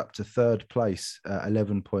 Woodside up to 3rd place,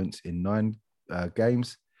 11 points in 9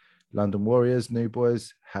 games. London Warriors, New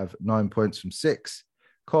Boys, have 9 points from 6.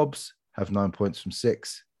 Cobbs have 9 points from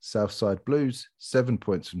 6. Southside Blues, 7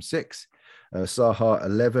 points from 6. Saha,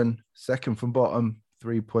 11, second from bottom,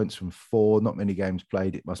 3 points from 4. Not many games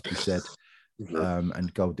played, it must be said.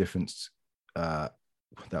 And goal difference, that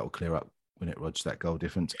will clear up when it Rog, that goal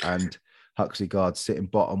difference. And Huxley Guards sitting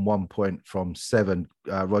bottom, 1 point from 7.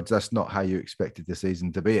 Rog, that's not how you expected the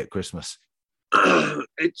season to be at Christmas.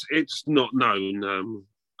 It's not known.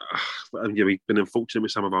 We've been unfortunate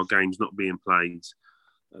with some of our games not being played.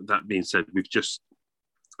 That being said, we've just,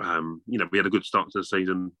 we had a good start to the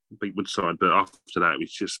season, beat Woodside, but after that, we've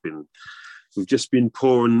just been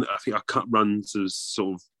poor, and I think our cut runs has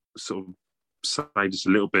sort of saved us a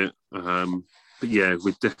little bit. But yeah,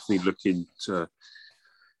 we're definitely looking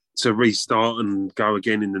to restart and go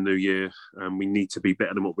again in the new year. We need to be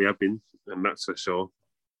better than what we have been, and that's for sure.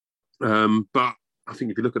 But I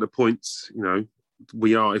think if you look at the points,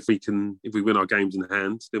 we are, if we win our games in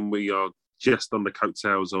hand, then we are just on the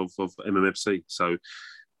coattails of MMFC. So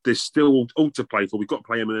there's still all to play for. We've got to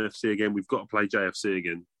play MMFC again. We've got to play JFC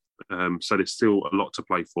again. So there's still a lot to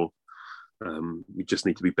play for. We just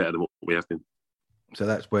need to be better than what we have been. So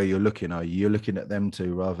that's where you're looking, are you? You're looking at them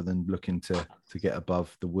two rather than looking to get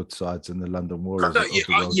above the Woodsides and the London Warriors.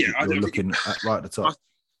 You're looking at right at the top.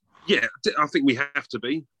 I think we have to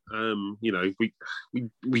be.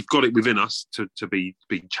 We've got it within us to be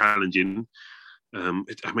challenging.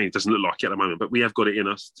 It doesn't look like it at the moment, but we have got it in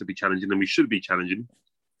us to be challenging, and we should be challenging.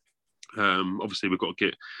 Obviously, we've got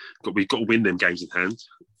to win them games in hand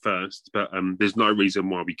first, but there's no reason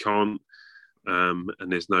why we can't, and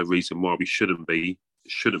there's no reason why we shouldn't be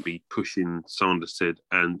pushing Sanderstead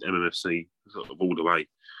and MMFC sort of all the way.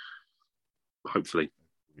 Hopefully.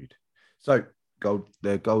 So,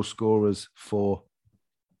 their goal scorers for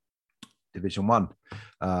Division 1.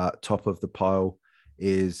 Top of the pile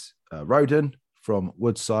is Roden from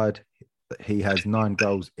Woodside. He has 9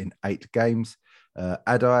 goals in 8 games.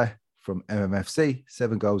 Adai from MMFC,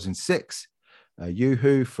 7 goals in 6.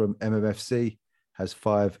 Yuhu from MMFC has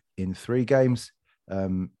 5 in 3 games.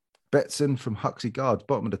 Betson from Huxley Guards,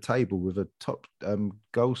 bottom of the table with a top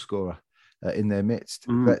goal scorer in their midst.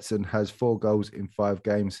 Betson has 4 goals in 5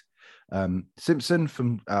 games. Simpson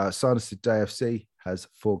from Sanderstead JFC has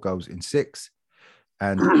 4 goals in 6.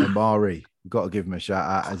 And Amari, we've got to give him a shout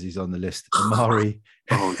out as he's on the list. Amari,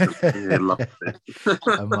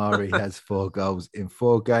 Amari has 4 goals in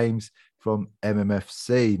 4 games from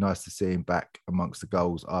MMFC. Nice to see him back amongst the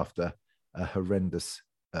goals after a horrendous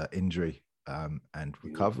injury and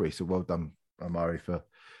recovery. So well done, Amari, for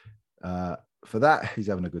that. He's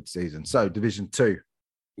having a good season. So Division 2.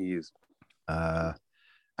 He is.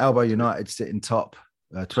 Alba United sitting top,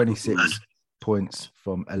 26 points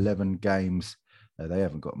from 11 games. They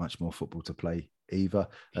haven't got much more football to play either.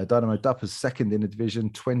 Dynamo Duppers second in the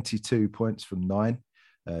division, 22 points from 9.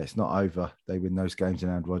 It's not over. They win those games in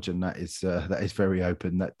hand, Roger, and that is very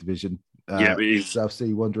open, that division. It is. South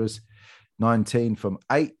Sea Wanderers, 19 from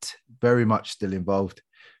 8, very much still involved.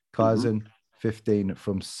 Kaizen, 15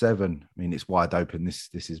 from 7. I mean, it's wide open. This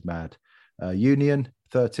is mad. Union,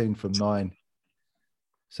 13 from 9.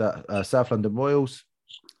 South London Royals,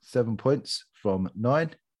 7 points from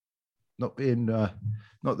 9. Not being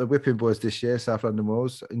not the whipping boys this year. South London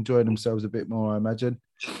Royals enjoying themselves a bit more, I imagine.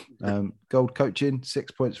 Gold Coaching,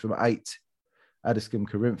 6 points from 8. Addiscombe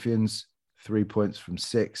Corinthians, 3 points from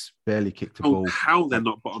 6. Barely kicked a ball. How they're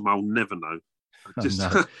not bottom, I'll never know.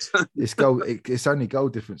 No. It's only goal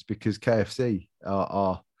difference because KFC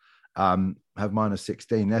have minus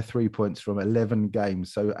 16. They're 3 points from 11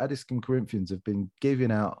 games. So Addiscombe Corinthians have been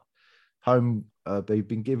giving out home. They've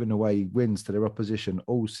been giving away wins to their opposition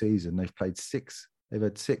all season. They've played 6. They've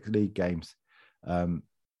had 6 league games.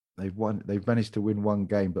 They've managed to win 1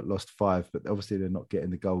 game but lost 5. But obviously they're not getting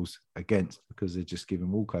the goals against because they're just giving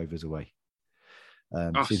walkovers away.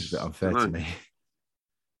 Seems a bit unfair to me.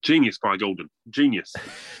 Genius by Golden. Genius.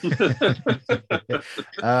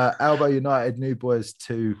 Alba United, New Boys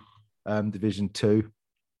 2, Division 2,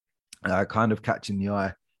 kind of catching the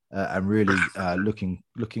eye and really looking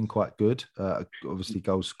quite good. Obviously,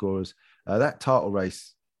 goal scorers. That title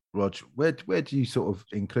race, Rog, where do you sort of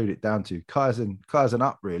include it down to? Kaizen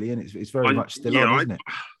up, really, and it's very much still on, isn't it?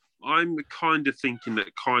 I'm kind of thinking that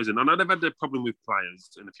Kaizen, I know they've had a problem with players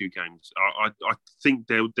in a few games. I think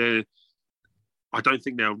I don't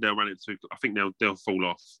think they'll run it through. I think they'll fall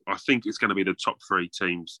off. I think it's going to be the top 3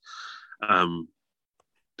 teams.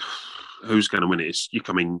 Who's going to win it? At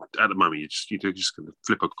the moment, you're just going to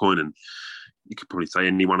flip a coin, and you could probably say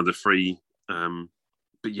any one of the 3.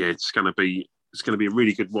 But yeah, it's going to be a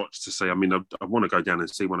really good watch to see. I mean, I want to go down and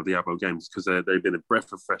see one of the Albo games because they've been a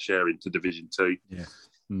breath of fresh air into Division 2. Yeah.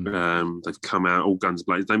 They've come out all guns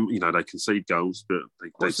blazing. They concede goals, but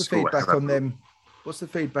What's the feedback on them? What's the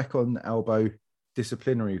feedback on Albo?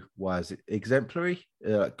 Disciplinary wise, exemplary,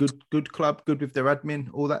 good club, good with their admin,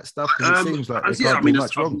 all that stuff. It seems like they can't do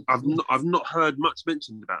much wrong. I've not heard much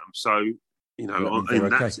mentioned about them, so in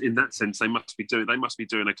that sense, they must be doing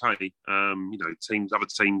okay. Other teams,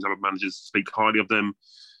 other managers speak highly of them.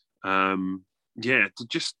 They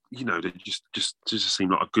just seem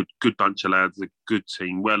like a good bunch of lads, a good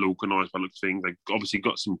team, well organised by the looks of things. They've obviously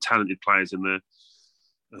got some talented players in there.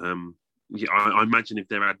 I imagine if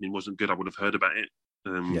their admin wasn't good, I would have heard about it.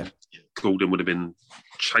 Gordon would have been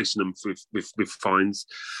chasing them with fines.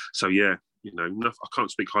 So I can't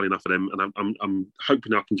speak highly enough of them, and I'm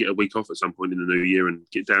hoping I can get a week off at some point in the new year and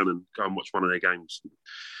get down and go and watch one of their games, and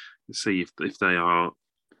see if they are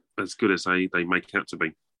as good as they make out to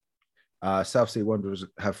be. South Sea Wanderers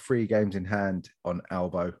have 3 games in hand on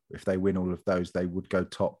Albo. If they win all of those, they would go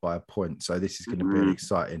top by a point. So this is going to be an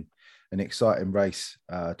exciting race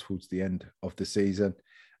towards the end of the season.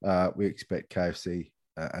 We expect KFC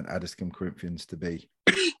and Addiscombe Corinthians to be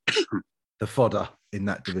the fodder in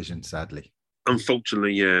that division, sadly.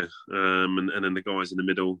 Unfortunately, yeah. And then the guys in the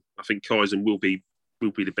middle, I think Kaizen will be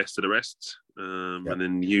the best of the rest. And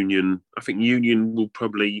then Union, I think Union will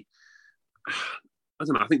probably. I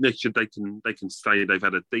don't know. I think they can stay. They've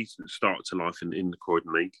had a decent start to life in the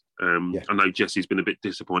Croydon League. I know Jesse's been a bit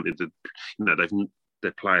disappointed that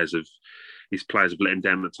his players have let him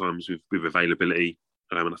down at times with availability.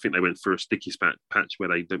 And I think they went through a sticky patch where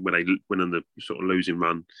they went on the sort of losing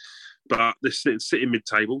run. But they're sitting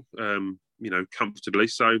mid-table, comfortably.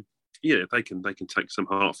 So yeah, they can take some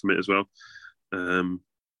heart from it as well. And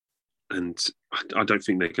I don't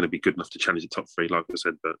think they're going to be good enough to challenge the top three, like I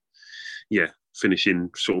said. But yeah, finishing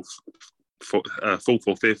sort of fourth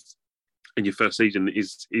or fifth in your first season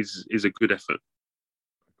is a good effort.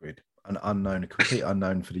 Agreed. A complete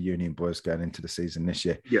unknown for the Union boys going into the season this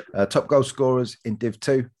year. Yeah. Top goal scorers in Div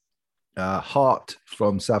 2. Hart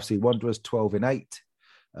from South Sea Wanderers, 12 in 8.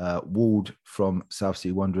 Ward from South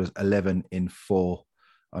Sea Wanderers, 11 in 4.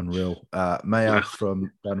 Unreal. Mayer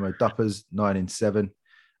from Dynamo Duppers, 9 in 7.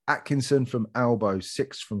 Atkinson from Albo,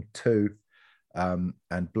 6 from 2. And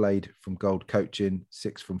Blade from Gold Coaching,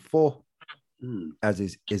 6 from 4. As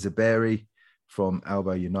is Isaberi from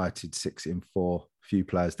Albo United, 6 in 4. Few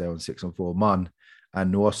players there on 6 and 4. Munn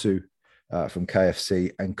and Nwosu from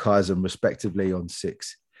KFC and Kaizen respectively on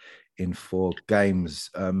 6 in 4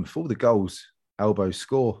 games. For all the goals Albo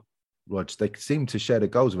score, Rog, they seem to share the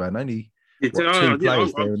goals around. Only 2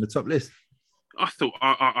 players there in the top list. I thought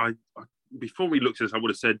I before we looked at this, I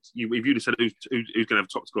would have said if you'd have said who's going to have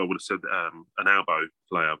top score, I would have said an Albo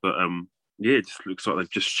player. But it just looks like they're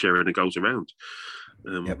just sharing the goals around.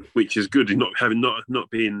 Which is good. Not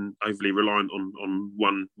being overly reliant on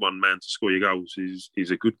one man to score your goals is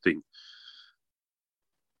a good thing.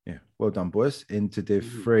 Yeah, well done, boys. Into Div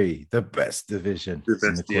 3, the best division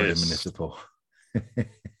in the Croydon Municipal.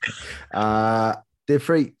 Div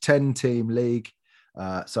 3, 10-team league.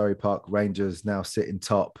 Surrey Park Rangers now sitting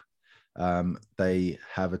top. They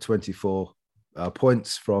have 24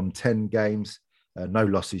 points from 10 games. No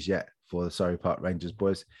losses yet for the Surrey Park Rangers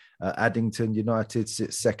boys. Addington United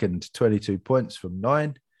sits second, 22 points from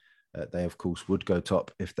 9. They, of course, would go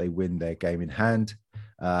top if they win their game in hand.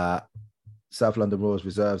 South London Royals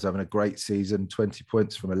Reserves having a great season, 20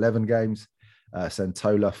 points from 11 games.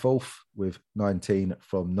 Santola fourth with 19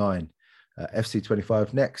 from 9. FC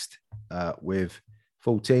 25 next with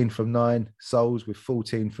 14 from 9. Souls with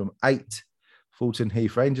 14 from 8. Fulton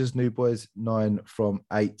Heath Rangers, new boys, 9 from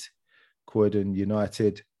 8. Croydon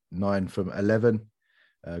United, 9 from 11.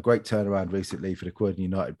 Great turnaround recently for the Croydon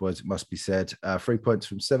United boys, it must be said. 3 points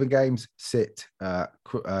from 7 games. Sit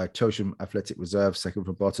Chelsham Athletic Reserve, second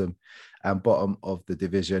from bottom, and bottom of the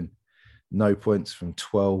division. No points from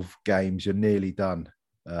 12 games. You're nearly done.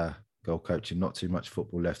 Goal coaching, not too much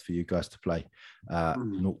football left for you guys to play.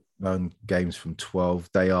 No games from 12.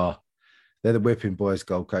 They're the whipping boys,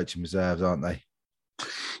 goal coaching reserves, aren't they?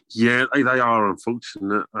 Yeah, they are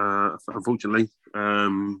unfortunately.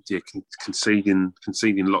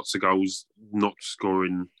 Conceding lots of goals, not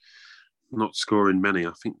scoring many.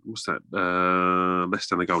 I think what's that? Less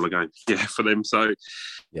than a goal a game. Yeah, for them. So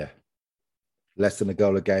yeah, less than a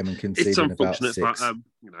goal a game and conceding it's unfortunate, about 6. But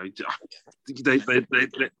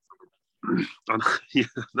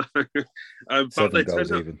but they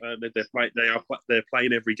turn up. They're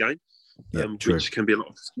playing every game, which can be a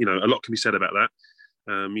lot. A lot can be said about that.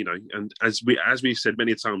 And as we've said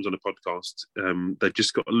many times on the podcast, they've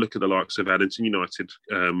just got to look at the likes of Addington United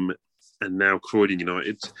and now Croydon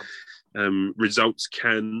United. Results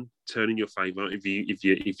can turn in your favour if you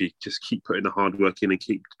just keep putting the hard work in and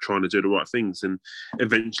keep trying to do the right things, and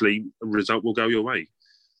eventually a result will go your way.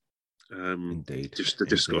 Indeed, just got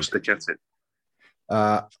to stick at it.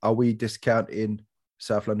 Are we discounting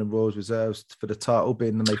South London Royals Reserves for the title,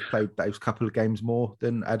 being that they've played those couple of games more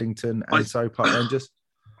than Addington and Surrey Park Rangers?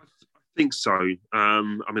 I think so. I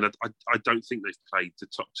don't think they've played the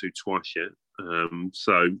top 2 twice yet.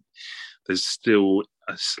 So there's still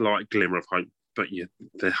a slight glimmer of hope. But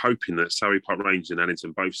they're hoping that Surrey Park Rangers and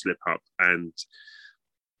Addington both slip up, and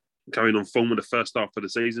going on form in the first half of the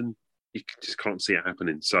season, you just can't see it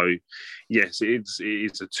happening. So yes, it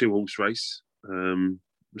is a 2-horse race,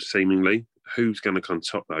 seemingly. Who's going to come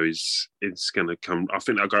top though? It's going to come. I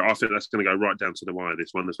think that's going to go right down to the wire.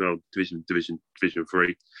 This one as well. Division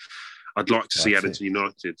 3. I'd like to see Addington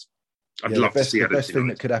United. I'd love to see Addington. The best thing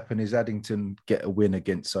that could happen is Addington get a win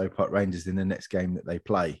against Surrey Park Rangers in the next game that they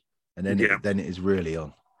play, and then it is really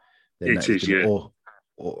on. Then it is, yeah. Or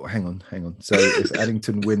hang on. So if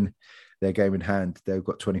Addington win their game in hand, they've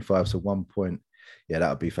got 25, so 1 point. Yeah, that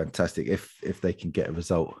would be fantastic if they can get a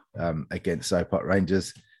result against Surrey Park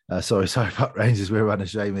Rangers. Sorry, Park Rangers. We're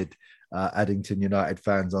unashamed Addington United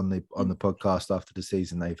fans on the podcast after the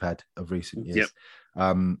season they've had of recent years.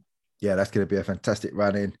 Yep. That's going to be a fantastic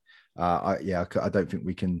run in. I don't think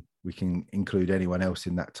we can include anyone else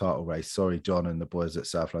in that title race. Sorry, John and the boys at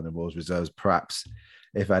South London Royals Reserves. Perhaps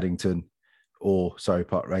if Addington or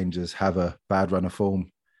Park Rangers have a bad run of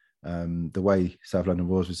form, the way South London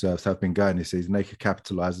Royals Reserves have been going this season, they could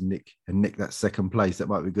capitalise and nick that second place. That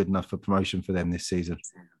might be good enough for promotion for them this season.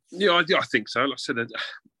 Yeah, I think so. Like I said,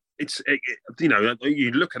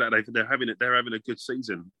 you look at it, they're having a good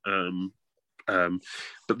season.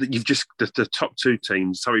 But you've just the top two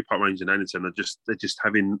teams, Surrey Park Rangers and Addington, they're just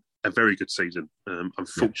having a very good season.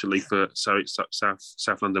 Unfortunately for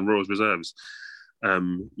South London Royals Reserves,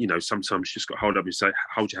 sometimes you just got to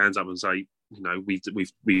hold your hands up and say,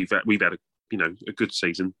 we've had a good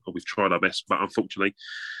season, or we've tried our best, but unfortunately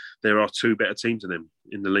there are two better teams than them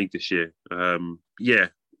in the league this year.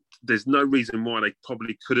 There's no reason why they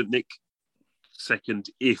probably couldn't nick second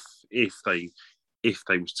if they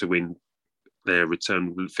was to win their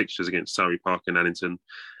return fixtures against Surrey Park and Addington,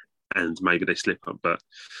 and maybe they slip up. But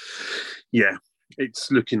yeah,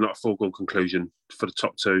 it's looking like a foregone conclusion for the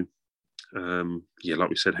top two. Like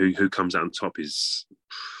we said, who comes out on top is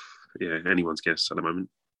anyone's guess at the moment.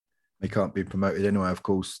 They can't be promoted anyway, of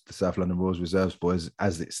course, the South London Royals Reserves boys,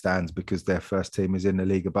 as it stands, because their first team is in the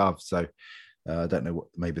league above. So I don't know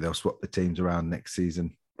maybe they'll swap the teams around next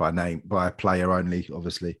season by a player only,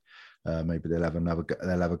 obviously. Maybe they'll have a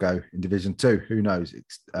go in Division 2. Who knows?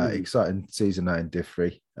 Exciting season in Div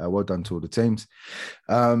 3. Well done to all the teams.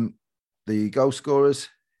 The goal scorers,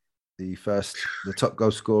 the top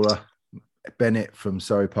goal scorer, Bennett from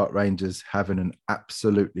Surrey Park Rangers, having an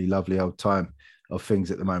absolutely lovely old time of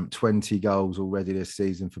things at the moment. 20 goals already this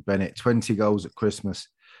season for Bennett. 20 goals at Christmas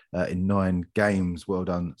in 9 games. Well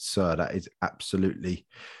done, sir. That is absolutely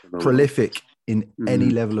prolific in any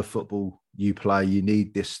level of football you play. You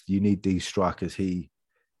need these strikers. He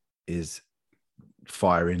is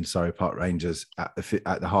firing Surrey Park Rangers at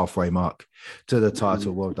the halfway mark to the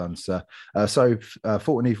title. Well done, sir.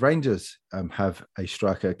 Thornton Heath Rangers have a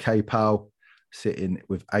striker, Kay Powell, sitting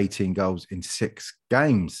with 18 goals in 6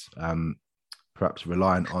 games. Perhaps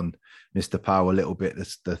relying on Mr. Powell a little bit,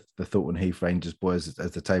 the Thornton Heath Rangers boys,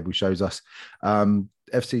 as the table shows us.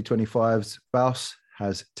 FC 25's Baus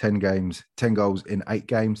has 10 goals in 8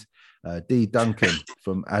 games. D. Duncan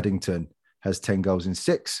from Addington has 10 goals in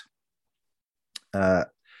 6.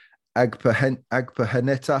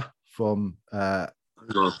 Agpaheneta from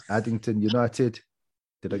Addington United.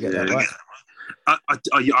 Did I get that right?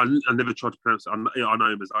 I never tried to pronounce it. I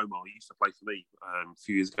know him as Omar. He used to play for me a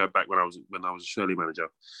few years ago, back when I was a Shirley manager.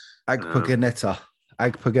 Agpaganeta.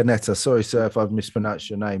 Sorry, sir, if I've mispronounced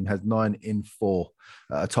your name. Has 9 in 4.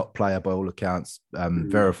 A top player by all accounts.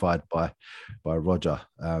 Verified by Roger.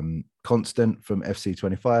 Constant from FC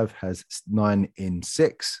 25 has 9 in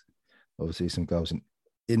 6. Obviously, some goals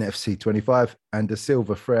in FC 25. And De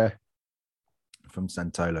Silva Frere from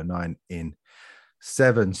Santola, 9 in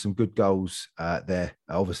 7. Some good goals there.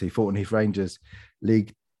 Obviously, Thornton Heath Rangers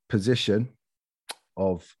league position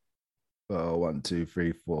of 1, 2,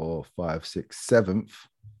 3, 4, 5, 6, 7th.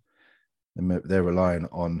 And they're relying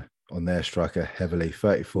on their striker heavily.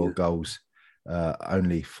 34 goals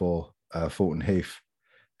only for Thornton Heath.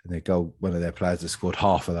 And one of their players has scored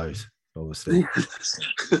half of those, obviously.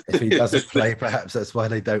 If he doesn't play, perhaps that's why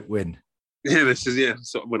they don't win. Yeah, this is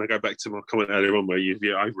So when I go back to my comment earlier on, where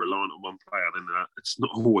you're over reliant on one player, then it's not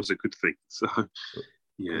always a good thing. So,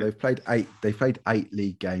 yeah, they've played 8. They played 8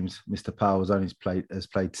 league games. Mr. Powell has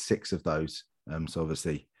played 6 of those. So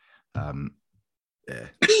obviously,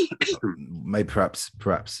 maybe perhaps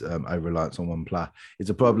over reliance on one player is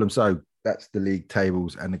a problem. So that's the league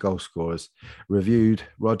tables and the goal scorers reviewed.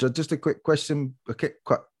 Roger, just a quick question, a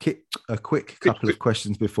quick couple of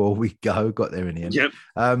questions before we go. Got there in the end. Yep.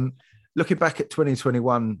 Looking back at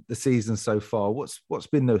 2021, the season so far, what's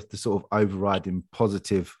been the sort of overriding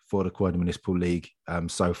positive for the Croydon Municipal League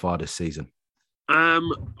so far this season?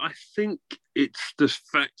 I think it's the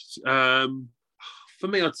fact. For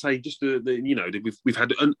me, I'd say just we've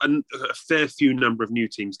had a fair few number of new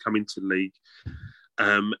teams come into the league,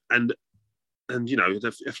 and a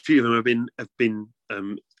few of them have been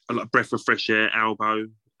a lot of breath of fresh air. Albo,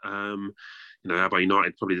 Albo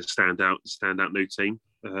United probably the standout new team.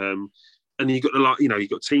 And you've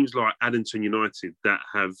got teams like Addington United that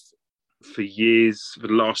have for years, for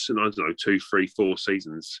the last 2, 3, 4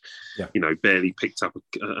 seasons, barely picked up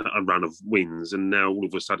a run of wins, and now all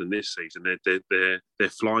of a sudden this season they're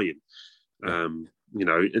flying. And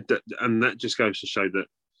that just goes to show that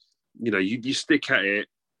you stick at it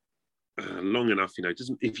long enough, it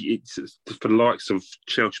doesn't. It's for the likes of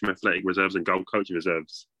Chelsea Athletic reserves and Gold Coaching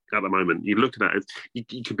reserves at the moment, you're looking at it. You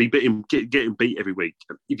could be getting beat every week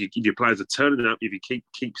if your players are turning up. If you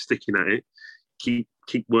keep sticking at it, keep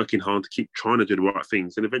working hard, keep trying to do the right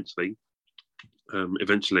things, and eventually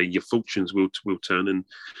your fortunes will turn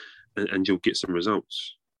and you'll get some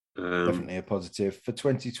results. Definitely a positive for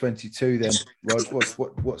 2022. Then, Rod,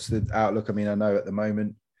 what's the outlook? I mean, I know at the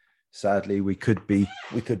moment, sadly, we could be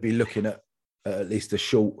looking at least a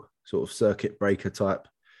short sort of circuit breaker type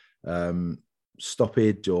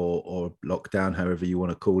stoppage or lockdown, however you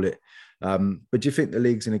want to call it. But do you think the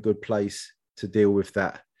league's in a good place to deal with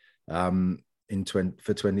that for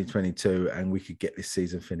 2022, and we could get this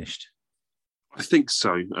season finished? I think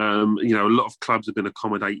so. A lot of clubs have been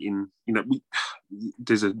accommodating.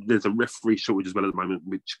 There's a referee shortage as well at the moment,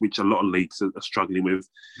 which a lot of leagues are struggling with.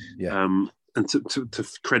 Yeah. And to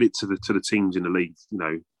credit to the teams in the league,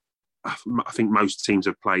 I think most teams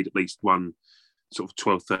have played at least one sort of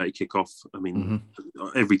 12:30 kickoff. I mean,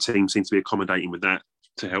 every team seems to be accommodating with that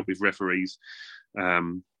to help with referees. I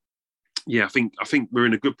think we're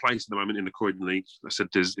in a good place at the moment in the Croydon League. I said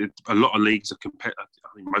a lot of leagues are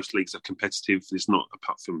most leagues are competitive. There's not,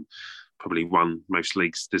 apart from probably most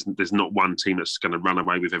leagues, there's not one team that's going to run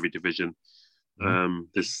away with every division.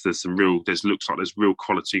 There's looks like there's real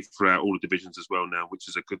quality throughout all the divisions as well now, which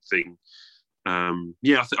is a good thing. I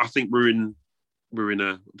think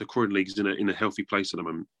the Croydon League's in a healthy place at the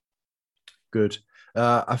moment. Good.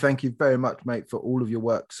 I thank you very much, mate, for all of your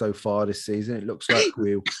work so far this season. It looks like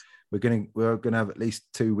we're going to have at least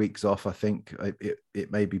 2 weeks off. I think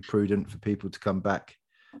it may be prudent for people to come back,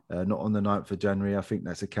 not on the 9th of January. I think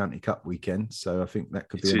that's a County Cup weekend, so I think that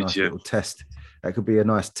could be a nice little test. That could be a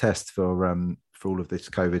nice test for all of this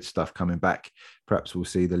COVID stuff coming back. Perhaps we'll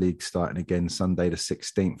see the league starting again Sunday the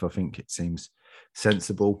 16th. I think it seems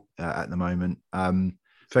sensible at the moment.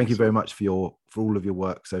 Thank you very much for all of your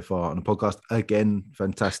work so far on the podcast. Again,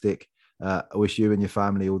 fantastic. I wish you and your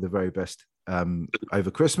family all the very best over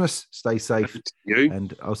Christmas. Stay safe,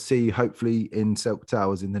 and I'll see you hopefully in Selk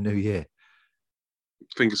Towers in the new year.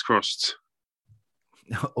 Fingers crossed.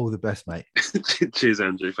 All the best, mate. Cheers,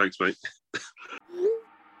 Andrew. Thanks, mate.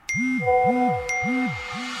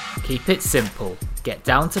 Keep it simple. Get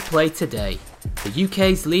Down to Play today, the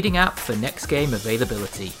UK's leading app for next game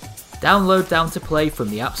availability. Download Down to Play from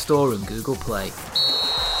the App Store and Google Play.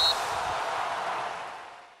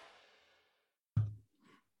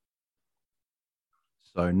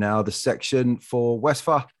 So now the section for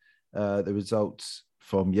Westphal. The results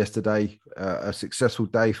from yesterday. A successful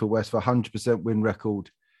day for Westphal. 100% win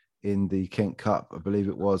record in the Kent Cup, I believe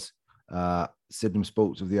it was. Sydenham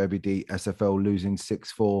Sports of the OBD SFL losing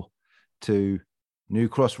 6-4 to New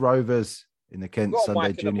Cross Rovers in the Kent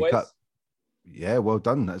Sunday Junior Cup. Yeah, well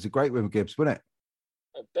done. That was a great win for Gibbs, wasn't it?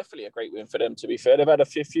 Definitely a great win for them, to be fair. They've had a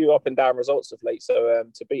few up and down results of late, so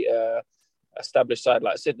to beat a established side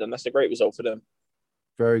like Sydenham, that's a great result for them.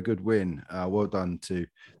 Very good win. Well done to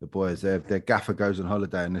the boys. Their gaffer goes on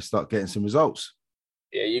holiday and they start getting some results.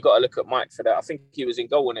 Yeah, you got to look at Mike for that. I think he was in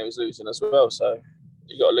goal when he was losing as well, so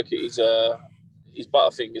you got to look at his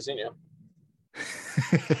butterfingers, ain't you?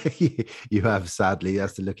 You have, sadly. He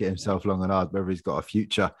has to look at himself long and hard whether he's got a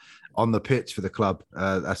future on the pitch for the club.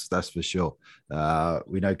 That's for sure.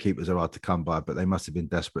 We know keepers are hard to come by, but they must have been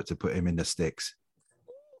desperate to put him in the sticks.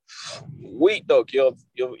 Weak dog, your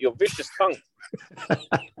vicious tongue.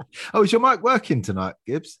 Oh, is your mic working tonight,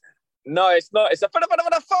 Gibbs? No, it's not. It's a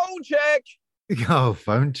phone check. Oh,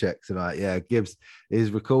 phone check tonight. Yeah, Gibbs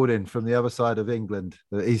is recording from the other side of England,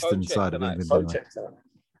 the eastern side of England. Phone check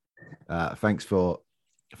tonight. Thanks for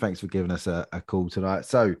giving us a call tonight.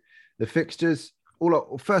 So the fixtures.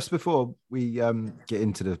 First, before we get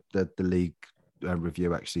into the league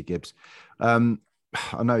review, actually, Gibbs, I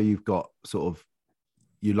know you've got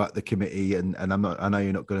you like the committee, and I know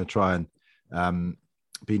you're not going to try and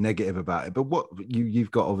be negative about it, but what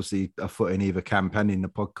you've got obviously a foot in either campaigning the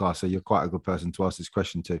podcast, so you're quite a good person to ask this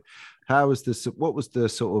question to. What was the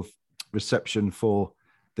sort of reception for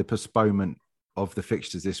the postponement of the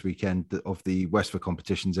fixtures this weekend of the Westphal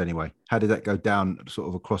competitions anyway? How did that go down sort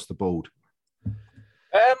of across the board?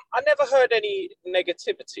 I never heard any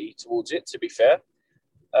negativity towards it, to be fair.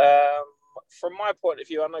 From my point of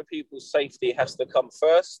view, I know people's safety has to come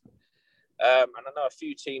first. And I know a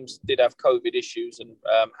few teams did have COVID issues and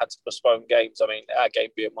had to postpone games. I mean, our game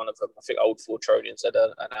being one of them. I think Old Fortronians had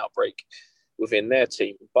an outbreak within their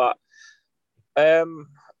team. But, I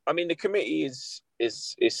mean, the committee is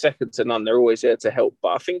second to none. They're always there to help. But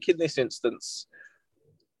I think in this instance,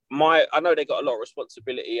 I know they got a lot of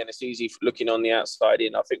responsibility and it's easy looking on the outside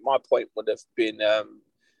in. I think my point would have been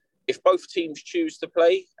if both teams choose to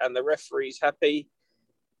play and the referee's happy,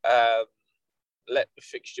 let the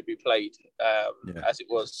fixture be played as it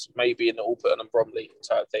was maybe in the Alperton and Bromley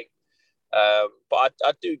type thing. But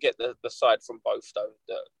I do get the side from both, though,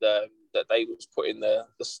 that they was putting the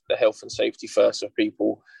health and safety first of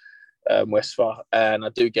people, Westphal, and I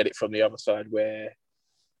do get it from the other side where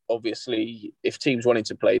obviously if teams wanted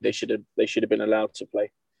to play, they should have been allowed to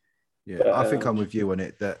play. Yeah, but, I think I'm with you on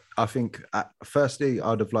it. That I think firstly,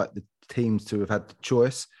 I'd have liked the teams to have had the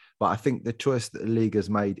choice, but I think the choice that the league has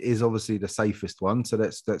made is obviously the safest one. So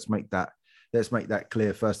let's make that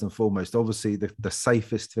clear first and foremost. Obviously, the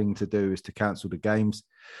safest thing to do is to cancel the games.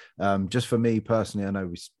 Just for me personally, I know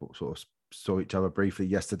we sort of saw each other briefly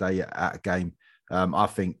yesterday at a game. I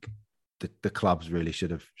think the clubs really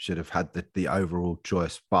should have had the overall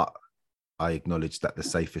choice, but I acknowledge that the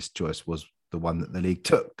safest choice was the one that the league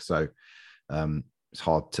took. So it's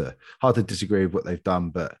hard to disagree with what they've done.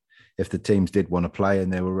 But if the teams did want to play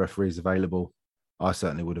and there were referees available, I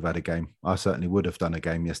certainly would have had a game. I certainly would have done a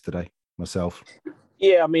game yesterday myself.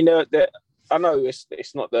 Yeah, I mean, I know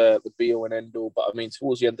it's not the be all and end all, but I mean,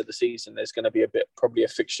 towards the end of the season, there's going to be probably a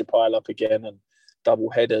fixture pile up again and double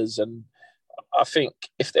headers. And I think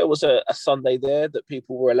if there was a Sunday there that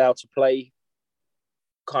people were allowed to play,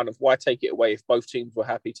 kind of why take it away if both teams were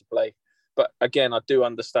happy to play? But again, I do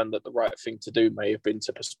understand that the right thing to do may have been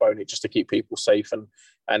to postpone it just to keep people safe,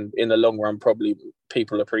 and in the long run, probably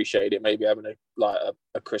people appreciate it. Maybe having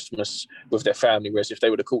a Christmas with their family, whereas if they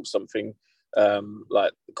would have caught something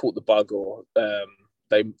like caught the bug, or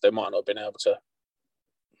they might not have been able to.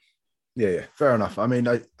 Yeah, fair enough. I mean,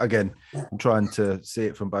 I'm trying to see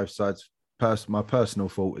it from both sides. My personal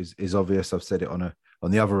fault is obvious. I've said it on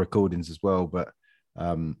the other recordings as well, but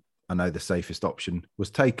I know the safest option was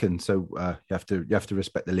taken, so you have to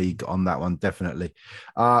respect the league on that one, definitely.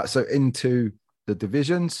 So into the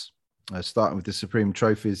divisions, starting with the Supreme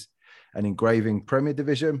Trophies and Engraving Premier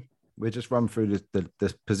Division. We'll just run through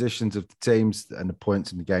the positions of the teams and the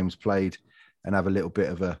points in the games played, and have a little bit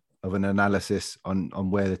of an analysis on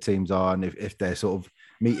where the teams are and if they're sort of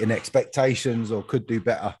meeting expectations or could do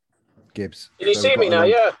better. Gibbs, can you see me now?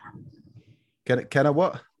 Yeah. Can I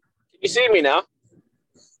what? Can you see me now?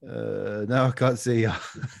 No, I can't see you.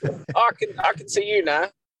 I can see you now.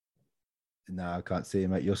 No, I can't see you,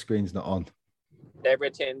 mate. Your screen's not on.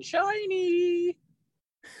 Everything shiny.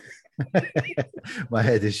 My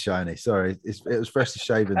head is shiny. Sorry, it was freshly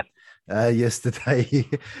shaven yesterday.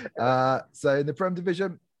 So in the Prem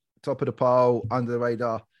Division, top of the pile, under the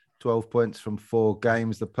radar, 12 points from 4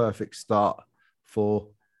 games. The perfect start for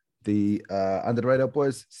the under the radar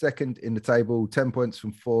boys. Second in the table, 10 points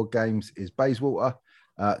from 4 games is Bayswater.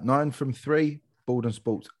 9 from 3, Baldon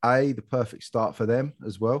Sports A, the perfect start for them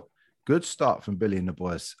as well. Good start from Billy and the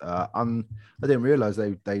boys. I didn't realise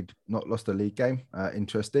they'd not lost a league game.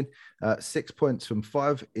 Interesting. 6 points from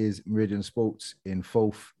 5 is Meridian Sports in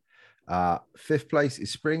 4th. 5th place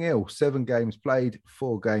is Spring Hill. 7 games played,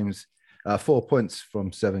 4 points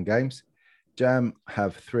from 7 games. Jam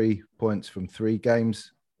have 3 points from 3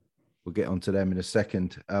 games. We'll get onto them in a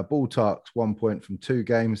second. Ball Tarks, 1 point from 2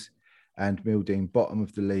 games. And Mildeen, bottom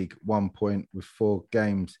of the league, 1 point with 4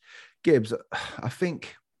 games. Gibbs, I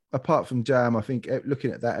think, apart from Jam, I think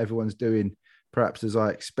looking at that, everyone's doing perhaps as I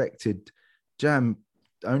expected. Jam,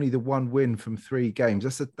 only the 1 win from 3 games.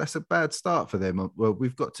 That's a bad start for them. Well,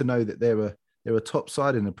 we've got to know that they're a top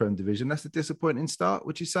side in the Prem Division. That's a disappointing start,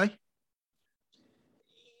 would you say?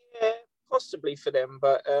 Yeah, possibly for them.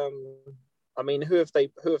 But I mean, who have they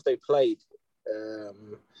played?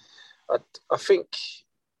 I think.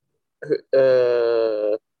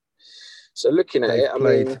 So looking at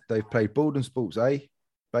they've played Baldon Sports A,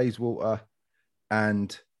 Bayswater,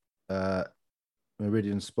 and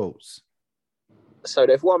Meridian Sports. So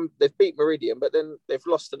they've beat Meridian, but then they've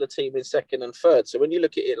lost to the team in 2nd and 3rd. So when you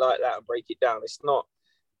look at it like that and break it down, it's not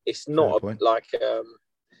like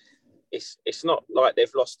it's not like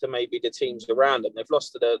they've lost to maybe the teams around them. They've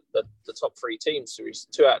lost to the top 3 teams. So it's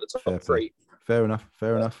 2 out of the top 3. Fair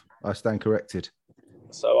enough. I stand corrected.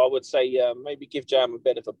 So I would say maybe give Jam a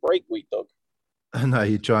bit of a break, Wheat Dog. No,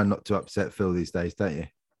 you're trying not to upset Phil these days, don't you?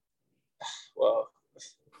 Well,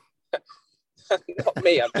 not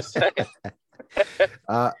me, I'm just saying.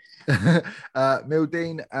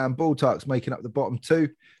 Mildeen and Ball Tarks making up the bottom 2.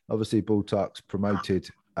 Obviously, Ball Tarks promoted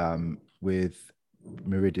with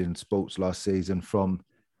Meridian Sports last season from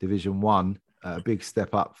Division 1. A big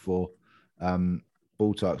step up for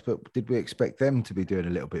Ball Tarks. But did we expect them to be doing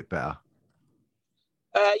a little bit better?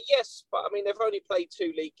 Yes, but I mean, they've only played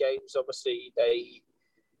 2 league games. Obviously, they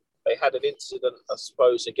had an incident, I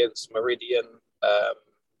suppose, against Meridian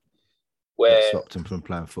That stopped them from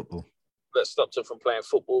playing football.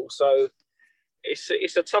 So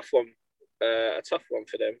it's a tough one.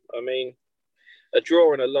 For them. I mean, a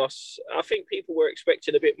draw and a loss. I think people were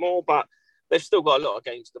expecting a bit more, but they've still got a lot of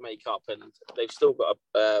games to make up, and they've still got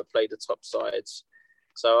to play the top sides.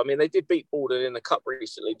 So, I mean, they did beat Borden in the cup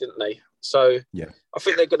recently, didn't they? So, yeah, I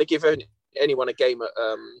think they're going to give anyone a game at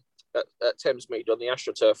Thamesmead on the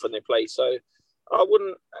AstroTurf when they play. So, I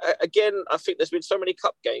wouldn't. Again, I think there's been so many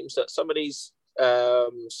cup games that some of these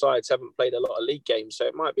sides haven't played a lot of league games, so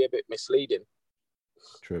it might be a bit misleading.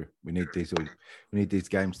 True. We need these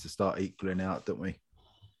games to start equaling out, don't we?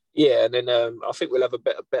 Yeah, and then I think we'll have a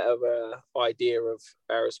better idea of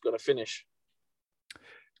how it's going to finish.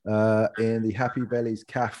 In the Happy Bellies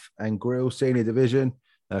Calf and Grill Senior Division,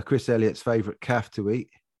 Chris Elliott's favourite calf to eat.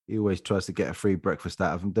 He always tries to get a free breakfast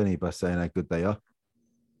out of them, doesn't he, by saying how good they are.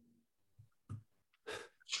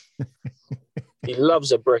 He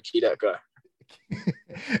loves a brekkie, that guy.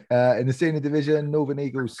 In the Senior Division, Northern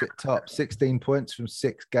Eagles sit top, 16 points from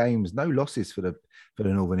 6 games. No losses for the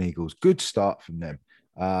Northern Eagles. Good start from them.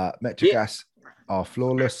 Metrogas are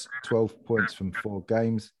flawless, 12 points from 4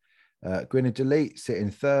 games. Greenwich Elite sit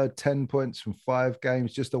in third, 10 points from 5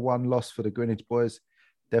 games. Just a 1 loss for the Greenwich boys.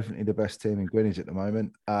 Definitely the best team in Greenwich at the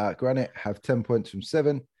moment. Granite have 10 points from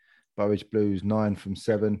 7. Burridge Blues 9 from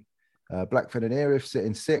 7. Blackfen and Erith sit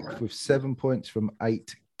in 6th with 7 points from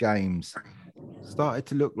 8 games. Started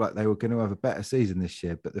to look like they were going to have a better season this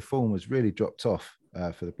year, but the form was really dropped off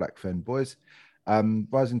for the Blackfen boys.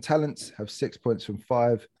 Rising Talents have 6 points from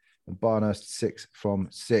 5, and Barnhurst 6 from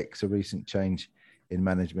 6. A recent change in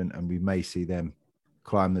management, and we may see them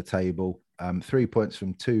climb the table. 3 points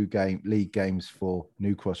from 2 league games for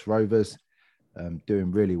New Cross Rovers,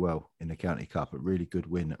 doing really well in the County Cup. A really good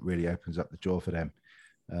win that really opens up the door for them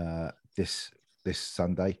this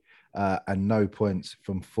Sunday. And no points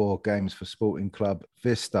from 4 games for Sporting Club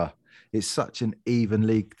Vista. It's such an even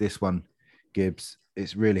league, this one, Gibbs.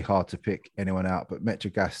 It's really hard to pick anyone out, but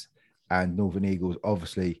Metrogas and Northern Eagles,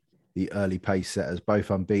 obviously the early pace setters,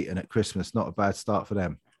 both unbeaten at Christmas. Not a bad start for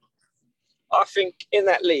them. I think in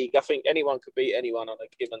that league, I think anyone could beat anyone on a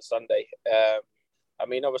given Sunday. I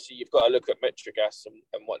mean, obviously, you've got to look at Metrogas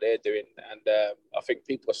and what they're doing, and I think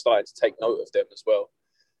people are starting to take note of them as well.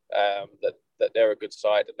 That they're a good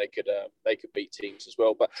side and they could beat teams as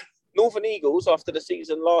well. But Northern Eagles, after the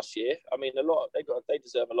season last year, I mean, they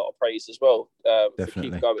deserve a lot of praise as well. For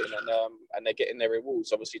keep going and they're getting their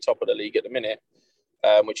rewards. Obviously, top of the league at the minute,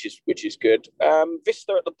 which is good.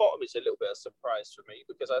 Vista at the bottom is a little bit of a surprise for me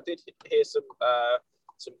because I did hear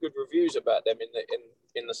some good reviews about them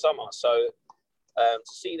in the summer. So to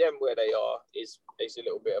see them where they are is a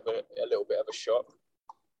little bit of a shock.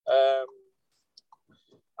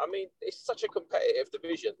 I mean, it's such a competitive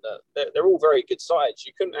division that they're all very good sides.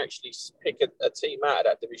 You couldn't actually pick a team out of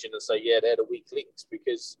that division and say, yeah, they're the weak links,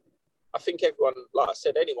 because I think everyone, like I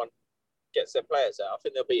said, anyone gets their players out. I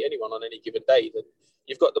think they'll beat anyone on any given day. Then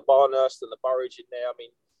you've got the Barnhurst and the Burridge in there. I mean,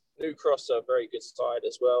 New Cross are a very good side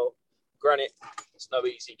as well. Granite, it's no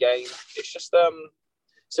easy game. It's just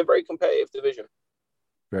it's a very competitive division.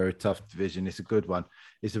 Very tough division. It's a good one.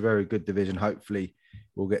 It's a very good division. Hopefully,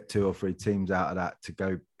 we'll get 2 or 3 teams out of that to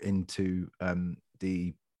go into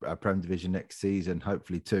the Prem Division next season.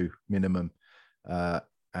 Hopefully 2 minimum.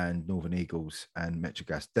 And Northern Eagles and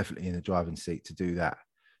Metrogas definitely in the driving seat to do that.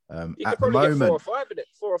 You could probably get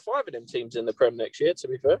 4 or 5 of them teams in the Prem next year, to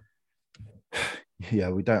be fair. Yeah,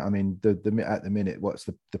 we don't. I mean, at the minute, what's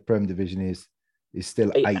the Prem Division is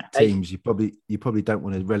still 8 teams. You probably don't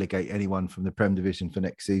want to relegate anyone from the Prem Division for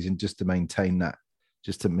next season just to maintain that,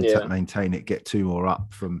 maintain it, get 2 more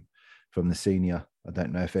up from the senior. I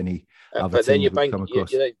don't know if any other teams would come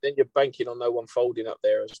across. Then you're banking on no one folding up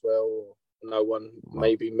there as well, or no one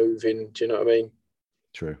maybe moving. Do you know what I mean?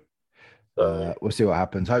 True. We'll see what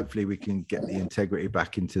happens. Hopefully we can get the integrity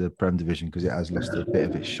back into the Prem Division because it has lost a bit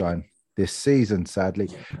of its shine this season, sadly.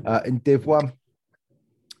 In Div 1,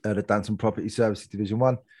 the Danson Property Services Division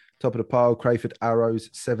 1, top of the pile, Crayford Arrows,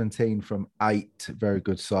 17 from 8. Very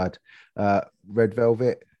good side. Red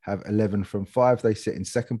Velvet have 11 from 5. They sit in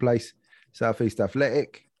second place. Southeast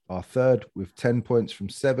Athletic are third with 10 points from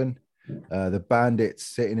 7. The Bandits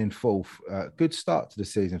sitting in fourth. Good start to the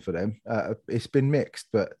season for them. It's been mixed,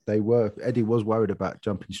 but Eddie was worried about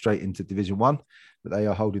jumping straight into Division 1, but they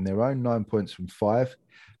are holding their own, 9 points from 5.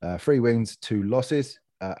 3 wins, 2 losses.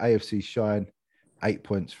 AFC Shine, 8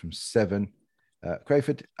 points from 7.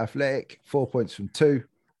 Crayford Athletic, 4 points from 2.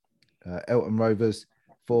 Elton Rovers,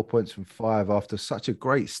 4 points from 5. After such a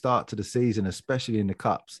great start to the season, especially in the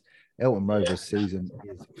Cups, Elton Rovers' season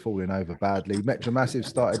is falling over badly. Metro Massive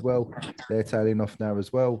started well. They're tailing off now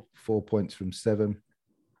as well. 4 points from 7.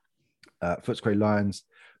 Footscray Lions,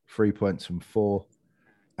 3 points from 4.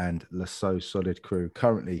 And Lasseau Solid Crew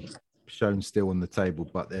currently shown still on the table,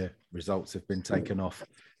 but their results have been taken off.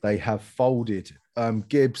 They have folded.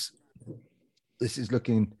 Gibbs, this is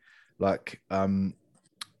looking like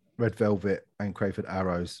Red Velvet and Crayford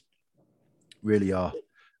Arrows really are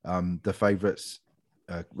the favourites.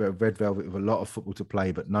 Red Velvet with a lot of football to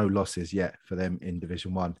play, but no losses yet for them in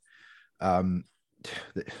Division 1.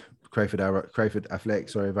 Crayford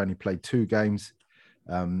Athletics, have only played 2 games.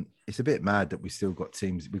 It's a bit mad that we still got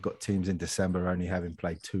teams. We've got teams in December only having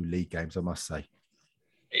played 2 league games, I must say.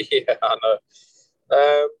 Yeah, I know.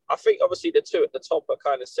 I think obviously the 2 at the top are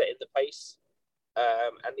kind of setting the pace,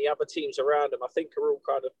 and the other teams around them, I think, are all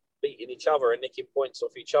kind of beating each other and nicking points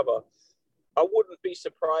off each other. I wouldn't be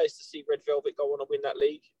surprised to see Red Velvet go on and win that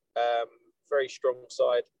league. Very strong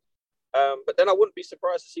side. But then I wouldn't be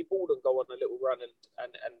surprised to see Borden go on a little run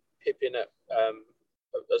and Pippin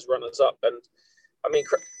as runners up. And I mean,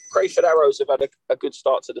 Crayford Arrows have had a good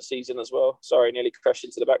start to the season as well. Sorry, nearly crashed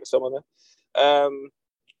into the back of someone there.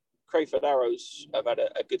 Crayford Arrows have had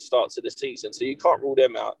a good start to the season, so you can't rule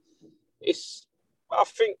them out. I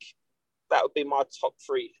think that would be my top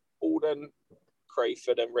 3: Borden,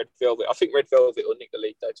 Crayford, and Red Velvet. I think Red Velvet will nick the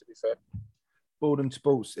league, though, to be fair. Borden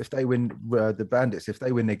Sports, if they win, the Bandits, if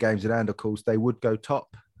they win their games in hand, of course, they would go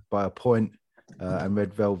top by a point. And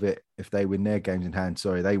Red Velvet, if they win their games in hand,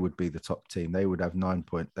 they would be the top team. They would have 9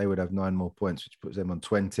 points. They would have 9 more points, which puts them on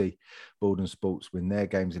 20. Borden Sports win their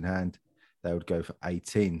games in hand, they would go for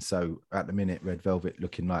 18. So at the minute, Red Velvet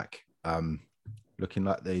looking like the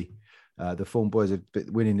Form Boys are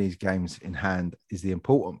winning these games in hand is the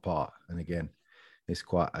important part. And again, it's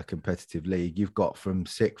quite a competitive league. You've got from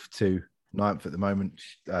 6th to 9th at the moment,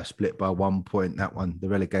 split by 1 point. That one, the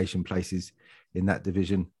relegation places in that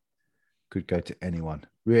division could go to anyone.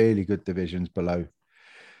 Really good divisions below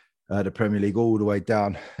the Premier League, all the way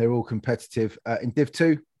down. They're all competitive. In Div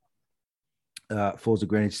 2, Forza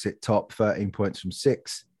Greenwich sit top, 13 points from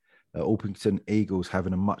 6. Orpington Eagles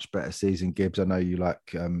having a much better season. Gibbs, I know you like,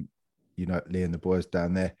 Lee and the boys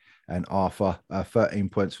down there. And Arthur, 13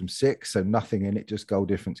 points from 6. So nothing in it, just goal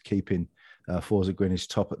difference, keeping Forza Greenwich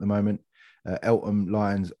top at the moment. Eltham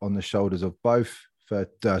Lions on the shoulders of both for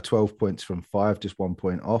 12 points from 5, just 1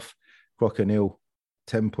 point off. Crokinole,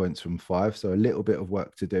 10 points from 5. So a little bit of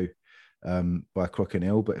work to do by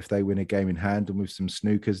Crokinole. But if they win a game in hand and with some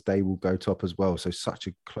snookers, they will go top as well. So such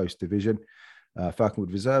a close division.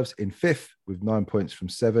 Falconwood Reserves in 5th with 9 points from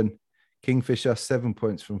 7. Kingfisher, 7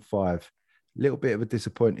 points from 5. A little bit of a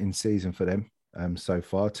disappointing season for them so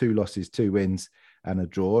far. 2 losses, 2 wins and a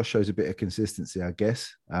draw. Shows a bit of consistency, I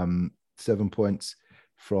guess. 7 points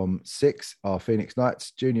from 6 are Phoenix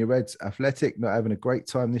Knights. Junior Reds Athletic, not having a great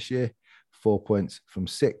time this year. 4 points from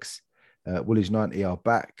 6. Woolwich 90 are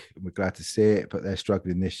back. We're glad to see it, but they're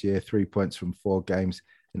struggling this year. 3 points from 4 games.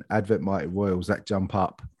 And Advent Mighty Royals, that jump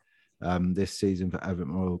up this season for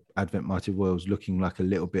Advent Mighty Royals, looking like a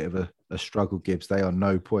little bit of a struggle, Gibbs. They are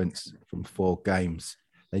no points from 4 games.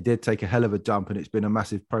 They did take a hell of a jump, and it's been a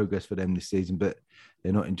massive progress for them this season, but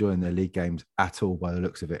they're not enjoying their league games at all by the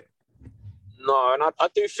looks of it. No, and I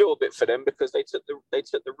do feel a bit for them because they took the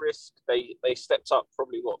risk. They stepped up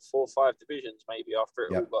probably 4 or 5 divisions maybe after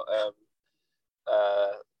it all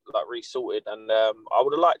got resorted. And I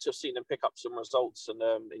would have liked to have seen them pick up some results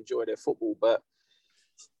and enjoy their football. But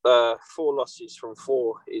 4 losses from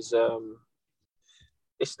 4 is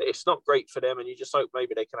it's not great for them. And you just hope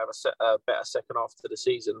maybe they can have a better second half to the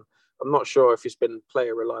season. I'm not sure if it's been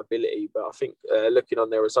player reliability, but I think looking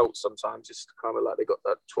on their results sometimes it's kind of like they got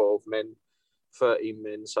that 12 men. 13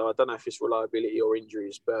 men, so I don't know if it's reliability or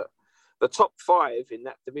injuries, but the top 5 in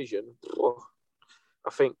that division, I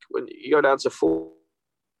think when you go down to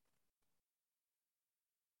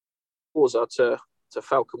Forza to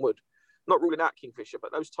Falconwood, not ruling out Kingfisher,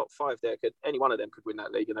 but those top 5 there, any one of them could win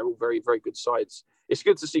that league, and they're all very, very good sides. It's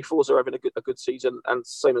good to see Forza having a good season, and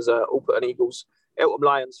same as Alperton Eagles. Eltham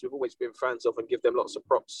Lions, we've always been fans of and give them lots of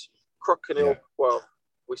props. Crokinole, well,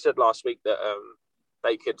 we said last week that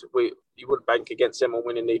you wouldn't bank against them on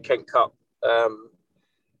winning the Kent Cup,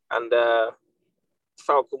 and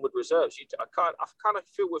Falconwood Reserves. I kind of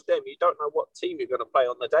feel with them, you don't know what team you're going to play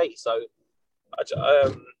on the day. So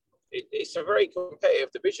it's a very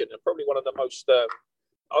competitive division and probably one of the most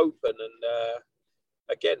open. And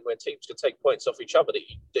again, when teams can take points off each other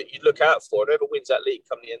that you look out for, whoever wins that league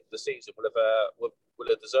come the end of the season will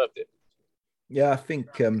have deserved it. Yeah, I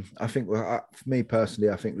think for me personally,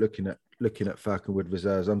 I think looking at Falconwood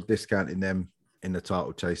Reserves, I'm discounting them in the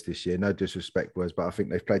title chase this year. No disrespect, boys, but I think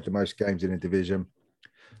they've played the most games in the division.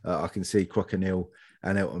 I can see Crokinole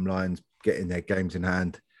and Eltham Lions getting their games in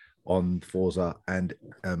hand on Forza and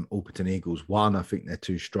Alperton Eagles. One, I think they're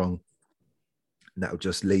too strong. And that would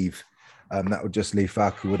just leave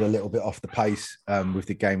Falco with a little bit off the pace with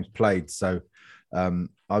the games played. So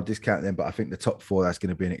I'll discount them, but I think the top four, that's going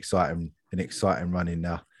to be an exciting running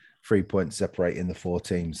now. 3 points separating the four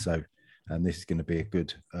teams. So this is going to be a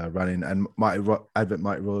good running. And Advent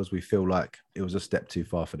Mighty Royals, we feel like it was a step too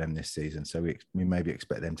far for them this season. So we maybe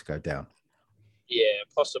expect them to go down. Yeah,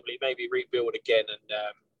 possibly maybe rebuild again and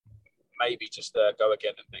maybe just go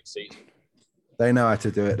again next season. They know how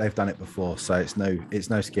to do it. They've done it before, so it's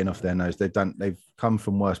no skin off their nose. They've come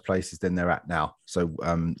from worse places than they're at now, so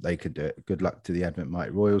they could do it. Good luck to the Advent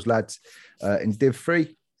Mighty Royals lads. In Div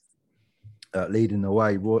 3, leading the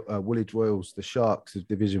way, Woolwich Royals, the Sharks of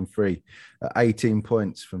Division 3, 18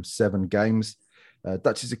 points from 7 games.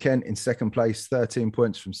 Duchess of Kent in second place, 13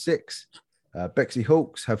 points from 6. Bexley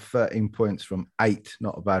Hawks have 13 points from 8.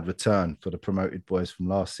 Not a bad return for the promoted boys from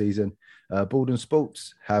last season. Baldwin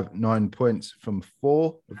Sports have 9 points from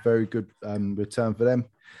 4. A very good return for them.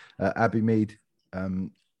 Abbey Mead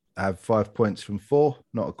have 5 points from 4.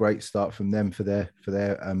 Not a great start from them for their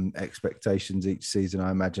expectations each season,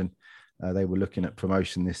 I imagine. They were looking at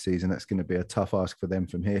promotion this season. That's going to be a tough ask for them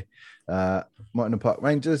from here. Mottingham Park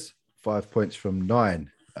Rangers, 5 points from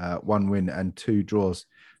 9. 1 win and 2 draws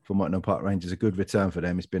for Mottingham Park Rangers. A good return for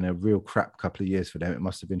them. It's been a real crap couple of years for them. It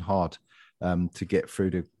must have been hard to get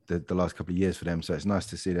through the last couple of years for them. So it's nice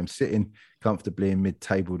to see them sitting comfortably in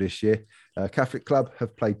mid-table this year. Catholic Club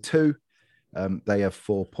have played 2. They have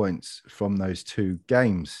 4 points from those 2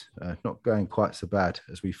 games. Not going quite so bad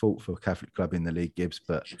as we thought for Catholic Club in the league, Gibbs,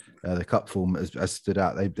 but the cup form has stood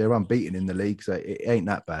out. They're unbeaten in the league, so it ain't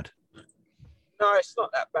that bad. No, it's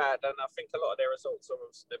not that bad. And I think a lot of their results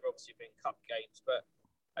they've obviously been cup games. But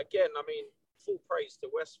again, I mean, full praise to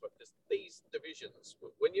Westford, because these divisions,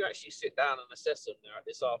 when you actually sit down and assess them, they're at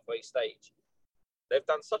this halfway stage. They've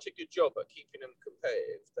done such a good job at keeping them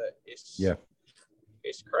competitive that it's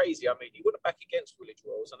crazy. I mean, you wouldn't back against Woolwich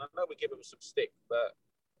Royals, and I know we give them some stick, but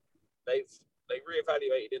they've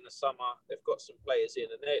reevaluated in the summer. They've got some players in,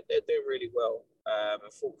 and they're doing really well. And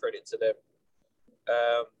full credit to them.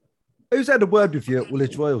 Who's had a word with you at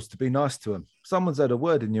Woolwich Royals to be nice to them? Someone's had a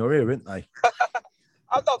word in your ear, haven't they?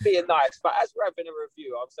 I'm not being nice, but as we're having a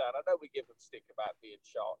review, I'm saying I know we give them stick about being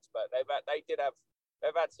sharks, but they've had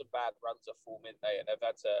some bad runs of form, in they, and they've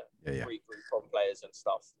had to regroup on players and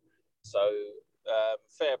stuff. So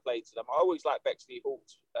fair play to them. I always like Bexley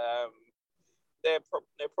Hawks. They're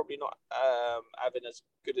probably not having as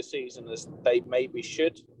good a season as they maybe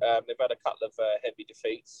should. They've had a couple of heavy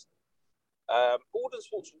defeats. Baldwin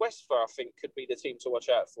Sports Westford, I think, could be the team to watch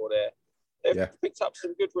out for there. They've picked up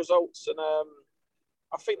some good results, and I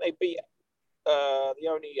think they beat the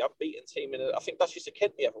only unbeaten team I think Duchess of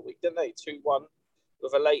Kent the other week, didn't they? 2-1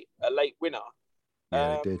 with a late winner.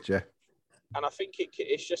 Yeah, they did, yeah. And I think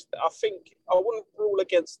it's just, I think I wouldn't rule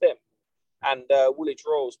against them and Woolwich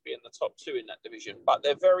Royals being the top 2 in that division, but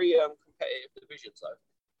they're very competitive divisions, though.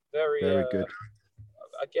 Very good.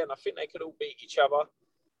 Again, I think they could all beat each other.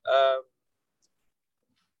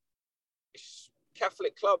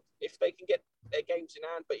 Catholic Club, if they can get their games in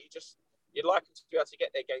hand, but you'd like them to be able to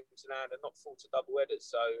get their games in hand and not fall to double headers.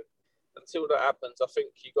 So until that happens, I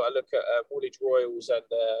think you've got to look at Woolwich Royals and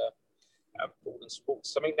Baldwin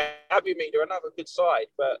Sports. I mean, Abbey Mead are another good side,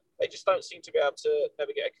 but they just don't seem to be able to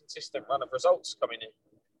never get a consistent run of results coming in.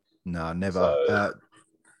 No, never.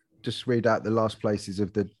 Just read out the last places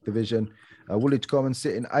of the division. Woolwich Common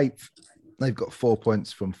sitting 8th. They've got 4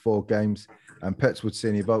 points from 4 games. And Petswood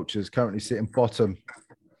Senior Vultures currently sitting bottom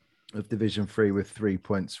of Division 3 with 3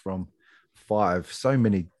 points from 5. So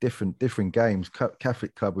many different games.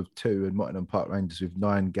 Catholic Club with 2 and Mottingham Park Rangers with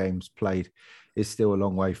 9 games played is still a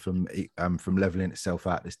long way from levelling itself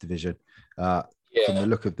out this division. From the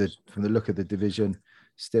look of the division,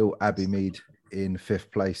 still Abbey Mead in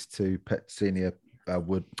 5th place to Petswood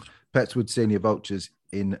Senior Vultures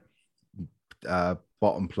in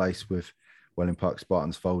bottom place with Welling Park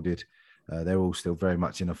Spartans folded. They're all still very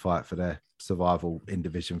much in a fight for their survival in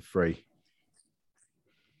Division 3.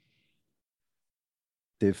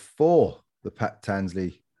 Div 4, the Pat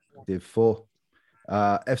Tansley Div 4.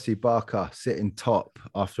 FC Barker sitting top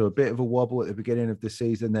after a bit of a wobble at the beginning of the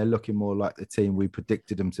season. They're looking more like the team we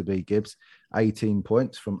predicted them to be, Gibbs. 18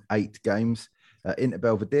 points from 8 games. Inter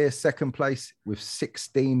Belvedere, second place with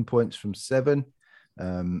 16 points from 7.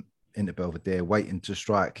 Inter Belvedere waiting to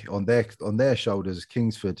strike on their shoulders.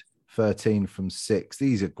 Kingsford, 13 from 6.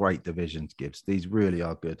 These are great divisions, Gibbs. These really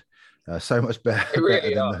are good. So much better. They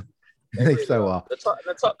really better are. They really so are. The top,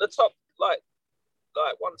 like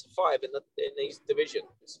 1 to 5 in these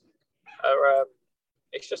divisions are.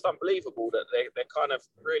 It's just unbelievable that they're kind of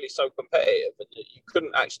really so competitive, and you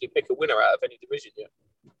couldn't actually pick a winner out of any division yet.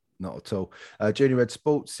 Not at all. Junior Red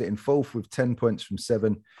Sports sitting fourth with 10 points from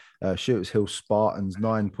 7. Shooters Hill Spartans,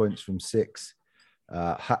 9 points from 6.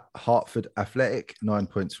 Hartford Athletic, 9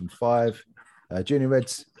 points from 5. Junior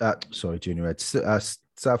Reds.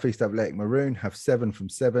 Southeast Athletic Maroon have 7 from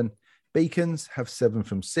 7. Beacons have 7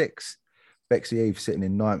 from 6. Bexley Heath sitting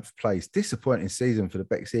in 9th place. Disappointing season for the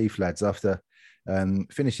Bexley Heath lads after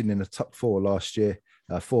finishing in the top 4 last year.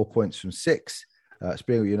 4 points from 6.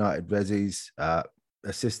 Springfield United Rezzies.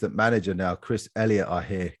 Assistant manager now, Chris Elliott, I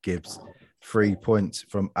hear, Gibbs, 3 points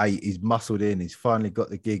from 8. He's muscled in. He's finally got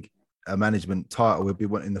the gig, a management title. He'll be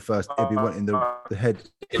wanting the first. He'll be wanting the head.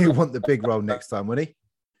 He'll want the big role next time, won't he?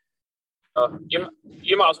 You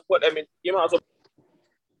might as well put them in. You might as well.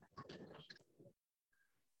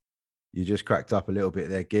 You just cracked up a little bit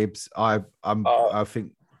there, Gibbs. I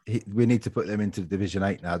think we need to put them into Division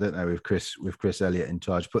 8 now, don't they? With Chris Elliott in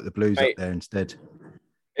charge, put the Blues up there instead.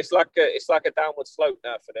 It's like a downward slope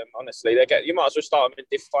now for them. Honestly, you might as well start them in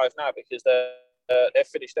Div 5 now because they're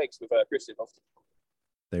finished eggs with Chris involved.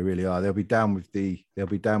 They really are. They'll be down with the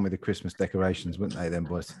Christmas decorations, wouldn't they? Them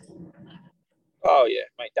boys. Oh yeah,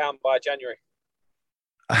 mate. Down by January.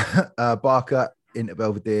 Barker into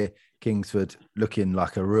Belvedere, Kingsford, looking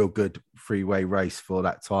like a real good three-way race for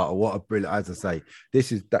that title. What a brilliant! As I say,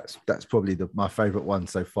 that's probably my favourite one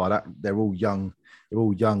so far. They're all young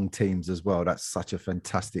teams as well. That's such a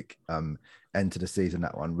fantastic end to the season.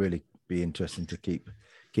 That one really be interesting to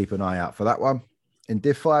keep an eye out for that one. In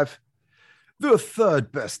Div 5, the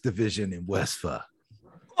third best division in Westford.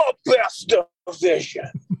 The best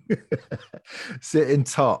division. Sitting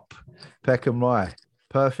top, Peckham Rye.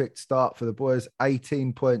 Perfect start for the boys.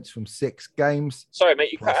 18 points from 6 games. Sorry,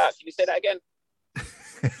 mate, you cut out. Can you say that again?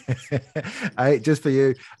 Just for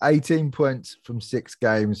you, 18 points from 6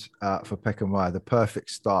 games for Peckham Rye. The perfect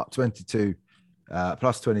start. 22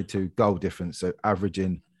 plus 22 goal difference. So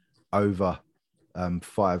averaging over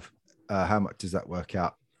 5. How much does that work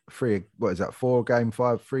out? 3. What is that? 4 a game?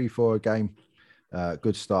 5? 3, 4 a game.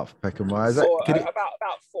 Good start for Peckham Rye.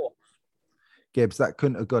 About 4. Gibbs, that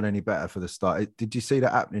couldn't have gone any better for the start. Did you see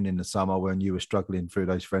that happening in the summer when you were struggling through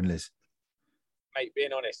those friendlies? Mate,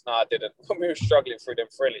 being honest, no, I didn't. When we were struggling through them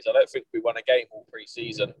friendlies, I don't think we won a game all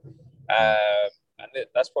pre-season. And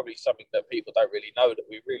that's probably something that people don't really know, that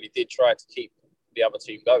we really did try to keep the other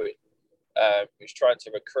team going. We was trying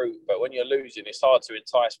to recruit, but when you're losing, it's hard to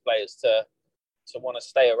entice players to want to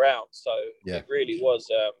stay around. So yeah. It really was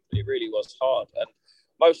hard. And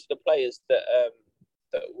most of the players that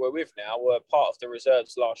we're with now were part of the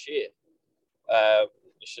reserves last year.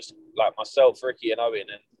 It's just like myself, Ricky and Owen,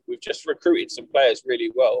 and we've just recruited some players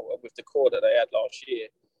really well with the core that they had last year.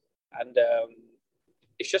 And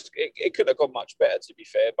it's just, it couldn't have gone much better, to be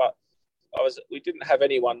fair, but we didn't have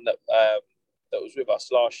anyone that was with us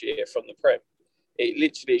last year from the Prem. It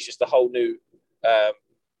literally is just a whole new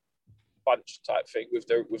bunch type thing with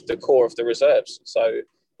the core of the reserves. So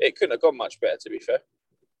it couldn't have gone much better, to be fair.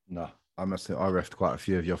 No. I must say, I refed quite a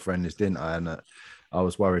few of your friends, didn't I? And I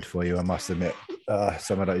was worried for you, I must admit.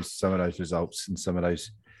 Some of those results and some of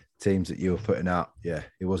those teams that you were putting out, yeah,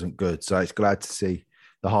 it wasn't good. So it's glad to see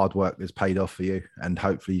the hard work that's paid off for you, and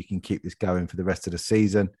hopefully you can keep this going for the rest of the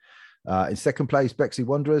season. In second place, Bexley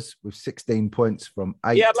Wanderers with 16 points from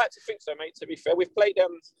 8. Yeah, I'd like to think so, mate. To be fair, we've played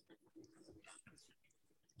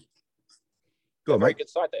Go on, very mate. Good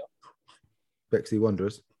side there. Bexley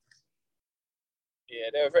Wanderers. Yeah,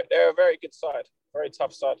 they're a very good side, very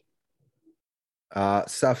tough side.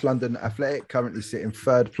 South London Athletic currently sitting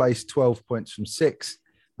third place, 12 points from 6.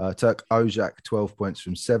 Turk Ojak, 12 points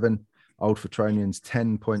from 7. Old Fortronians,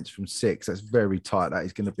 10 points from 6. That's very tight. That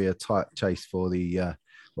is going to be a tight chase for the, it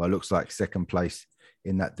looks like second place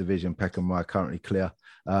in that division. Peckham Rye currently clear.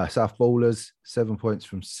 South Ballers, 7 points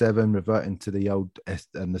from 7, reverting to the old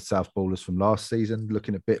and the South Ballers from last season,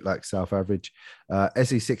 looking a bit like South Average.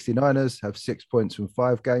 SE 69ers have 6 points from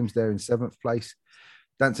 5 games. They're in 7th place.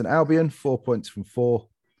 Danson Albion, 4 points from 4.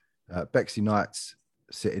 Bexley Knights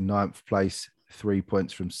sit in 9th place, 3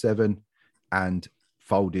 points from 7. And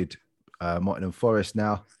folded Mottingham Forest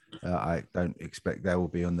now. I don't expect they will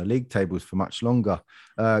be on the league tables for much longer.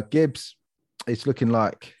 Gibbs, it's looking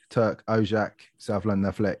like Turk Ojak, South London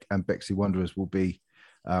Athletic and Bexley Wanderers will be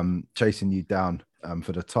chasing you down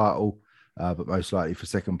for the title, but most likely for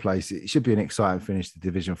second place. It should be an exciting finish to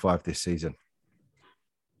Division 5 this season.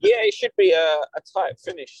 Yeah, it should be a tight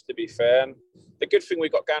finish, to be fair. the good thing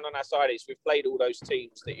we've got going on our side is we've played all those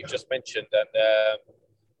teams that you just mentioned and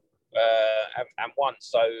won.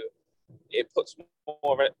 So it puts more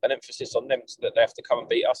of an emphasis on them so that they have to come and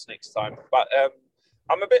beat us next time. But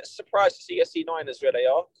I'm a bit surprised to see SE Niners where they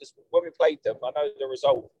are, because when we played them, I know the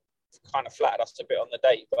result kind of flattered us a bit on the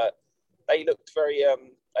day, but they looked very,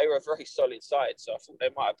 they were a very solid side. So I thought they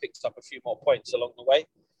might have picked up a few more points along the way.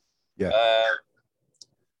 Yeah.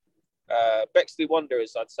 Bexley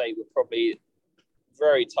Wanderers, I'd say, were probably a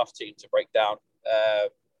very tough team to break down.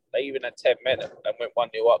 They even had 10 men and went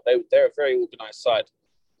 1-0 up. They're a very organised side.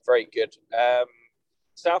 Very good.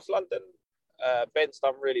 South London, Ben's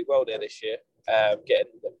done really well there this year,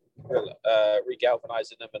 getting them,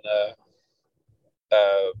 regalvanising them and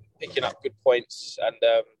picking up good points, and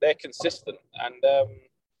they're consistent.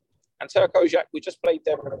 And Turk Ojak, we just played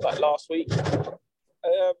them like last week.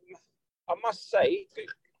 I must say,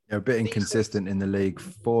 they're a bit inconsistent in the league.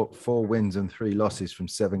 Four wins and 3 losses from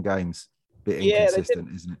 7 games. Bit inconsistent,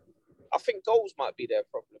 isn't it? I think goals might be their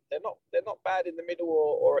problem. They're not bad in the middle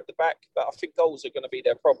or at the back, but I think goals are going to be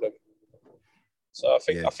their problem. So I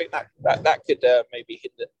think that could maybe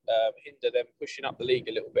hinder them pushing up the league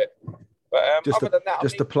a little bit. But other than that,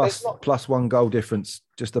 just a plus 1 goal difference.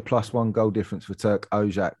 Just a plus 1 goal difference for Turk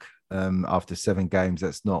Ojak after 7 games.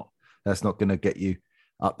 That's not going to get you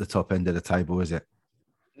up the top end of the table, is it?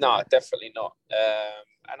 No, definitely not.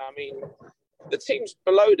 And I mean, the teams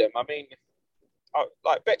below them, I mean,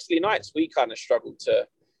 like Bexley Knights, we struggled to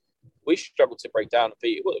break down and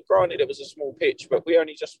beat. Well, granted, it was a small pitch, but we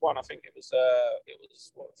only just won. I think it was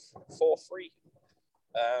 4-3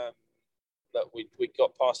 that we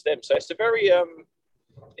got past them. So it's a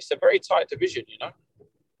very tight division, you know.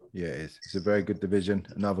 Yeah, it is. It's a very good division.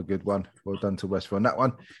 Another good one. Well done to Westfield on that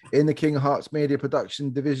one. In the King of Hearts Media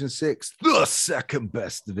Production Division 6, the second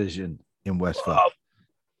best division in Westfield.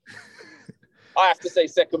 I have to say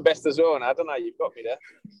second best as well, and I don't know, you've got me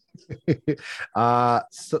there.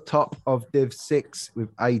 So top of Div 6 with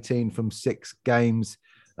 18 from 6 games.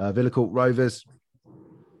 Villacourt Rovers.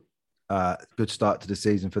 Good start to the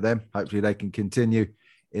season for them. Hopefully they can continue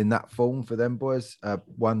in that form for them boys.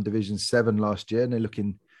 Won Division 7 last year, and they're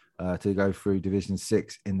looking to go through Division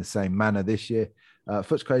 6 in the same manner this year.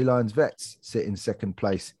 Footscray Lions Vets sit in second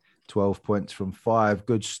place, 12 points from 5.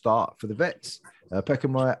 Good start for the Vets.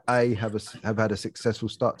 Peckham Rye A have had a successful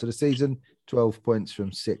start to the season, 12 points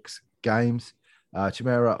from 6 games.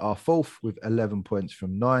 Chimera are 4th with 11 points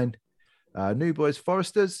from 9. New Boys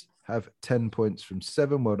Foresters have 10 points from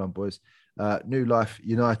 7. Well done, boys. New Life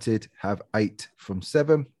United have 8 from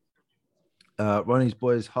 7. Ronnie's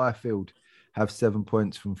Boys Highfield have 7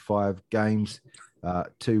 points from 5 games.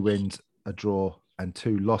 2 wins, a draw, and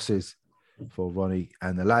 2 losses for Ronnie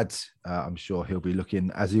and the lads. I'm sure he'll be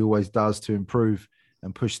looking, as he always does, to improve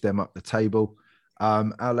and push them up the table.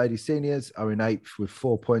 Our Lady Seniors are in 8th with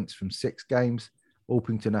 4 points from 6 games.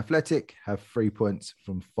 Alpington Athletic have 3 points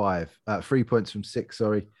from 6.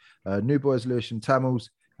 Sorry. New Boys Lewisham Tamils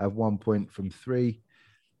have 1 point from 3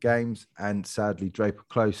 games, and sadly Draper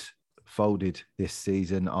Close folded this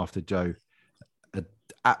season after Joe had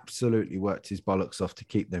absolutely worked his bollocks off to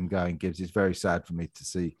keep them going. It's very sad for me to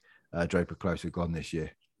see Draper Close have gone this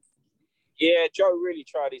year. Yeah, Joe really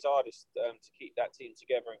tried his hardest to keep that team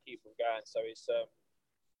together and keep them going. So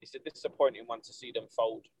it's a disappointing one to see them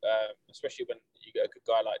fold, especially when you get a good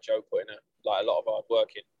guy like Joe putting a lot of hard work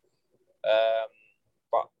in.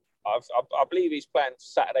 But I believe he's playing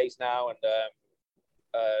Saturdays now, and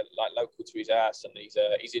local to his house, and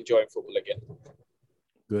he's enjoying football again.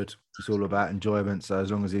 Good. It's all about enjoyment. So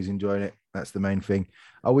as long as he's enjoying it, that's the main thing.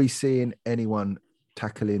 Are we seeing anyone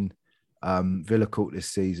tackling Villacourt this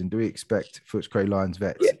season? Do we expect Footscray Lions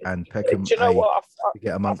Vets and Peckham to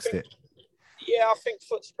get amongst it? Yeah, I think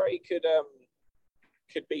Footscray could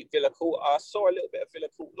beat Villacourt. I saw a little bit of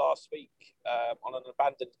Villacourt last week on an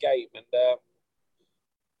abandoned game, and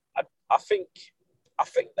I think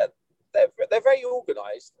that they're very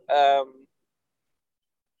organised. And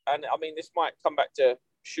I mean, this might come back to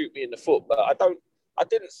shoot me in the foot, but I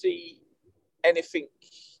didn't see anything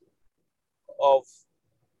of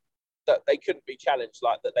that they couldn't be challenged,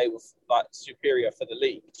 like that they were like superior for the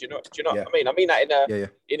league. Do you know what I mean? I mean that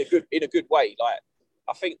in a good way. Like,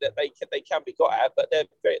 I think that they can be got at, but they're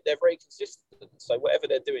very consistent. So whatever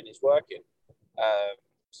they're doing is working.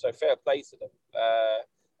 So fair play to them.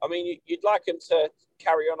 I mean, you'd like them to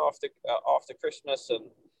carry on after Christmas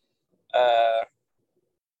and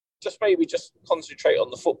just concentrate on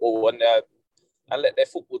the football and let their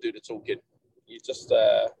football do the talking. You just,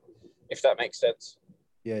 if that makes sense.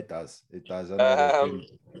 Yeah, it does. I know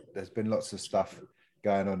there's been lots of stuff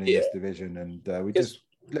going on in this division, and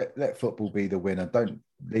let football be the winner. Don't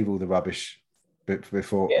leave all the rubbish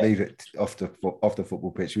before. Yeah. Leave it off the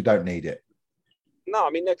football pitch. We don't need it. No, I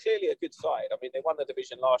mean, they're clearly a good side. I mean, they won the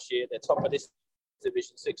division last year. They're top of this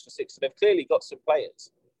division 6 for 6. So they've clearly got some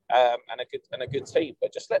players and a good team.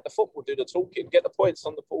 But just let the football do the talking. Get the points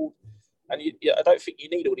on the board. And I don't think you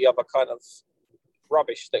need all the other kind of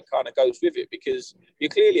rubbish that kind of goes with it, because you're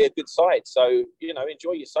clearly a good side. So,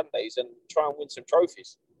 enjoy your Sundays and try and win some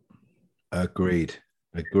trophies. Agreed.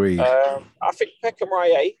 I think Peckham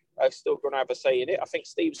Rye are still going to have a say in it. I think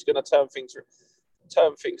Steve's going to turn things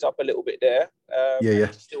up a little bit there.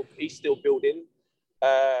 He's still building.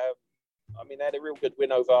 I mean, they had a real good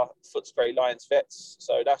win over Footscray Lions Vets,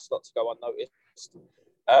 so that's not to go unnoticed.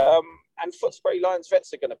 And Footscray Lions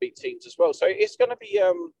Vets are going to beat teams as well. So it's going to be,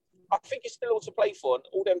 I think it's still all to play for. And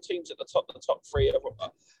all them teams at the top 3,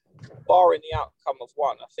 barring the outcome of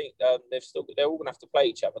one, I think they're all going to have to play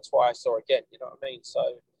each other twice or again, you know what I mean?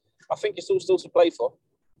 So I think it's all still to play for.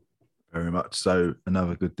 Very much so.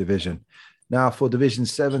 Another good division. Now for Division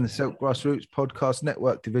 7, the Silk Grassroots Podcast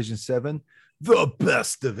Network, Division 7, the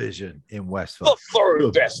best division in Westfield. The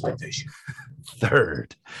third best division.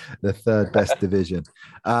 The third best division.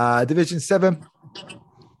 Division 7,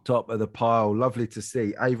 top of the pile. Lovely to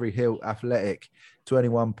see. Avery Hill Athletic,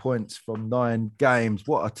 21 points from 9 games.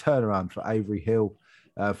 What a turnaround for Avery Hill.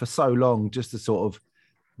 For so long, just a sort of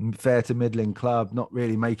fair to middling club, not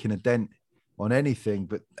really making a dent on anything.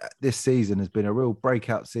 But this season has been a real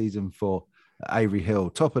breakout season for Avery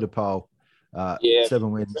Hill. Top of the pile.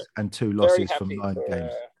 7 wins and 2 losses from 9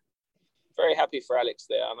 games. Very happy for Alex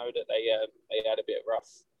there. I know that they had a bit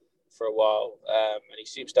rough for a while, and he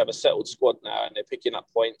seems to have a settled squad now, and they're picking up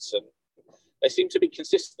points, and they seem to be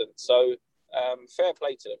consistent. So fair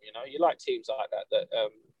play to them. You like teams like that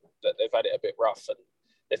they've had it a bit rough, and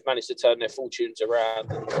they've managed to turn their fortunes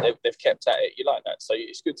around, and they've kept at it. You like that, so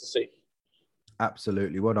it's good to see.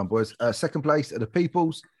 Absolutely. Well done, boys. Second place are the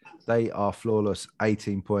Peoples. They are flawless,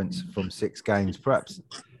 18 points from 6 games. Perhaps,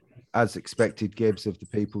 as expected, Gibbs of the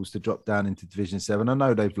Peoples to drop down into Division 7. I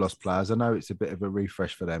know they've lost players. I know it's a bit of a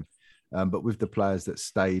refresh for them. But with the players that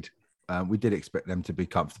stayed, we did expect them to be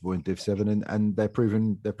comfortable in Div 7, and they're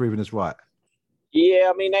proving us right.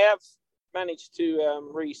 Yeah, I mean, they have managed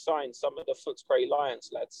to re-sign some of the Footscray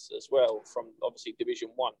Lions lads as well from, obviously,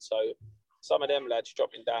 Division 1. So some of them lads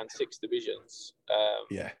dropping down 6 divisions.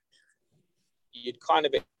 You'd kind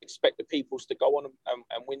of expect the Peoples to go on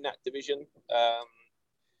and win that division. I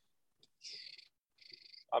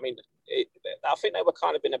mean, I think they were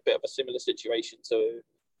kind of in a bit of a similar situation to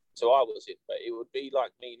I was in, but it would be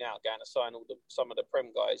like me now going to sign some of the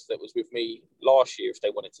Prem guys that was with me last year if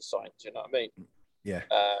they wanted to sign. Do you know what I mean? Yeah.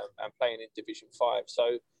 And playing in Division 5.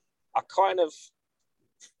 So I kind of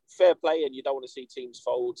fair play, and you don't want to see teams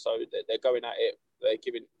fold. So they're going at it. They're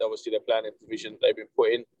playing in the division they've been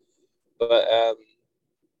put in. But I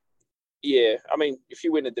mean, if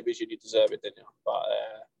you win a division, you deserve it, don't you? But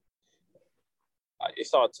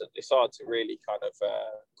it's hard to really kind of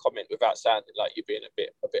comment without sounding like you're being a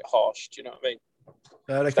bit harsh. Do you know what I mean?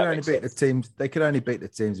 They can only beat the teams. They can only beat the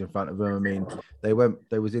teams in front of them. I mean, they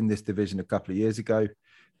was in this division a couple of years ago.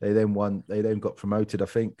 They then won. They then got promoted, I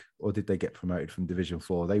think, or did they get promoted from Division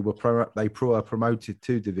 4? They were promoted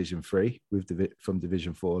to Division 3 from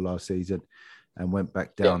Division 4 last season, and went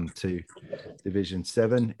back down to Division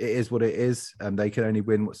 7. It is what it is, and they can only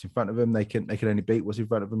win what's in front of them. They can only beat what's in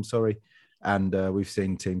front of them. Sorry, and we've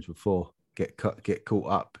seen teams before get caught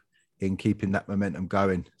up in keeping that momentum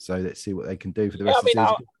going. So let's see what they can do for the rest of the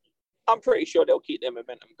season. I'm pretty sure they'll keep their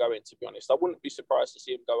momentum going, to be honest. I wouldn't be surprised to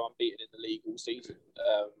see them go unbeaten in the league all season,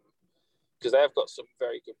 because they have got some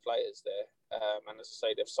very good players there. And as I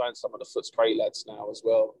say, they've signed some of the Footscray lads now as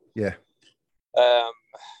well. Yeah.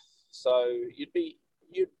 So you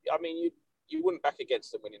wouldn't back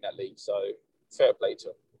against them winning that league. So fair play to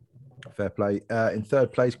them. Fair play. In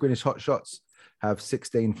third place, Greenwich Hotshots have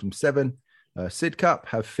 16 from 7. Sid Cup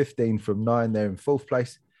have 15 from 9. They're in fourth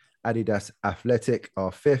place. Adidas Athletic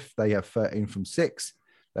are 5th. They have 13 from 6.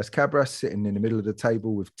 Las Cabras sitting in the middle of the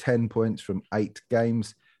table with 10 points from 8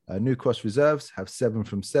 games. New Cross Reserves have 7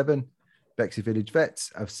 from 7. Bexley Village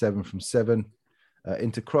Vets have 7 from 7.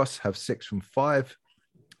 Intercross have 6 from 5.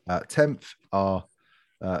 10th are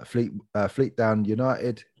Fleet Down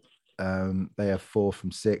United. They have 4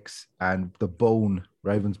 from 6. And the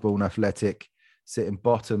Ravensbourne Athletic sitting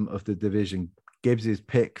bottom of the division. Gibbs'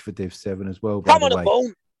 pick for Div 7 as well. Come on, the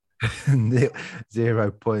Bone!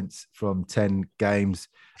 0 points from 10 games.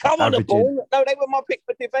 Come on, the Bone! No, they were my pick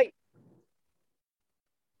for Div 8.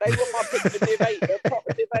 They were my pick for Div 8. They're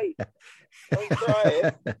proper Div 8. Don't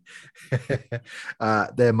cry.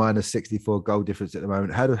 They're minus 64 goal difference at the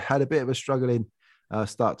moment. Had a bit of a struggling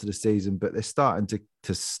start to the season, but they're starting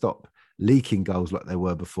to stop leaking goals like they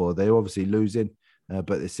were before. They're obviously losing, but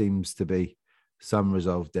there seems to be some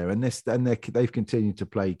resolve there. And they've continued to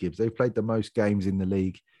play Gibbs. They've played the most games in the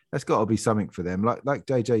league. That's got to be something for them. Like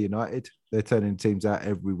JJ United, they're turning teams out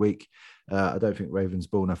every week. I don't think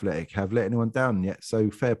Ravensbourne Athletic have let anyone down yet.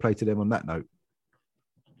 So fair play to them on that note.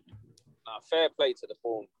 Fair play to the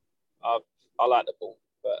Bourne. I like the Bourne,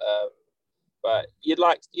 but you'd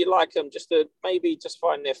like them just to maybe just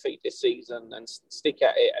find their feet this season and stick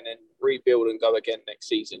at it, and then rebuild and go again next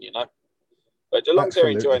season. You know, but as long as they're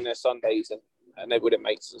enjoying their Sundays and they're with their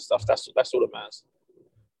mates and stuff, that's all that matters.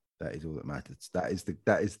 That is all that matters. That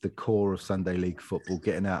is the core of Sunday League football,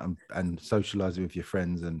 getting out and socialising with your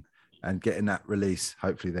friends and getting that release.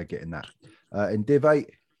 Hopefully they're getting that. In Div 8,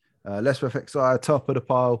 Leicester FXI, top of the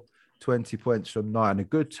pile, 20 points from 9. A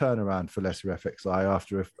good turnaround for Leicester FXI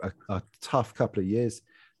after a tough couple of years.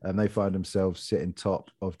 And they find themselves sitting top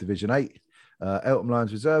of Division 8. Eltham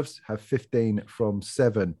Lions Reserves have 15 from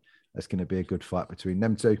 7. That's going to be a good fight between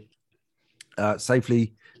them two.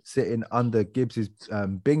 Safely sitting under Gibbs's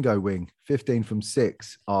bingo wing, 15 from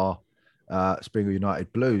 6 are Springhill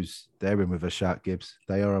United Blues. They're in with a shout, Gibbs.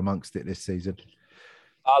 They are amongst it this season.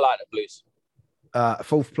 I like the Blues.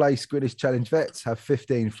 Fourth place, Greenwich Challenge Vets have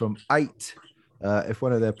 15 from 8. If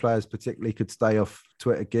one of their players particularly could stay off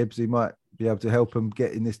Twitter, Gibbs, he might be able to help them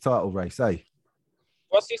get in this title race, eh?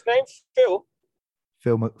 What's his name? Phil?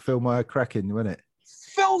 Phil McCracken, wasn't it?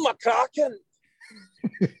 Phil McCracken!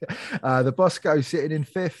 The Bosco sitting in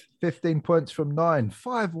 5th, 15 points from 9.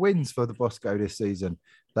 5 wins for the Bosco this season.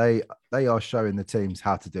 They are showing the teams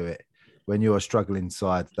how to do it. When you are struggling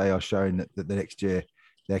side, they are showing that the next year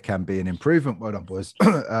there can be an improvement. Well done, boys.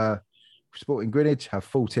 Sporting Greenwich have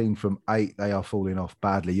 14 from 8. They are falling off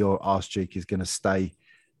badly. Your arse cheek is going to stay.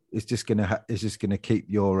 It's just going to keep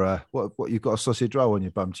your what you've got a sausage roll on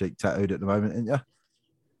your bum cheek tattooed at the moment, isn't you?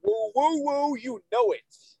 Whoa, whoa, whoa! You know it.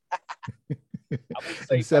 I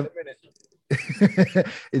would say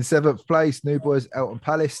in 7th place, New Boys Elton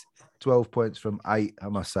Palace, 12 points from 8. I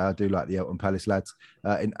must say, I do like the Elton Palace lads.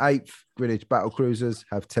 In 8th, Greenwich Battle Cruisers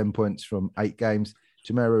have 10 points from 8 games.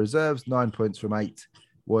 Jumeirah Reserves, 9 points from 8.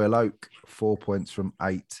 Royal Oak, 4 points from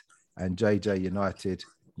 8. And JJ United,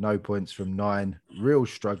 no points from 9. Real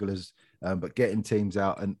strugglers, but getting teams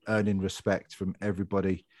out and earning respect from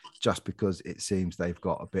everybody just because it seems they've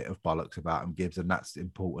got a bit of bollocks about them, Gibbs, and that's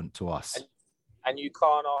important to us. And you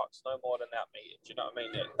can't ask no more than that, mate. Do you know what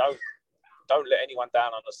I mean? Don't let anyone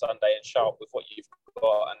down on a Sunday and show up with what you've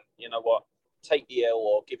got. And you know what? Take the L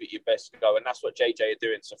or give it your best go. And that's what JJ are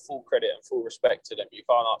doing. So full credit and full respect to them. You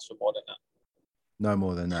can't ask for more than that. No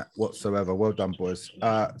more than that whatsoever. Well done, boys.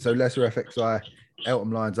 So Leicester FXI,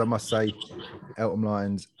 Eltham Lions, I must say, Eltham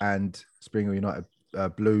Lions and Springhill United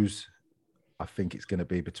Blues, I think it's going to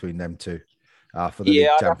be between them two for the league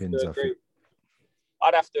champions.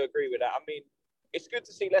 I'd have to agree with that. I mean, it's good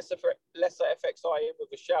to see Leicester FXI in with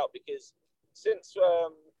a shout because since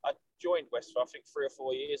I joined Westford, I think 3 or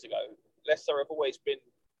 4 years ago, Leicester have always been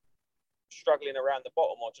struggling around the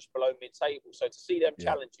bottom or just below mid-table. So to see them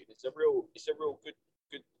challenging, it's a real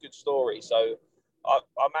good story. So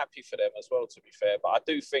I'm happy for them as well, to be fair. But I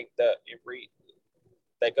do think that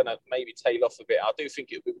they're going to maybe tail off a bit. I do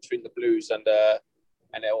think it'll be between the Blues and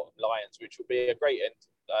Eltham Lions, which will be a great end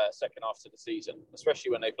second half to the season,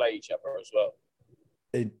 especially when they play each other as well.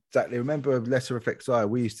 Exactly. Remember Leicester FXI,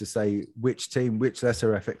 we used to say which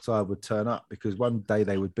Leicester FXI would turn up because one day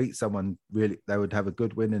they would beat someone, really, they would have a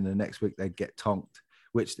good win, and the next week they'd get tonked,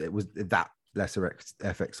 which it was that Leicester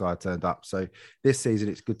FXI turned up. So this season,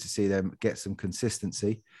 it's good to see them get some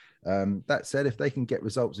consistency. That said, if they can get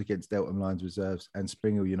results against Eltham Lions Reserves and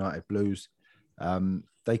Springhill United Blues,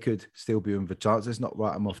 they could still be in the chance. Let's not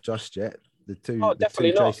write them off just yet. The two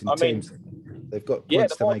chasing teams, they've got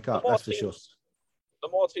points to make up, that's for sure. The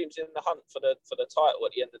more teams in the hunt for the title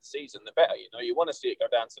at the end of the season, the better. You know, you want to see it go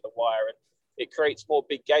down to the wire, and it creates more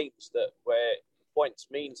big games where points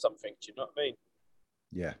mean something. Do you know what I mean?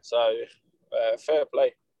 Yeah. So fair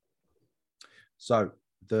play. So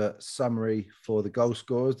the summary for the goal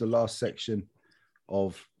scorers, the last section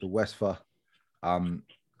of the Westford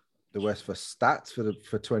stats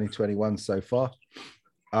for 2021 so far.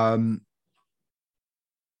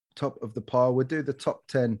 Top of the pile, we'll do the top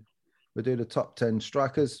 10. We'll do the top 10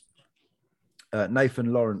 strikers.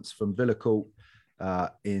 Nathan Lawrence from Villa Court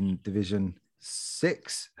in Division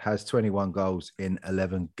 6 has 21 goals in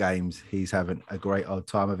 11 games. He's having a great old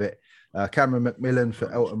time of it. Cameron McMillan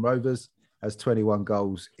for Eltham Rovers has 21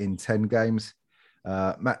 goals in 10 games.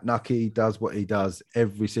 Matt Nucky does what he does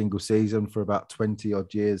every single season for about 20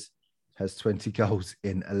 odd years, has 20 goals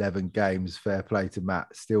in 11 games. Fair play to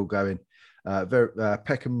Matt, still going.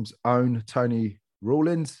 Peckham's own Tony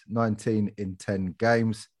Rawlins, 19 in 10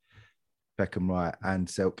 games. Peckham Wright and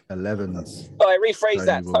Selk 11s. Oh, rephrase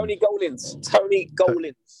that. Tony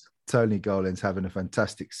Golins. Tony Golins having a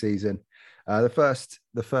fantastic season. The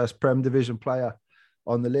first Prem Division player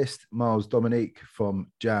on the list, Miles Dominique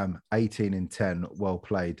from Jam, 18 in 10. Well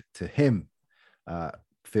played to him.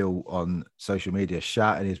 Phil on social media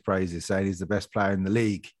shouting his praises, saying he's the best player in the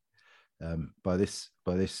league. By this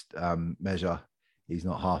measure, he's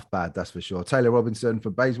not half bad, that's for sure. Taylor Robinson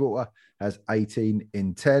from Bayswater has 18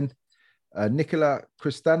 in 10. Nikola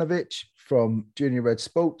Kristanovic from Junior Red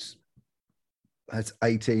Sports has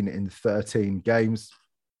 18 in 13 games.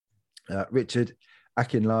 Richard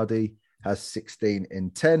Akinladi has 16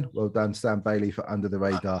 in 10. Well done. Sam Bailey for Under the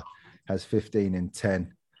Radar has 15 in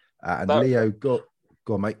 10. And Leo, go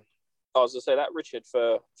on, mate. I was going to say that Richard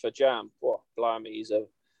for Jam. What, blimey,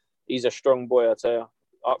 he's a strong boy, I tell you.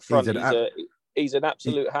 Up front, he's an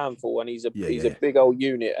absolute handful, and he's a big old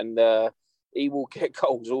unit, and he will get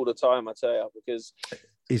goals all the time, I tell you, because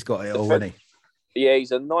he's got it all, hasn't he? Yeah,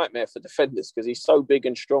 he's a nightmare for defenders because he's so big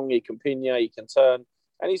and strong. He can pinya, he can turn,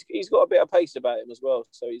 and he's got a bit of pace about him as well.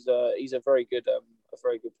 So he's a very good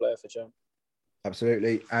player for Jam.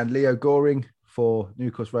 Absolutely. And Leo Goring for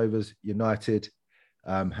Newcastle Rovers United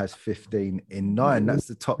has 15 in 9. That's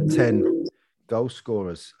the top 10 goal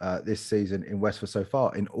scorers this season in Westford so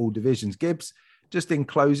far in all divisions. Gibbs, just in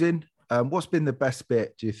closing, what's been the best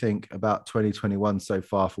bit, do you think, about 2021 so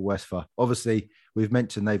far for Westford? Obviously, we've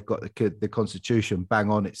mentioned they've got the Constitution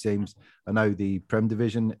bang on, it seems. I know the Prem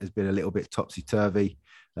Division has been a little bit topsy-turvy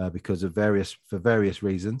because of various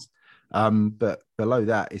reasons. But below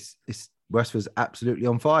that, it's Westford's absolutely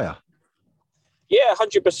on fire. Yeah,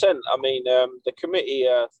 100%. I mean, the committee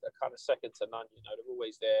are kind of second to none. You know, they're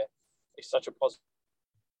always there. It's such a positive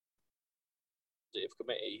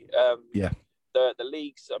committee. The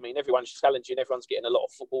leagues, I mean, everyone's challenging. Everyone's getting a lot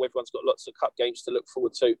of football. Everyone's got lots of cup games to look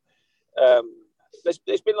forward to.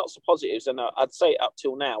 There's been lots of positives, and I'd say up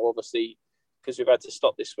till now, obviously, because we've had to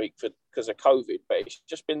stop this week because of COVID. But it's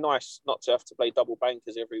just been nice not to have to play double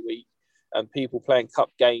bankers every week, and people playing cup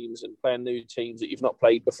games and playing new teams that you've not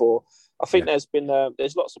played before. I think there's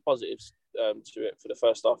lots of positives to it for the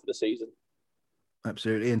first half of the season.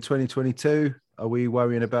 Absolutely. In 2022, are we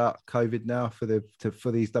worrying about COVID now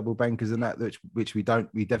for these double bankers and that, which we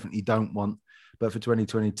definitely don't want? But for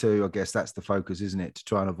 2022, I guess that's the focus, isn't it? To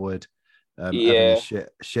try and avoid having a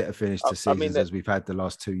shitter finish to seasons as we've had the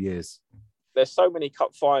last 2 years. There's so many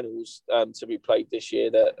cup finals to be played this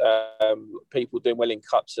year that people doing well in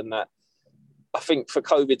cups and that. I think for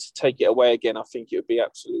COVID to take it away again, I think it would be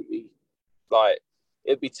absolutely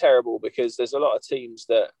it'd be terrible because there's a lot of teams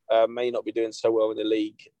that may not be doing so well in the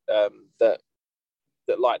league that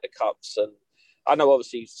like the cups. And I know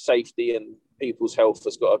obviously safety and people's health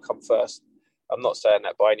has got to come first. I'm not saying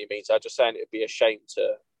that by any means. I'm just saying it would be a shame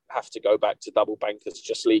to have to go back to double bankers,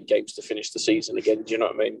 just league games to finish the season again. Do you know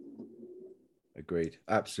what I mean? Agreed.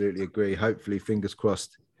 Absolutely agree. Hopefully, fingers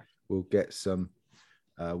crossed, we'll get some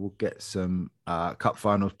cup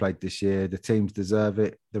finals played this year. The teams deserve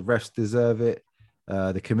it. The refs deserve it.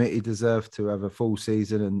 The committee deserve to have a full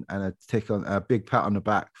season and a big pat on the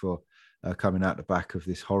back for coming out the back of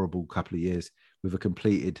this horrible couple of years with a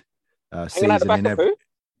completed season in every.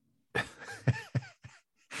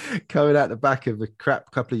 Coming out the back of a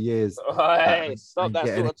crap couple of years. Stop that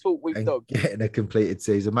sort of talk, we've done. Getting a completed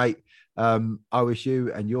season, mate. I wish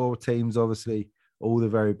you and your teams, obviously, all the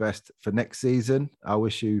very best for next season. I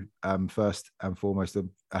wish you, first and foremost,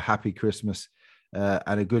 a happy Christmas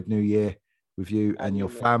and a good New Year with you and your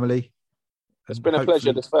family. It's been a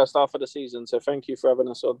pleasure this first half of the season, so thank you for having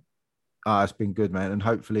us on. It's been good, man, and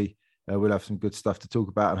hopefully we'll have some good stuff to talk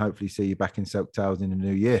about and hopefully see you back in Selk Towers in the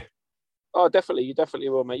new year. Oh, definitely. You definitely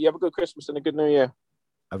will, mate. You have a good Christmas and a good New Year.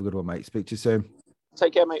 Have a good one, mate. Speak to you soon.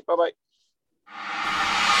 Take care, mate. Bye-bye.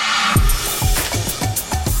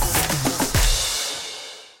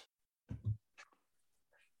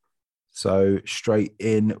 So straight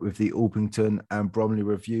in with the Orpington and Bromley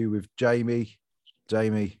review with Jamie.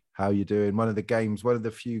 Jamie, how are you doing? One of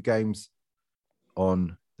the few games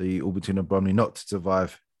on the Orpington and Bromley not to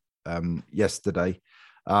survive yesterday.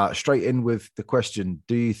 Straight in with the question: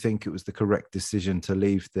 do you think it was the correct decision to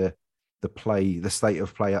leave the state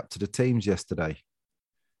of play up to the teams yesterday?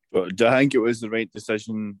 Well, do I think it was the right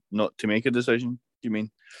decision not to make a decision? Do you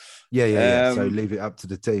mean? Yeah. So leave it up to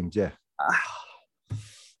the teams. Yeah.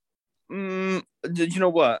 You know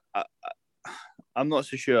what? I'm not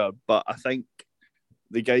so sure, but I think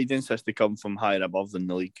the guidance has to come from higher above than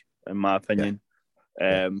the league, in my opinion.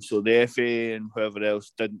 So the FA and whoever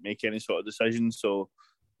else didn't make any sort of decision. So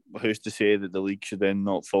who's to say that the league should then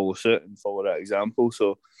not follow suit and follow that example?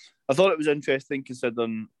 So I thought it was interesting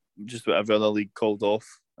considering just what every other league called off,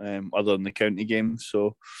 other than the county games.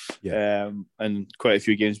 So and quite a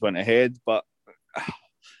few games went ahead. But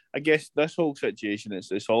I guess this whole situation,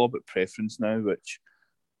 it's all about preference now, which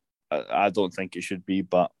I don't think it should be,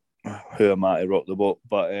 but who am I to rock the boat?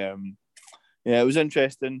 But it was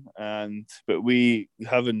interesting, but we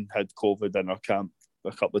haven't had COVID in our camp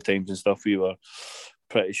a couple of times and stuff. We were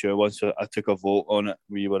pretty sure once I took a vote on it,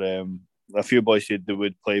 we were a few boys said they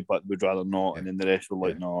would play but would rather not, and then the rest were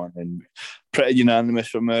like no, and then pretty unanimous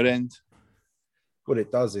from our end. What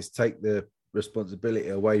it does is take the responsibility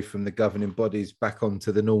away from the governing bodies back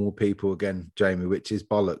onto the normal people again, Jamie, which is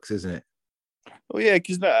bollocks, isn't it? Oh yeah,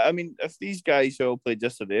 because I mean, if these guys who all played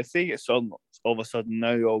yesterday, if they get all of a sudden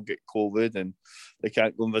now all get COVID and they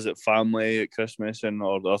can't go and visit family at Christmas,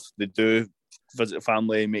 or if they do visit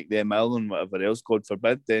family and make them ill and whatever else, God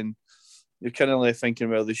forbid, then you're kind of like thinking,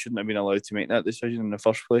 well, they shouldn't have been allowed to make that decision in the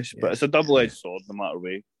first place. But it's a double-edged sword, no matter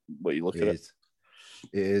what you look at it.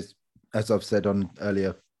 It is. As I've said on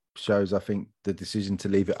earlier shows, I think the decision to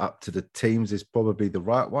leave it up to the teams is probably the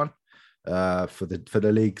right one for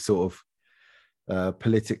the league. Sort of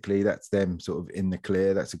politically, that's them sort of in the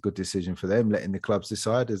clear. That's a good decision for them, letting the clubs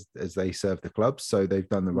decide as they serve the clubs. So they've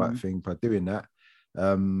done the right thing by doing that,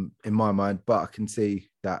 in my mind. But I can see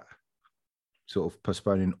that sort of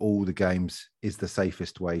postponing all the games is the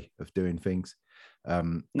safest way of doing things,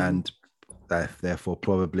 and therefore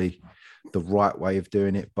probably the right way of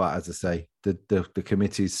doing it. But as I say, the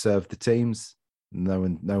committees serve the teams. No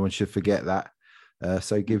one should forget that.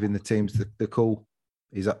 So giving the teams the call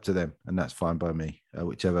is up to them, and that's fine by me.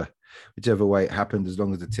 Whichever way it happened, as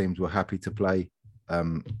long as the teams were happy to play,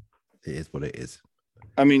 it is what it is.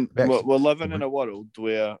 I mean, we're living in a world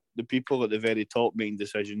where the people at the very top making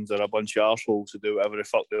decisions are a bunch of arseholes who do whatever the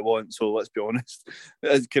fuck they want. So let's be honest.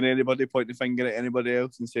 Can anybody point the finger at anybody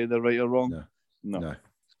else and say they're right or wrong? No.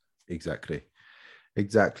 Exactly.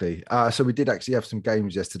 So we did actually have some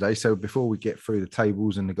games yesterday. So before we get through the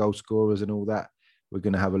tables and the goal scorers and all that, we're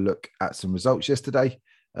going to have a look at some results yesterday.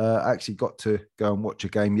 I actually got to go and watch a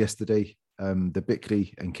game yesterday. The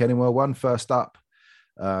Bickley and Kenningwell one. First up,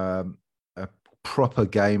 a proper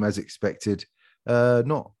game as expected.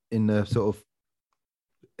 Not in the sort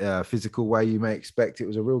of physical way you may expect. It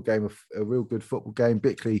was a real good football game.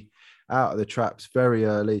 Bickley out of the traps very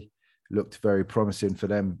early. Looked very promising for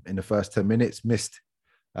them in the first 10 minutes. Missed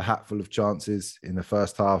a hatful of chances in the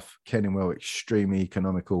first half. Kenningwell extremely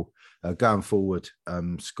economical going forward,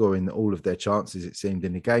 scoring all of their chances, it seemed,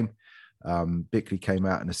 in the game. Bickley came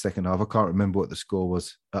out in the second half. I can't remember what the score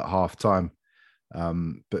was at half time,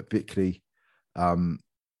 but Bickley,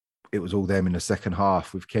 it was all them in the second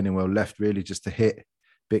half, with Kenningwell left really just to hit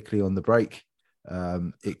Bickley on the break.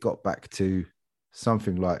 It got back to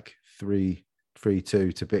something like 3-2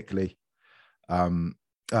 to Bickley.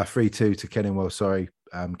 3-2 to Kenningwell, sorry.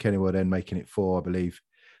 Kenningwell then making it 4-2,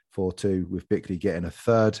 with Bickley getting a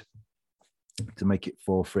third to make it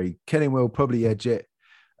 4-3. Kenningwell probably edge it.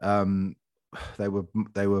 They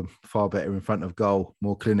were far better in front of goal,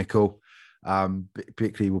 more clinical.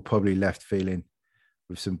 Bickley were probably left feeling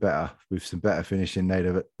with some better finishing.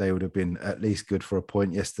 They would have been at least good for a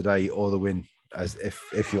point yesterday, or the win. As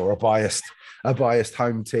if you're a biased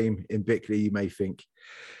home team in Bickley, you may think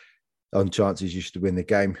on chances you should win the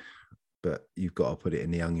game, but you've got to put it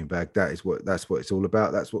in the onion bag. That's what it's all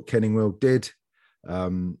about. That's what Kenningwell did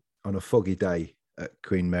on a foggy day at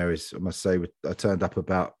Queen Mary's. I must say, I turned up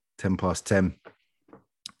about 10:10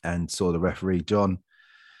 and saw the referee John,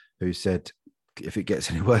 who said, if it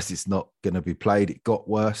gets any worse, it's not going to be played. It got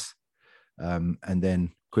worse, and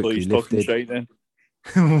then quickly lifted. Straight then.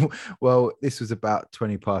 Well, this was about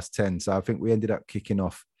 10:20, so I think we ended up kicking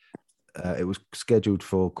off. It was scheduled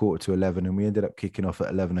for 11:15, and we ended up kicking off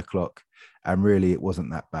at 11 o'clock. And really, it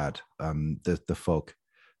wasn't that bad. The fog,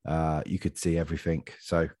 you could see everything.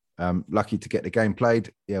 So lucky to get the game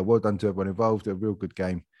played. Yeah, well done to everyone involved. A real good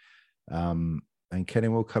game. And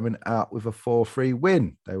Kenningwell coming out with a 4-3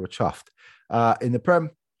 win. They were chuffed. In the Prem,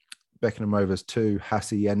 Beckenham Rovers 2,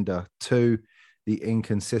 Hacienda 2. The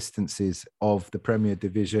inconsistencies of the Premier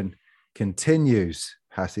Division continues.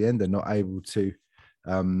 Hacienda not able to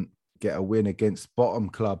get a win against bottom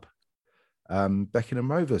club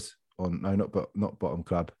Beckenham Rovers. Not bottom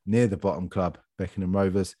club, near the bottom club, Beckenham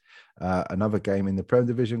Rovers. Another game in the Prem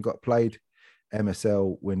Division got played.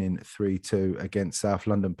 MSL winning 3-2 against South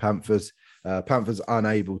London Panthers. Panthers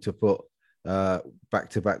unable to put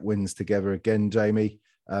back-to-back wins together again, Jamie.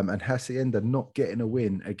 And Hacienda not getting a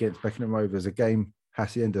win against Beckenham Rovers, a game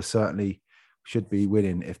Hacienda certainly should be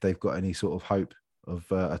winning if they've got any sort of hope of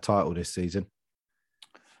a title this season.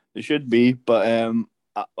 It should be, but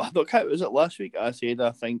I thought, was it last week? I said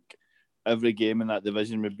I think every game in that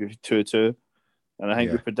division would be 2-2, and I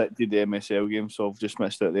think we predicted the MSL game, so I've just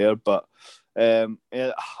missed it there. But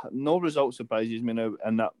no result surprises me now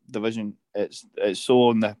in that division. It's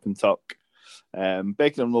so nip and tuck.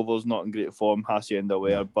 Beckenham Rovers not in great form, Hacienda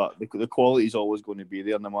aware, but the quality is always going to be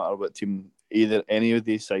there no matter what team any of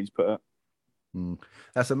these sides put it.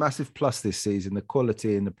 That's a massive plus this season. The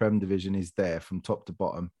quality in the Prem division is there from top to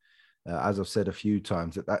bottom. As I've said a few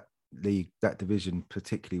times, that league, that division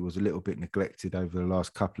particularly was a little bit neglected over the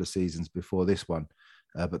last couple of seasons before this one.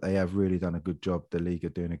 But they have really done a good job. The league are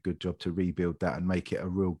doing a good job to rebuild that and make it a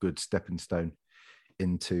real good stepping stone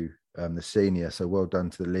into the senior. So well done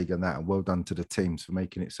to the league on that, and well done to the teams for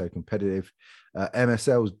making it so competitive.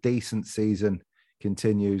 MSL's decent season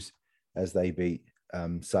continues as they beat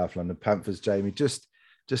South London Panthers. Jamie, just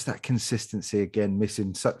that consistency again,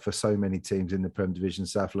 missing for so many teams in the Prem division.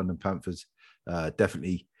 South London Panthers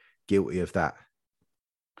definitely guilty of that.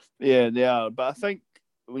 Yeah, they are. But I think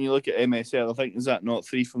when you look at MSL, I think is that not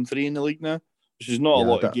 3 from 3 in the league now, which is not a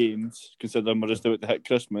lot of games considering we're just about to hit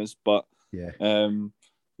Christmas. But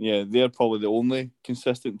they're probably the only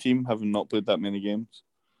consistent team, having not played that many games.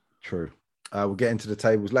 True. We'll get into the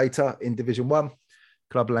tables later. In Division 1,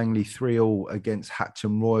 Club Langley 3-3 against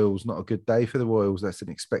Hatcham Royals. Not a good day for the Royals. That's an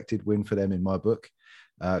expected win for them in my book.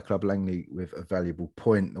 Club Langley with a valuable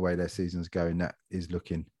point. The way their season's going, that is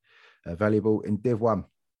looking valuable. In Div 1,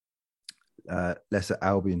 Lesser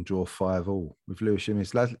Albion draw 5-5 with Lewisham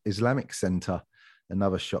Islamic Centre.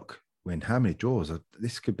 Another shock win. How many draws?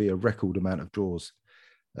 This could be a record amount of draws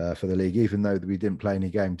for the league. Even though we didn't play any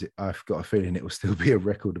games, I've got a feeling it will still be a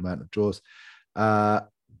record amount of draws.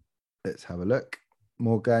 Let's have a look.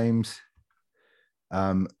 More games.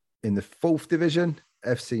 In the 4th division,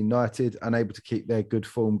 FC United unable to keep their good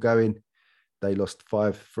form going. They lost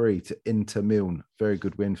 5-3 to Inter Milne. Very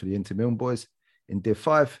good win for the Inter Milne boys. In Div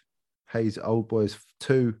 5, Hayes Old Boys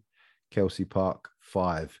 2, Kelsey Park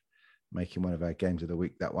 5. Making one of our games of the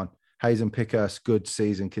week, that one. Hayes and Pickhurst, good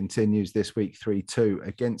season continues this week, 3-2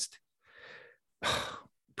 against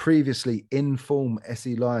previously in form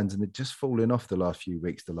SE Lions, and they're just falling off the last few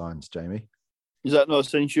weeks, the Lions, Jamie. Is that not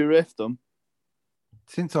since you refed them?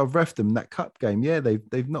 Since I've refed them, that cup game,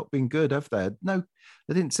 they've not been good, have they? No,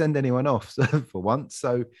 they didn't send anyone off for once.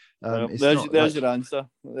 So there's your answer.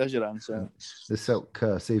 There's your answer. The Silk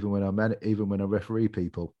curse, even when I referee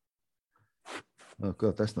people. Oh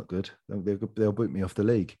God, that's not good. They'll boot me off the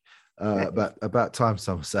league. But about time,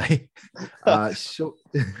 some say. Shortland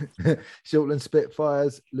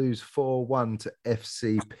Spitfires lose 4-1 to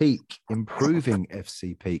FC Peak, improving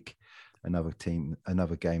FC Peak. Another game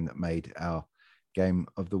that made our game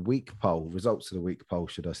of the week poll, results of the week poll,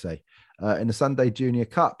 should I say. In the Sunday Junior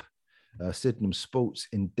Cup, Sydenham Sports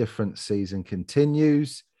Indifferent season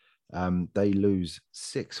continues. They lose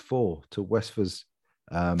 6-4 to Westford's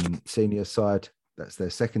senior side. That's their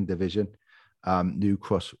 2nd division. New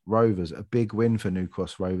Cross Rovers, a big win for New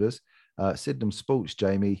Cross Rovers. Sydenham Sports,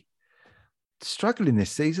 Jamie, struggling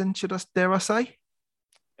this season, dare I say?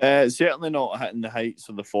 Certainly not hitting the heights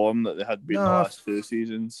of the form that they had been the last 2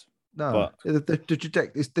 seasons. No, but the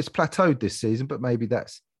trajectory is plateaued this season, but maybe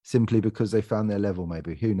that's simply because they found their level.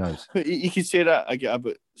 Maybe, who knows? You could say that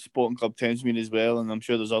about Sporting Club Thamesmead as well, and I'm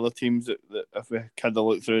sure there's other teams that if we had a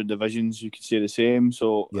look through the divisions, you could say the same.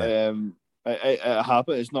 So it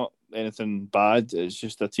happens. It's not anything bad. It's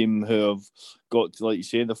just a team who have got to, like you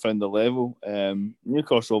say, they've found the level. New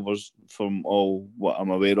Cross Rovers, from all what I'm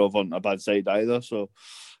aware of, aren't a bad side either. So.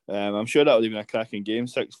 I'm sure that would have been a cracking game.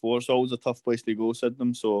 6-4. It's always a tough place to go,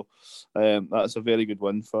 Sydenham. So that's a very good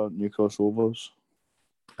win for New Cross Rovers.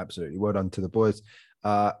 Absolutely. Well done to the boys.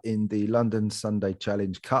 In the London Sunday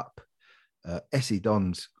Challenge Cup, SE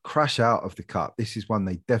Dons crash out of the cup. This is one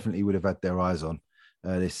they definitely would have had their eyes on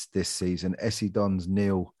this season. SE Dons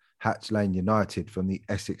nil, Hatch Lane United from the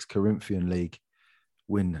Essex Corinthian League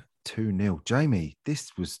win 2-0. Jamie,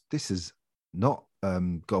 this is not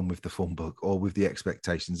gone with the form book or with the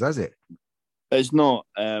expectations, has it? It's not.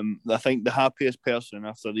 I think the happiest person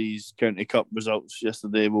after these County Cup results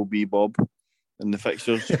yesterday will be Bob in the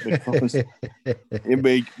fixtures, because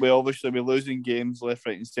we obviously be losing games left,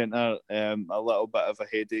 right and centre. A little bit of a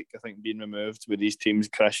headache, I think, being removed with these teams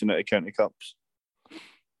crashing out of County Cups.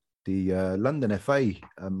 The London FA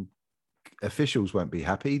officials won't be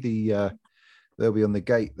happy. They'll be on the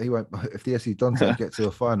gate. They won't. If the SE Dons don't get to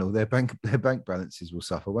a final, their bank balances will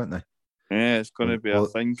suffer, won't they? Yeah, it's going to be a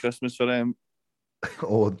thing, Christmas for them.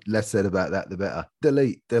 Or less said about that, the better.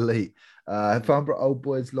 Delete. Farnborough Old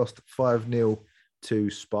Boys lost 5-0 to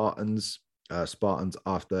Spartans. Spartans,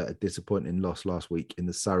 after a disappointing loss last week in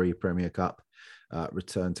the Surrey Premier Cup,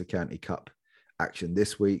 returned to County Cup action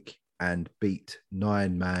this week and beat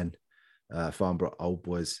 9-man Farnborough Old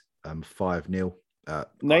Boys 5-0.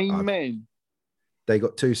 9 men. They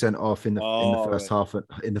got 2 sent off in the first half.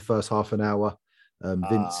 In the first half an hour,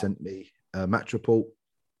 Vince sent me a match report.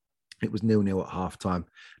 It was 0-0 at halftime.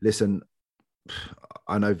 Listen,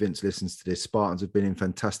 I know Vince listens to this. Spartans have been in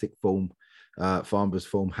fantastic form. Farnborough's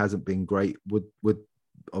form hasn't been great. Would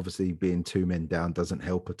obviously being 2 men down doesn't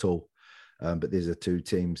help at all. But these are 2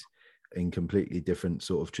 teams in completely different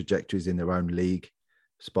sort of trajectories in their own league.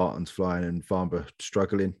 Spartans flying and Farnborough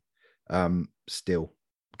struggling. Still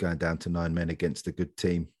going down to 9 men against a good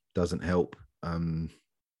team doesn't help.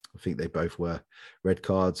 I think they both were red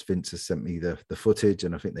cards. Vince has sent me the footage,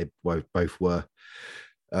 and I think they both were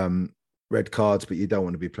red cards, but you don't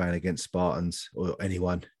want to be playing against Spartans or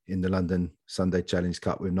anyone in the London Sunday Challenge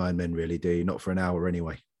Cup with 9 men, really, do you? Not for an hour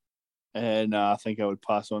anyway. No, I think I would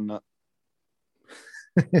pass on that.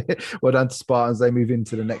 Well done to Spartans. They move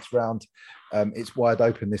into the next round. It's wide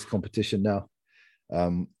open, this competition now,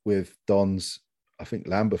 with Dons. I think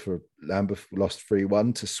Lambeth lost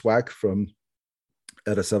 3-1 to Swag from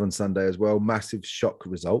at a Southern Sunday as well. Massive shock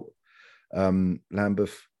result.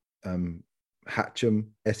 Lambeth, Hatcham,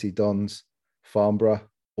 Essie Dons, Farnborough,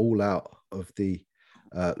 all out of the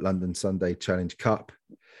London Sunday Challenge Cup.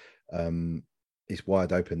 It's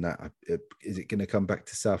wide open. Is it going to come back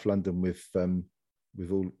to South London with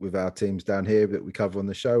our teams down here that we cover on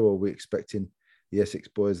the show, or are we expecting the Essex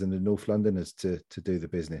boys and the North Londoners to do the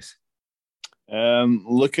business?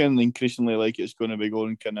 Looking increasingly like it's going to be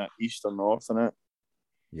going kind of east or north, isn't it?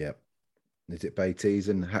 Yeah. Is it Beatties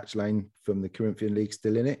and Hatch Lane from the Corinthian League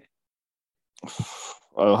still in it?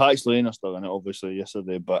 Well, Hatch Lane are still in it, obviously,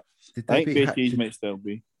 yesterday, but I think Beatties might still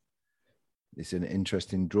be. It's an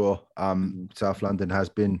interesting draw. South London has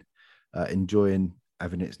been enjoying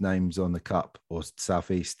having its names on the cup, or South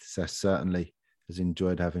East certainly has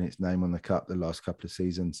enjoyed having its name on the cup the last couple of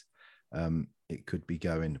seasons. It could be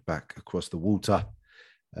going back across the water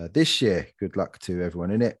this year. Good luck to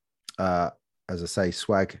everyone in it. As I say,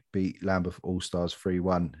 Swag beat Lambeth All-Stars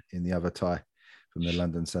 3-1 in the other tie from the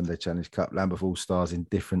London Sunday Challenge Cup. Lambeth All-Stars in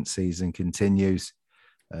different season continues.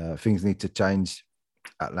 Things need to change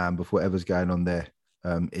at Lambeth, whatever's going on there.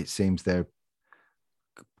 It seems they're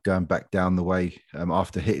going back down the way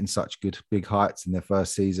after hitting such good big heights in their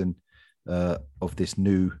first season of this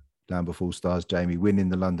new Lambeth All-Stars. Jamie winning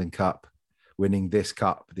the London Cup, winning this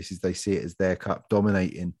cup. They see it as their cup,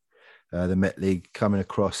 dominating the Met League, coming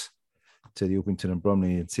across to the Orpington and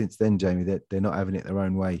Bromley. And since then, Jamie, they're not having it their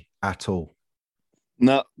own way at all.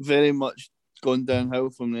 Not very much gone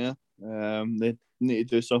downhill from there. They need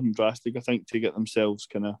to do something drastic, I think, to get themselves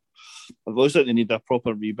kind of... It looks like they need a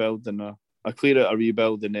proper rebuild and a clear out a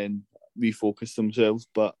rebuild and then refocus themselves.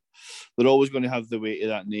 But they're always going to have the weight of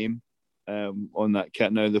that name on that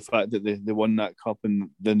kit now. The fact that they won that cup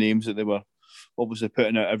and the names that they were obviously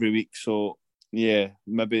putting out every week. So, yeah,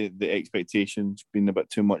 maybe the expectations been a bit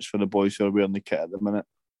too much for the boys who are wearing the kit at the minute.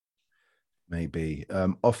 Maybe.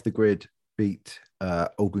 Off the grid beat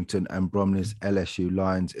Orpington and Bromley's LSU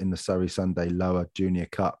Lions in the Surrey Sunday Lower Junior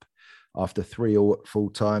Cup after 3-all at full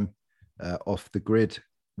time. Off the grid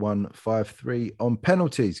won 5-3 on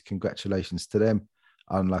penalties. Congratulations to them.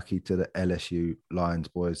 Unlucky to the LSU Lions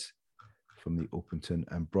boys from the Orpington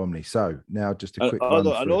and Bromley. So now just a quick run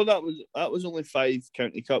through. I know that was only 5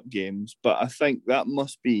 County Cup games, but I think that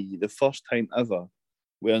must be the first time ever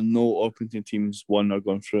where no Orpington teams won or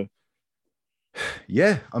gone through.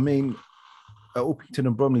 Yeah, I mean, Orpington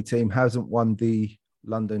and Bromley team hasn't won the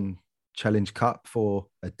London Challenge Cup for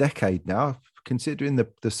a decade now, considering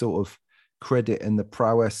the sort of credit and the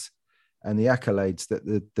prowess and the accolades that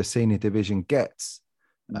the senior division gets.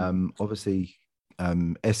 Obviously,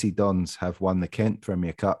 Essie Dons have won the Kent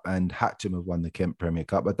Premier Cup and Hatcham have won the Kent Premier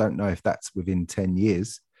Cup. I don't know if that's within 10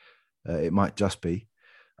 years. It might just be.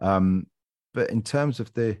 But in terms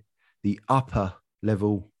of the upper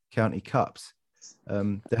level county cups,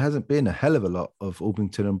 there hasn't been a hell of a lot of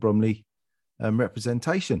Orpington and Bromley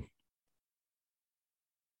representation.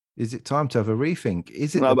 Is it time to have a rethink?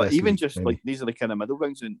 Is it? No, but even just maybe? Like these are the kind of middle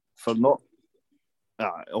grounds, and for not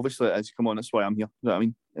obviously, as come on, that's why I'm here. You know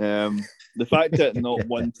what I mean? The fact that not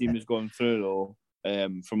one team has gone through, though,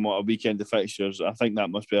 from what a weekend of fixtures, I think that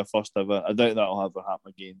must be a first ever. I doubt that'll ever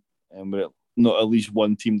happen again, where not at least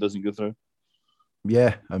one team doesn't go through.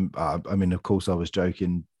 Yeah, I mean, of course, I was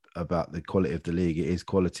joking about the quality of the league. It is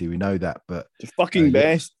quality, we know that, but the fucking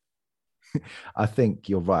best. I think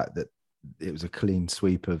you're right that it was a clean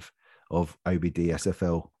sweep of OBD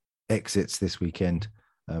SFL exits this weekend,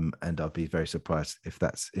 and I'd be very surprised if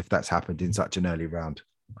that's happened in such an early round.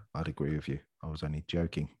 I'd agree with you. I was only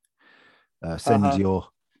joking. Send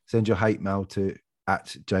your hate mail to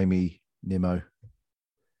 @Jamie Nimmo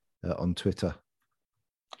on Twitter.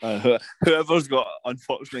 Whoever's got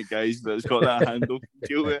unfortunate guys that's got that handle,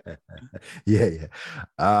 deal with it. Yeah.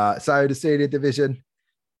 So the senior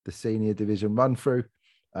division run through.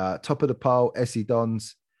 Top of the pile, SE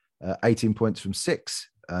Dons, 18 points from 6,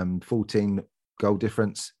 14 goal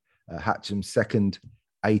difference. Hatcham second,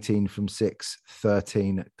 18 from 6,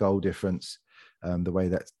 13 goal difference. The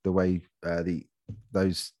way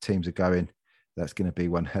those teams are going, that's going to be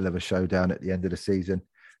one hell of a showdown at the end of the season.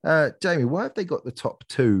 Jamie, why have they got the top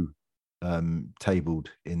 2 tabled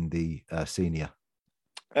in the senior?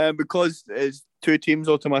 Because it's 2 teams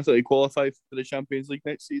automatically qualify for the Champions League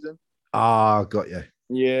next season. Got you.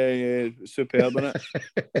 Yeah, superb, isn't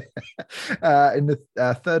it? In the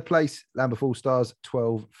third place, Lambeth All Stars,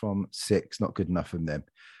 12 from 6. Not good enough from them.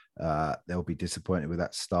 They'll be disappointed with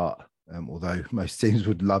that start, although most teams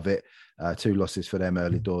would love it. 2 losses for them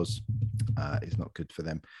early doors is not good for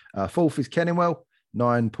them. Fourth is Kenningwell,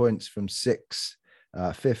 9 points from 6.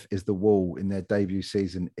 Fifth is the Wall in their debut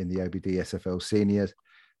season in the OBD SFL Seniors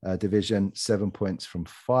division, 7 points from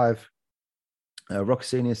 5. Rock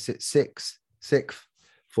Seniors sits sixth,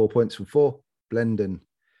 4 points from 4. Blendon,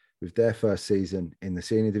 with their first season in the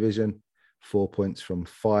senior division, 4 points from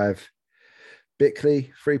 5.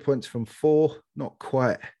 Bickley, 3 points from 4. Not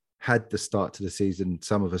quite had the start to the season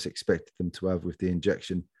some of us expected them to have with the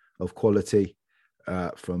injection of quality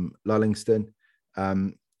from Lullingston.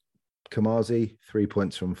 Kamazi, 3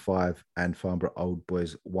 points from 5, and Farnborough Old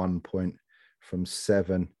Boys, 1 point from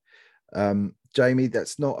 7. Jamie,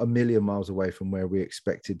 that's not a million miles away from where we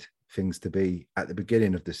expected things to be at the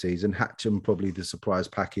beginning of the season. Hatcham, probably the surprise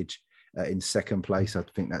package in second place. I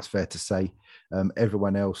think that's fair to say.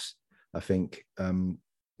 Everyone else, I think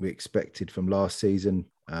we expected from last season,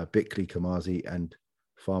 Bickley, Kamazi and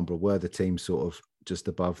Farnborough were the teams sort of just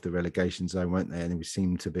above the relegation zone, weren't they? And we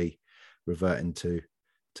seem to be reverting to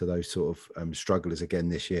those sort of strugglers again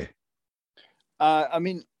this year. I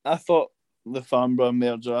mean, I thought the Farnborough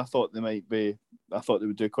merger, I thought they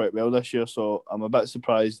would do quite well this year. So I'm a bit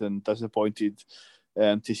surprised and disappointed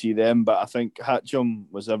to see them. But I think Hatcham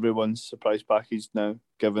was everyone's surprise package now,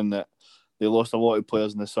 given that they lost a lot of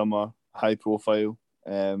players in the summer, high profile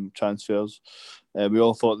transfers. We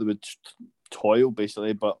all thought they would toil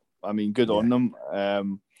basically, but I mean, good on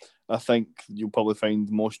them. I think you'll probably find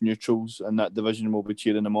most neutrals in that division will be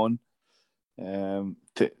cheering them on.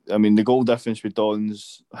 I mean, the goal difference with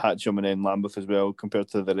Dons, Hatcham and then Lambeth as well compared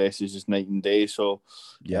to the rest is just night and day. So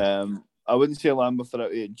I wouldn't say Lambeth are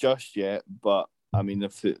out of it just yet, but I mean,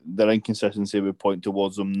 if their inconsistency would point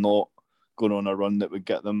towards them not going on a run that would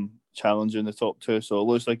get them challenging the top 2. So it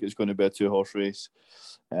looks like it's going to be a 2-horse race.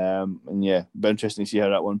 And yeah, be interesting to see how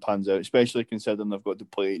that one pans out, especially considering they've got to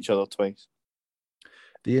play each other twice.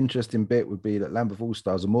 The interesting bit would be that Lambeth All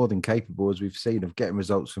Stars are more than capable, as we've seen, of getting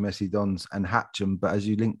results from SE Dons and Hatcham. But as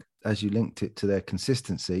you linked it to their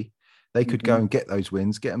consistency, they could go and get those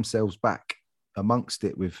wins, get themselves back amongst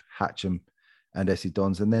it with Hatcham and SE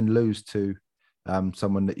Dons, and then lose to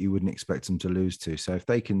someone that you wouldn't expect them to lose to. So if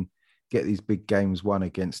they can get these big games won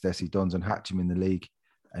against SE Dons and Hatcham in the league,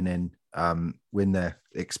 and then win their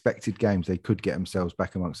expected games, they could get themselves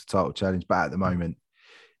back amongst the title challenge. But at the moment,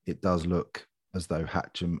 it does look as though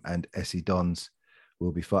Hatcham and SE Dons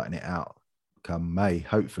will be fighting it out come May.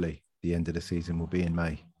 Hopefully, the end of the season will be in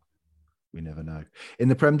May. We never know. In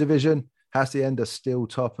the Prem division, Hacienda are still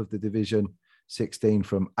top of the division, 16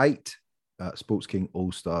 from 8. Sports King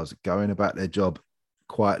All Stars going about their job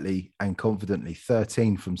quietly and confidently,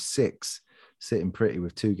 13 from 6, sitting pretty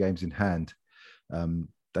with 2 games in hand.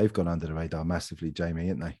 They've gone under the radar massively, Jamie,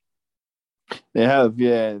 haven't they? They have,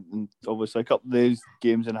 yeah. And obviously, a couple of those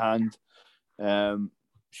games in hand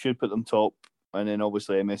should put them top. And then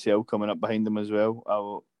obviously MSL coming up behind them as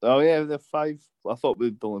well. They're 5. I thought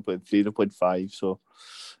we'd only played 3. They played 5. So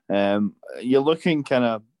you're looking kind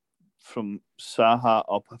of from Saha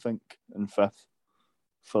up, I think, in 5th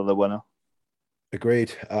for the winner.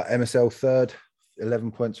 Agreed. MSL 3rd,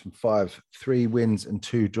 11 points from 5. 3 wins and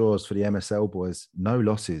 2 draws for the MSL boys. No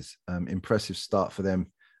losses. Impressive start for them.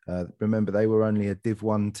 Remember, they were only a Div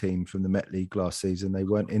 1 team from the Met League last season. They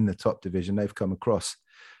weren't in the top division. They've come across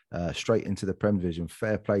straight into the Prem division.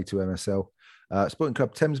 Fair play to MSL. Sporting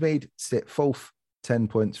Club Thamesmead sit 4th, 10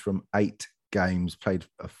 points from 8. games, played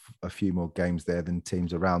a few more games there than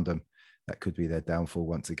teams around them. That could be their downfall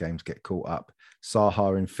once the games get caught up.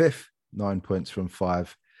 Saha in 5th, 9 points from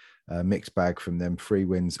 5. Mixed bag from them, 3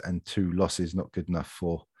 wins and 2 losses. Not good enough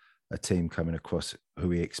for a team coming across who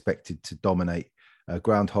we expected to dominate.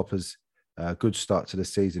 Groundhoppers, good start to the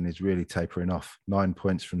season, is really tapering off. 9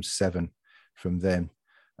 points from 7 from them.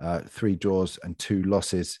 3 draws and 2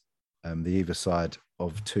 losses. The either side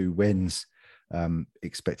of 2 wins.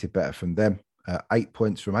 Expected better from them. 8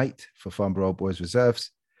 points from 8 for Farnborough Old Boys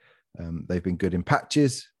reserves. They've been good in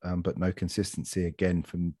patches, but no consistency again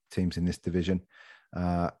from teams in this division.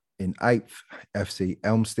 In 8th, FC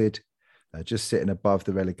Elmstead, just sitting above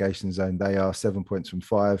the relegation zone. They are 7 points from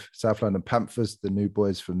 5. South London Panthers, the new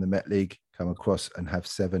boys from the Met League, come across and have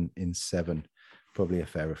 7 in 7. Probably a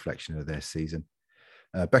fair reflection of their season.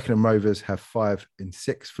 Beckenham Rovers have 5 in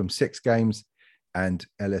 6 from 6 games, and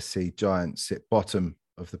LSC Giants sit bottom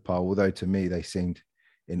of the pile, although to me they seemed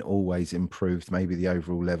in always improved. Maybe the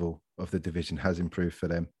overall level of the division has improved for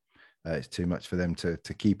them. It's too much for them to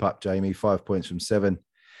keep up, Jamie. 5 points from 7.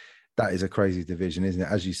 That is a crazy division, isn't it?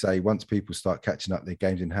 As you say, once people start catching up their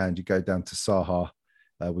games in hand, you go down to Saha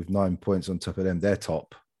with 9 points on top of them. They're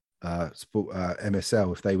top.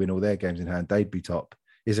 MSL, if they win all their games in hand, they'd be top.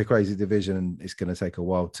 It's a crazy division, and it's going to take a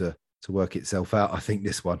while to work itself out, I think,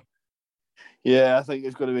 this one. Yeah, I think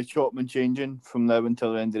it's going to be chopping and changing from now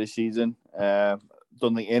until the end of the season.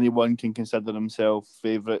 Don't think anyone can consider themselves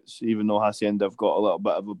favourites, even though Hacienda have got a little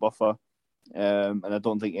bit of a buffer. And I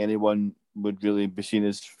don't think anyone would really be seen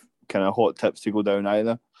as kind of hot tips to go down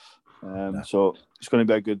either. No. So it's going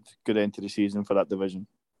to be a good end to the season for that division.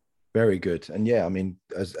 Very good. And yeah, I mean,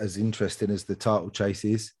 as interesting as the title chase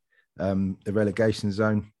is, the relegation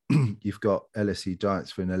zone, you've got LSE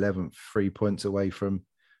Giants for an 11th, 3 points away from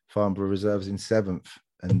Farnborough Reserves in 7th.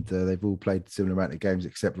 And they've all played a similar amount of games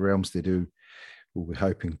except for Elmstead, who will be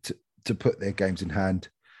hoping to put their games in hand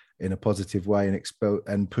in a positive way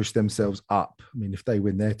and push themselves up. I mean, if they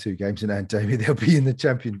win their 2 games in hand, Jamie, they'll be in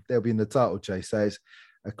the title chase. So it's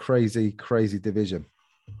a crazy, crazy division.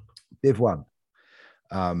 Div 1,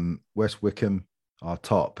 West Wickham are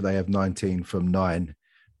top. They have 19 from 9,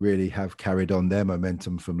 really have carried on their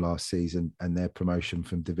momentum from last season and their promotion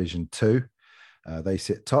from Division 2. They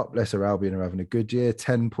sit top. Lesser Albion are having a good year,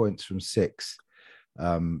 10 points from 6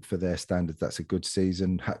 for their standards. That's a good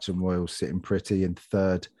season. Hatcham Royal sitting pretty in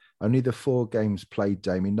 3rd. Only the 4 games played,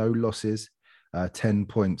 Jamie, no losses. 10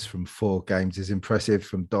 points from 4 games is impressive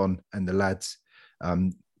from Don and the lads.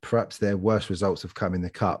 Perhaps their worst results have come in the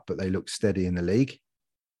cup, but they look steady in the league.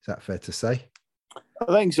 Is that fair to say?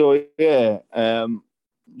 I think so, yeah.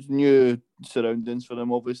 New surroundings for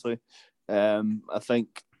them, obviously. I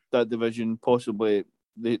think that division, possibly,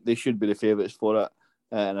 they should be the favourites for it.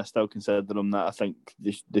 And I still consider them that. I think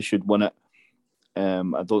they should win it.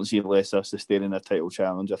 I don't see Leicester sustaining a title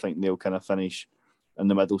challenge. I think they'll kind of finish in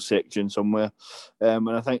the middle section somewhere. And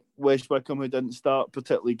I think West Wickham, who didn't start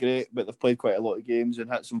particularly great, but they've played quite a lot of games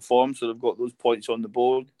and had some form, so they've got those points on the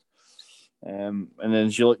board. And then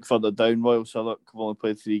as you look further down, Royal Southwark have only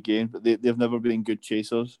played 3 games, but they've never been good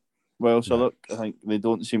chasers. Royal Southwark, I think they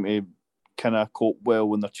don't seem to kind of cope well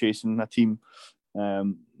when they're chasing a team.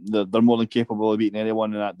 They're more than capable of beating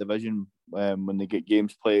anyone in that division when they get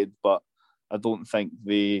games played, but I don't think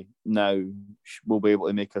they now will be able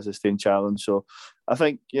to make a sustained challenge. So I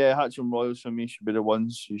think, Hatcham Royals for me should be the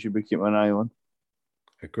ones you should be keeping an eye on.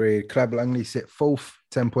 Agreed. Clab Langley sit 4th,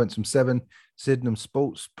 10 points from 7. Sydenham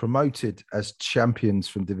Sports promoted as champions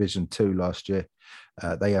from Division 2 last year.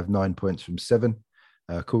 They have 9 points from 7.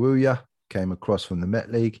 Kawuya came across from the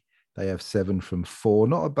Met League. They have 7 from 4.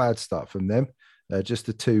 Not a bad start from them. Just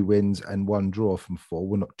the 2 wins and 1 draw from 4.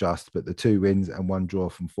 Well, not just, but the 2 wins and 1 draw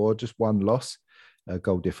from 4. Just 1 loss.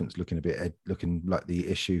 Goal difference looking like the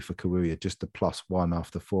issue for Kawuya. Just a +1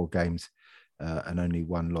 after 4 games and only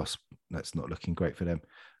 1 loss. That's not looking great for them.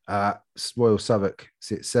 Royal Southwark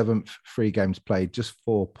sits 7th, 3 games played, just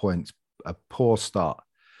 4 points. A poor start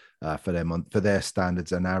for them for their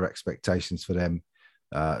standards and our expectations for them.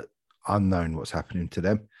 Unknown what's happening to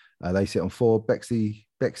them. They sit on 4.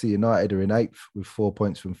 Bexley United are in 8th with 4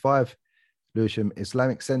 points from 5. Lewisham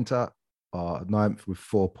Islamic Centre are 9th with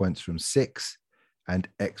 4 points from 6. And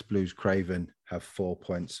ex-Blues Craven have 4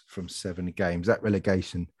 points from 7 games. That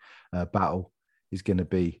relegation battle is going to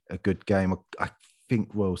be a good game. I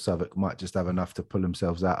think Royal Southwark might just have enough to pull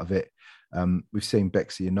themselves out of it. We've seen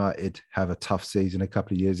Bexley United have a tough season a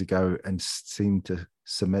couple of years ago and seem to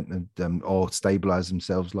cement them or stabilise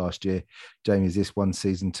themselves last year. Jamie, is this one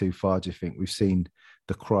season too far, do you think? We've seen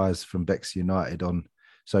the cries from Bexley United on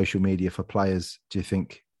social media for players. Do you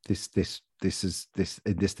think this this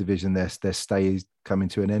in this division their stay is coming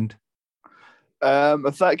to an end?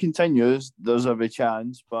 If that continues, there's every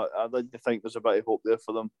chance, but I'd like to think there's a bit of hope there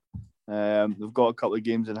for them. They've got a couple of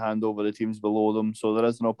games in hand over the teams below them, so there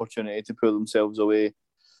is an opportunity to pull themselves away.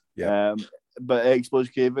 Yeah. But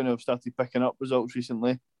Expos Craven have started picking up results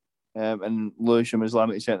recently, and Lewisham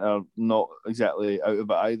Islamic Centre not exactly out of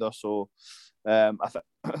it either. So I think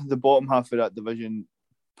the bottom half of that division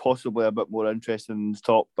possibly a bit more interesting than the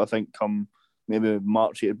top. I think come maybe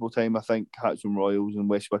March, April time, I think Hatcham Royals and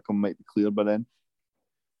West Wickham might be clear by then.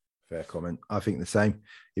 Fair comment. I think the same.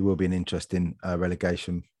 It will be an interesting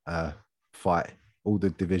relegation fight. All the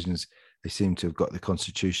divisions, they seem to have got the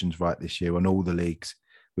constitutions right this year. On all the leagues,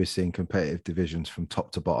 we're seeing competitive divisions from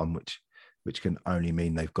top to bottom, which can only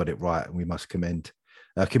mean they've got it right. And we must commend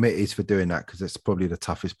committees for doing that, because it's probably the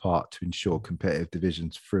toughest part to ensure competitive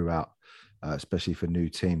divisions throughout, especially for new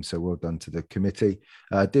teams. So well done to the committee.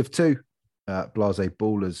 Div 2, Blase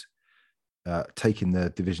Ballers taking the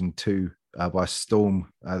Division 2 by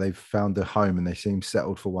storm. They've found a home and they seem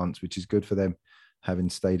settled for once, which is good for them. Having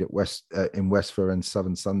stayed at in Westford and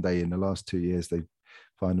Southern Sunday in the last 2 years, they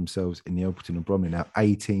find themselves in the Ilperton and Bromley now.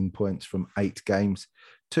 18 points from 8 games,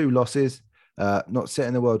 2 losses. Not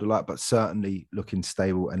setting the world alight, but certainly looking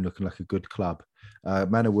stable and looking like a good club.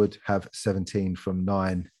 Manorwood have 17 from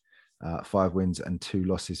 9, 5 wins and 2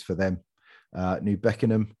 losses for them. New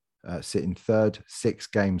Beckenham sitting third, 6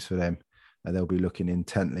 games for them. And they'll be looking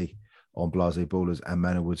intently on Blase Ballers and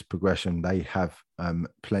Manorwood's progression. They have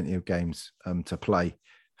plenty of games to play.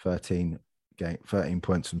 13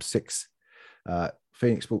 points from 6.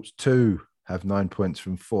 Phoenix Sports 2 have 9 points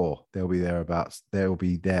from 4. They'll be thereabouts. They'll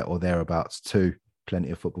be there or thereabouts too. Plenty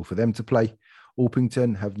of football for them to play.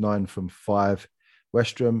 Alpington have 9 from 5.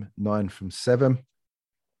 Westram 9 from 7.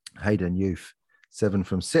 Hayden Youth 7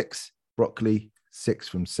 from 6. Brockley 6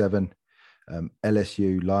 from 7.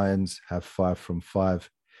 LSU Lions have 5 from 5.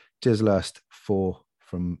 Chislehurst 4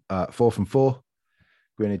 from 4.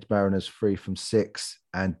 Greenwich Mariners 3 from 6,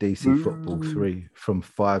 and DC Football 3 from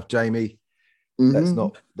 5. Jamie, that's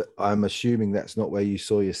not. I'm assuming that's not where you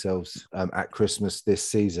saw yourselves at Christmas this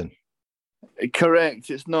season.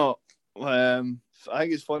 Correct. It's not. I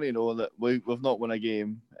think it's funny though that we've not won a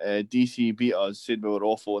game. DC beat us, said we were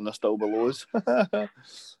awful, and they're still below us.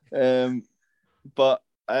 But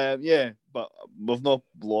we've not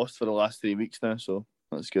lost for the last 3 weeks now, so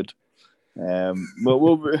that's good. But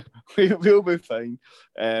we'll be fine.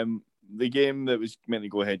 The game that was meant to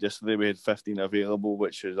go ahead yesterday, we had 15 available,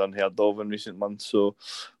 which is unheard of in recent months. So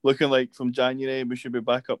looking like from January, we should be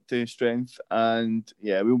back up to strength. And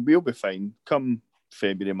yeah, we'll be fine. Come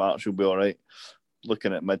February, March, we'll be all right.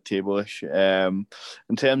 Looking at mid-table-ish. In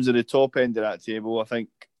terms of the top end of that table, I think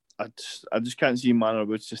I just can't see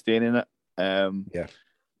Manorwood sustaining it. I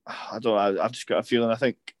don't know. I've just got a feeling. I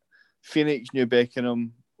think Phoenix, New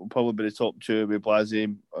Beckenham will probably be the top 2 with Blase,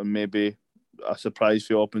 and maybe a surprise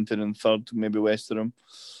for Orpington in third, maybe Westerham.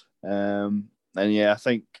 And yeah, I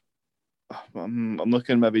think I'm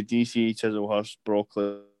looking maybe DC, Chislehurst,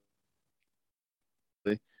 Brockley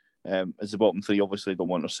as the bottom 3. Obviously, don't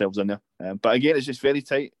want ourselves in there. But again, it's just very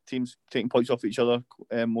tight. Teams taking points off each other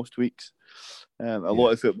most weeks. A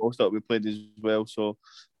lot of football still to be played as well. So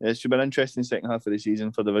it should be an interesting second half of the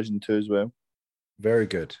season for Division 2 as well. Very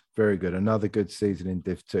good. Very good. Another good season in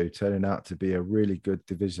Div 2, turning out to be a really good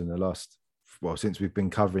division since we've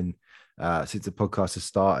been covering, since the podcast has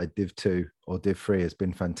started. Div 2 or Div 3 has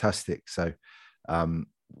been fantastic. So long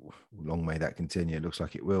may that continue. It looks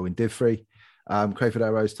like it will in Div 3. Crayford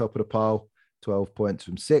Arrows, top of the pile, 12 points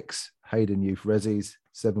from 6. Hayden Youth Rezzies,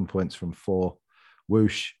 7 points from 4.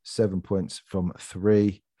 Whoosh, 7 points from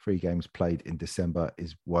 3. 3 games played in December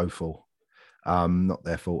is woeful. Not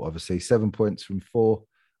their fault, obviously. 7 points from 4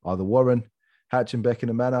 are the Warren. Hatch and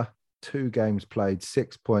Beckenham Manor, 2 games played,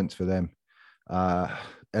 6 points for them.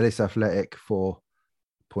 Ellis Athletic, 4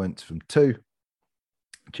 points from 2.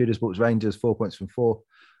 Tudor Sports Rangers, 4 points from 4.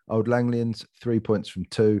 Old Langlians, 3 points from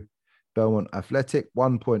 2. Belmont Athletic,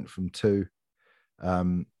 1 point from 2.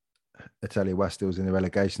 Italia Wastils in the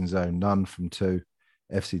relegation zone, none from 2.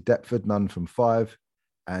 FC Deptford, none from 5.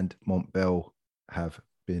 And Montbell have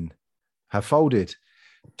folded.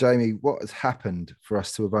 Jamie, what has happened for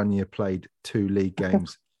us to have only played 2 league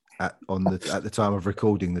games at the time of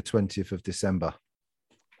recording, the 20th of December?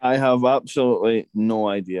 I have absolutely no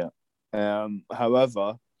idea.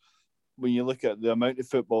 However, when you look at the amount of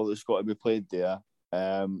football that's got to be played there,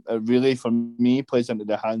 it really, for me, plays into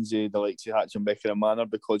the hands of the likes of Hatch and Beckenham Manor,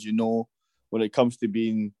 because when it comes to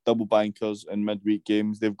being double bankers in midweek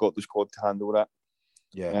games, they've got the squad to handle that.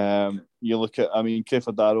 Yeah. You look at,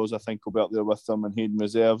 Crayford Arrows, I think, will be up there with them, and Hayden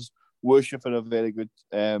Reserves. Worcester for a very good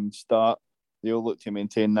start. They'll look to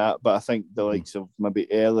maintain that. But I think the likes of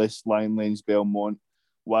maybe Ellis, Lion Lanes, Belmont,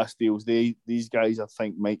 Wastfields, these guys I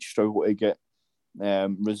think might struggle to get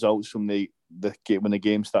results from the when the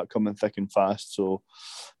games start coming thick and fast. So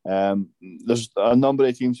there's a number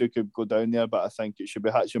of teams who could go down there, but I think it should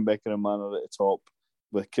be Hatching, Becker and Manor at the top,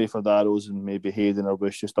 with Crayford Arrows and maybe Hayden or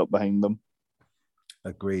Bush just up behind them.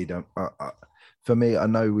 Agreed. For me, I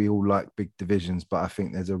know we all like big divisions, but I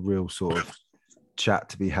think there's a real sort of chat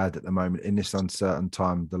to be had at the moment in this uncertain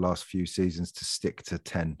time. The last few seasons to stick to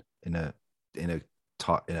 10 in a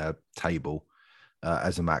table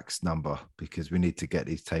as a max number, because we need to get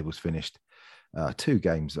these tables finished. 2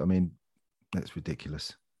 games. I mean, that's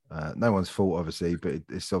ridiculous. No one's fault, obviously, but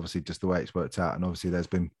it's obviously just the way it's worked out. And obviously, there's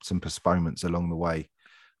been some postponements along the way,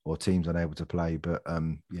 or teams unable to play. But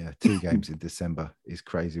 2 games in December is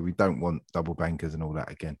crazy. We don't want double bankers and all that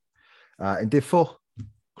again. In Div 4,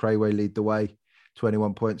 Crayway lead the way,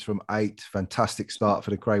 21 points from 8. Fantastic start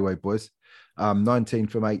for the Crayway boys. 19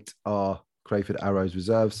 from 8 are Crayford Arrows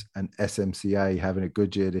reserves, and SMCA having a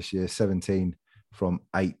good year this year, 17 from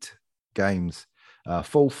 8 games.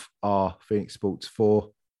 4th are Phoenix Sports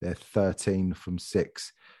 4. They're 13 from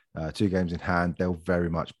 6. 2 games in hand. They'll very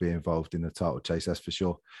much be involved in the title chase, that's for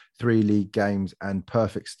sure. 3 league games and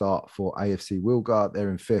perfect start for AFC Wilgar.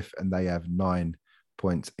 They're in 5th and they have 9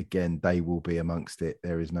 points. Again, they will be amongst it.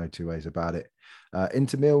 There is no two ways about it.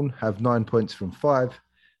 Inter Milne have 9 points from 5.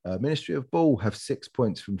 Ministry of Ball have 6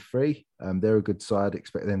 points from 3. They're a good side.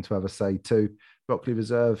 Expect them to have a say too. Brockley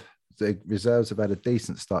Reserve. The reserves have had a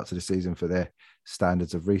decent start to the season for their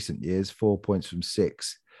standards of recent years. 4 points from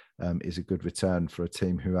 6 is a good return for a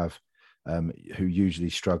team who usually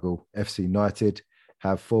struggle. FC United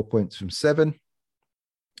have 4 points from 7.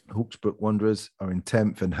 Hawksbrook Wanderers are in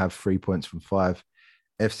 10th and have 3 points from 5.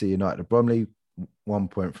 FC United of Bromley, 1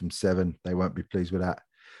 point from 7. They won't be pleased with that.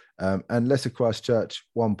 And Lesser Christchurch,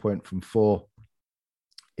 1 point from 4.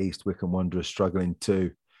 East Wickham Wanderers struggling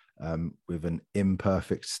too, with an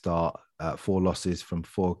imperfect start. 4 losses from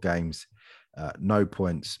 4 games. No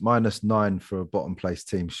points. -9 for a bottom place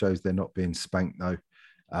team shows they're not being spanked though.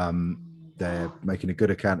 They're making a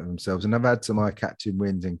good account of themselves, and they've had some eye-catching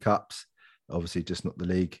wins in cups. Obviously, just not the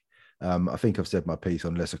league. I think I've said my piece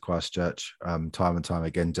on Lesser Christchurch time and time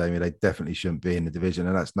again, Jamie. They definitely shouldn't be in the division,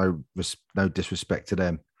 and that's no disrespect to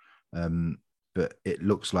them. But it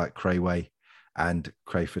looks like Crayway and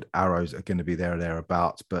Crayford Arrows are going to be there or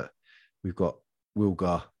thereabouts. But we've got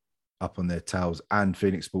Wilgar up on their tails and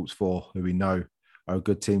Phoenix Sports 4, who we know are a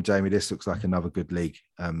good team. Jamie, this looks like another good league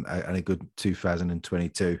and a good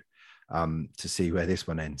 2022 to see where this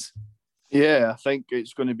one ends. Yeah, I think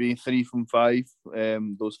it's going to be 3 from 5.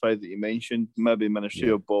 Those 5 that you mentioned, maybe Ministry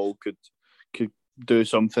of Ball could do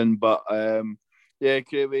something, but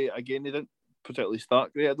Crayway again, they didn't particularly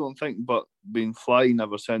start great, I don't think, but been flying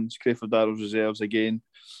ever since. Crayford Arrows reserves again,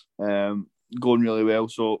 going really well.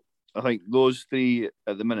 So I think those 3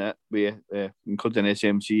 at the minute, including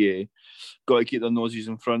SMCA, got to keep their noses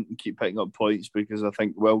in front and keep picking up points, because I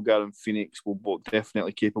think Wilgar and Phoenix will both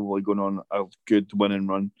definitely capable of going on a good winning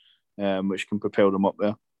run, which can propel them up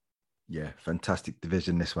there. Yeah, fantastic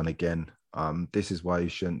division, this one again. This is why you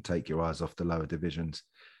shouldn't take your eyes off the lower divisions.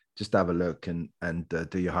 Just have a look and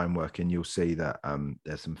do your homework, and you'll see that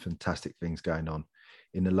there's some fantastic things going on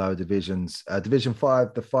in the lower divisions. Division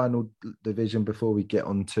 5, the final division before we get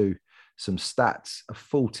on to some stats, a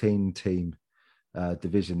 14-team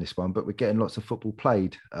division, this one, but we're getting lots of football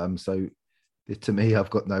played. So to me, I've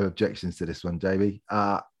got no objections to this one, Jamie.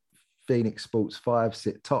 Phoenix Sports 5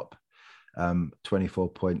 sit top, 24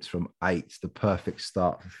 points from 8. The perfect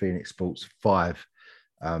start for Phoenix Sports 5.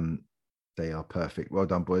 They are perfect. Well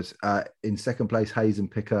done, boys. In second place, Hayes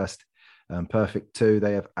and Pickhurst, perfect 2.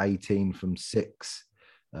 They have 18 from 6.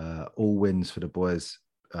 All wins for the boys,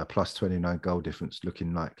 plus 29 goal difference,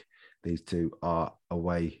 looking like these 2 are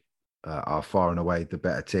far and away the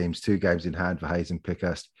better teams. 2 games in hand for Hayes and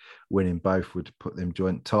Pickhurst. Winning both would put them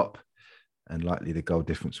joint top, and likely the goal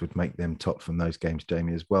difference would make them top from those games,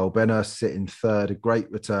 Jamie, as well. Benhurst sitting 3rd, a great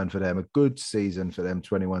return for them, a good season for them,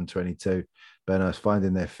 21-22. Benhurst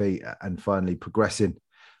finding their feet and finally progressing,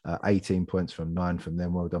 18 points from 9 from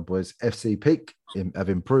them. Well done, boys. FC Peak have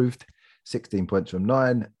improved, 16 points from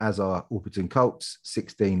 9, as are Orpington Colts,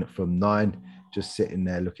 16 from 9. Just sitting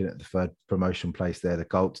there looking at the 3rd promotion place there, the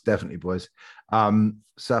Colts. Definitely, boys.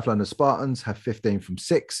 South London Spartans have 15 from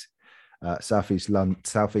 6. Southeast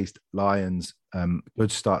Lions,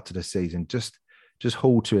 good start to the season. Just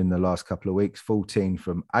halter in the last couple of weeks, 14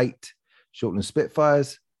 from 8. Shortland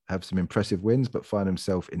Spitfires have some impressive wins, but find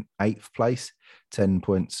himself in 8th place, 10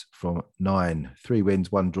 points from 9. 3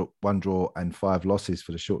 wins, one draw, and 5 losses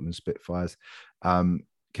for the Shortland Spitfires.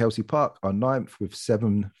 Kelsey Park are 9th with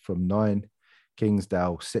 7 from 9.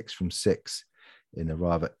 Kingsdale 6 from 6 in a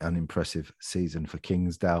rather unimpressive season for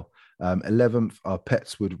Kingsdale. 11th are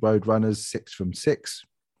Petswood Roadrunners, 6 from 6.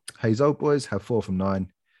 Hayes Old Boys have 4 from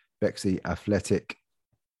 9. Bexley Athletic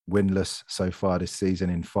winless so far this season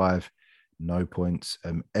in 5, no points.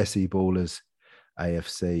 SE Ballers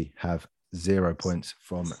AFC have 0 points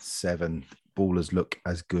from 7. Ballers look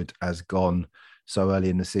as good as gone so early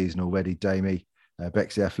in the season already, Jamie.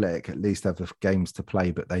 Bexley Athletic at least have the games to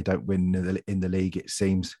play, but they don't win in the league, it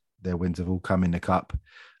seems. Their wins have all come in the cup.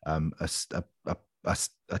 A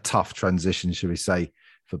tough transition, should we say,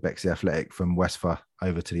 for Bexley Athletic from Westphal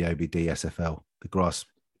over to the OBD SFL. The grass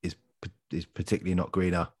is particularly not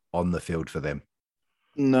greener on the field for them.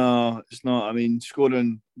 No, it's not. I mean,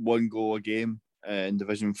 scoring 1 goal a game in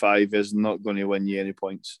Division 5 is not going to win you any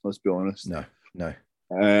points, let's be honest. No.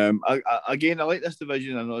 Again, I like this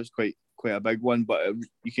division. I know it's quite a big one, but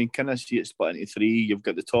you can kind of see it split into 3. You've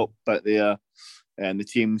got the top bit there, and the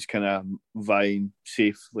teams kind of vying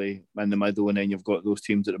safely in the middle, and then you've got those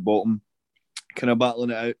teams at the bottom kind of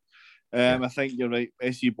battling it out. I think you're right.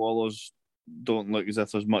 SE Ballers don't look as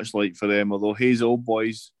if there's much light for them, although Hayes Old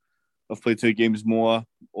Boys have played 2 games more,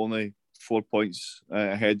 only 4 points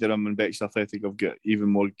ahead of them, and Bexley Athletic have got even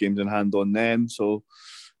more games in hand on them. So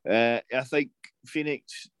I think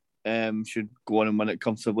Phoenix should go on and win it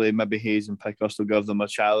comfortably. Maybe Hayes and Pickhurst will give them a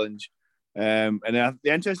challenge. And the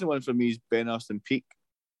interesting one for me is Benhurst and Peak,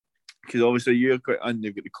 because obviously you're quite, and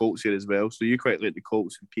you've got the Colts here as well, so you quite like the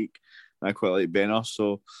Colts and Peak, and I quite like Benhurst. So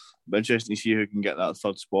it'll be interesting to see who can get that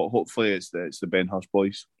 3rd spot. Hopefully it's the Benhurst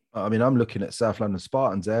boys. I mean, I'm looking at South London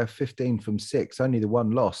Spartans there, 15 from 6, only the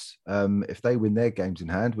 1 loss. If they win their games in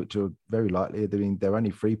hand, which are very likely, I mean, they're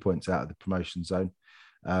only 3 points out of the promotion zone.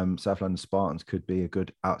 South London Spartans could be a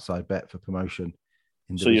good outside bet for promotion.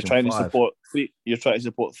 So you're trying to support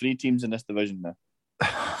 3 teams in this division now.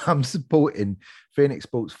 I'm supporting Phoenix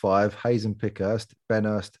Sports 5, Hayes and Pickhurst,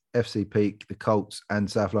 Benhurst, FC Peak, the Colts, and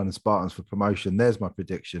South London Spartans for promotion. There's my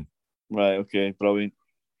prediction. Right, okay, brilliant.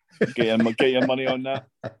 Get your money on that.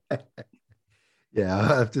 Yeah,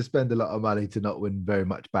 I have to spend a lot of money to not win very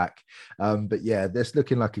much back. But yeah, that's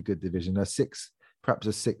looking like a good division. Perhaps a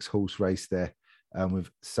 6-horse race there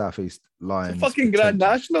with Southeast Lions. It's a fucking Grand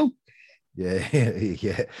National. Yeah.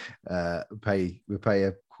 We pay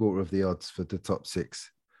a quarter of the odds for the top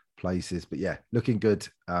 6 places. But yeah, looking good.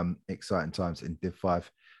 Exciting times in Div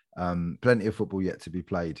 5. Plenty of football yet to be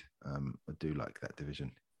played. I do like that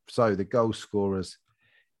division. So the goal scorers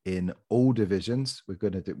in all divisions,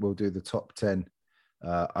 we'll do the top 10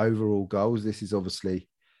 overall goals. This is obviously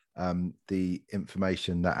the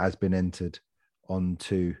information that has been entered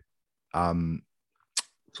onto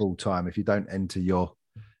full time. If you don't enter your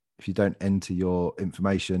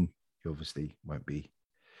information, you obviously won't be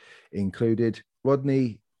included.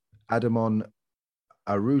 Rodney Adamon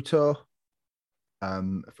Aruto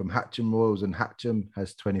from Hatcham Royals and Hatcham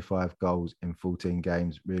has 25 goals in 14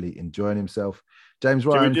 games, really enjoying himself. James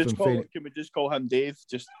Ryan from Phoenix. Can we just call him Dave,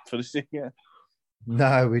 just for the sake of it?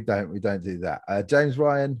 No, we don't do that. James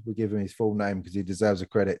Ryan, we give him his full name because he deserves a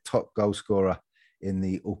credit. Top goal scorer in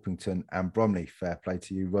the Orpington and Bromley. Fair play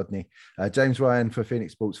to you, Rodney. James Ryan for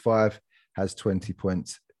Phoenix Sports 5 has 20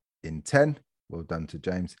 points in 10. Well done to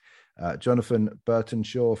James. Jonathan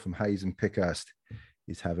Burtonshaw from Hayes and Pickhurst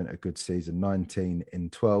is having a good season, 19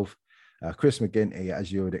 in 12. Chris McGinty,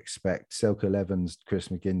 as you would expect, Selk 11's Chris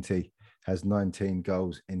McGinty has 19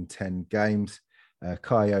 goals in 10 games.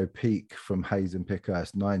 Kyo Peak from Hayes and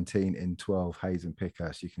Pickhurst, 19 in 12. Hayes and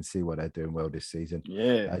Pickhurst, you can see why they're doing well this season.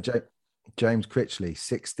 Yeah. James Critchley,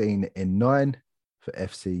 16 in 9 for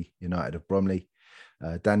FC United of Bromley.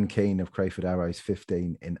 Dan Keane of Crayford Arrows,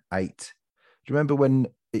 15 in 8. Do you remember when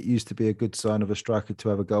it used to be a good sign of a striker to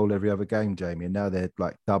have a goal every other game, Jamie? And now they're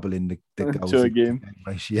like doubling the goals to a game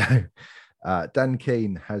ratio. Dan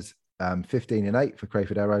Keane has 15 in 8 for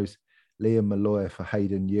Crayford Arrows. Liam Malloy for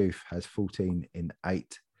Hayden Youth has 14 in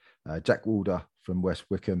 8. Jack Walder from West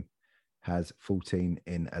Wickham has 14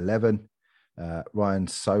 in 11. Ryan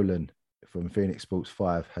Solan from Phoenix Sports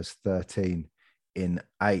 5 has 13 in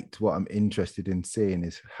 8. What I'm interested in seeing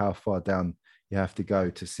is how far down you have to go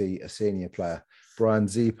to see a senior player. Brian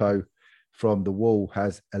Zipo from the Wall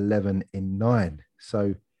has 11 in 9.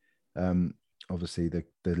 So obviously the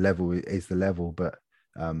level is the level, but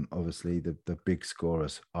obviously the big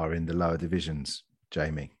scorers are in the lower divisions,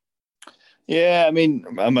 Jamie. Yeah, I mean,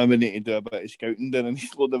 I'm going to need to do a bit of scouting down in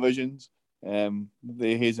these lower divisions.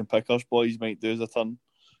 The Hayes and Pickhurst boys might do us a turn.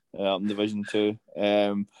 in Division 2.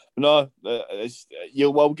 No,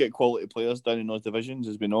 you will get quality players down in those divisions,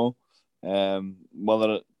 as we know.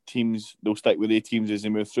 Whether teams, they'll stick with their teams as they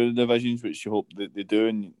move through the divisions, which you hope that they do,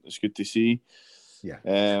 and it's good to see.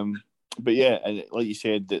 Yeah. But yeah, and like you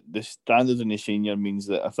said, the standard in the senior means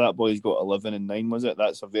that if that boy's got 11 and 9, was it?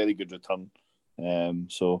 That's a very good return. Yeah,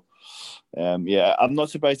 I'm not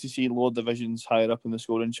surprised to see lower divisions higher up in the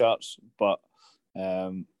scoring charts, but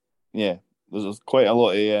yeah, there's quite a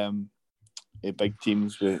lot of big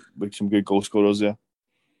teams with some good goal scorers there.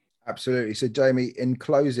 Absolutely. So, Jamie, in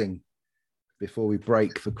closing, before we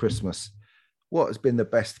break for Christmas, what has been the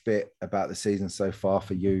best bit about the season so far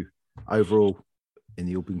for you overall in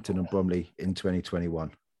the Ilpington and Bromley in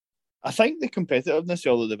 2021? I think the competitiveness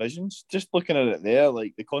of all the divisions, just looking at it there,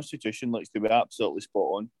 like the Constitution looks to be absolutely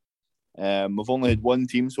spot on. We've only had one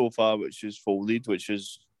team so far which is folded, which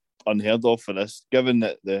is unheard of for this, given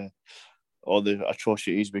that all the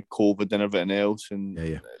atrocities with COVID and everything else,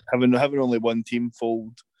 and having only one team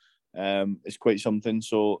fold is quite something.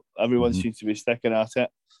 So everyone seems to be sticking at it.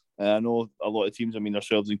 I know a lot of teams, I mean,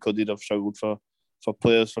 ourselves included, have struggled for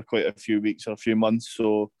players for quite a few weeks or a few months.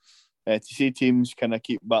 So to see teams kind of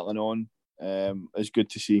keep battling on is good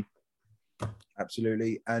to see.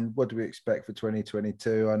 Absolutely. And what do we expect for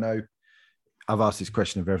 2022? I know I've asked this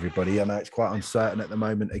question of everybody. I know it's quite uncertain at the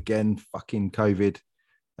moment. Again, fucking COVID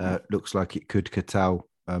looks like it could curtail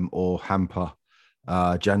or hamper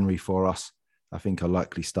January for us. I think a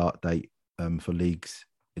likely start date for leagues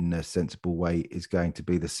in a sensible way is going to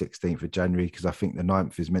be the 16th of January, because I think the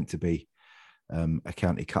 9th is meant to be a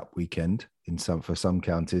county cup weekend for some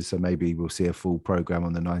counties. So maybe we'll see a full programme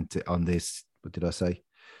on the 9th on this. What did I say?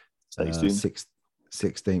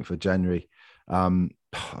 16th of January.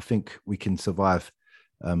 I think we can survive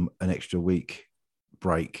an extra week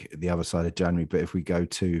break at the other side of January, but if we go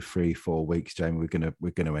 2, 3, 4 weeks, Jamie,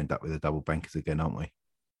 we're gonna end up with a double bankers again, aren't we?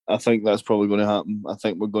 I think that's probably going to happen. I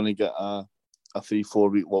think we're going to get a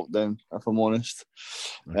 3-4 week lockdown, if I'm honest,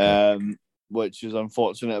 which is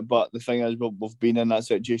unfortunate. But the thing is, we've been in that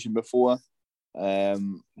situation before,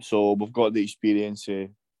 so we've got the experience the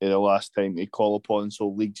last time to call upon. So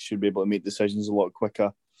leagues should be able to make decisions a lot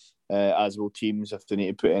quicker, as will teams if they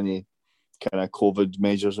need to put any kind of COVID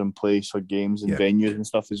measures in place for games and venues and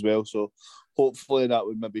stuff as well. So hopefully that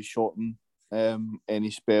would maybe shorten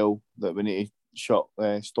any spell that we need to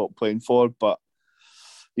stop playing for. But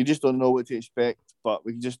you just don't know what to expect. But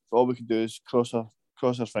all we can do is cross our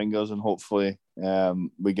fingers, and hopefully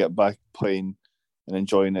we get back playing and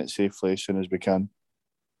enjoying it safely as soon as we can.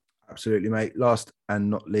 Absolutely, mate. Last and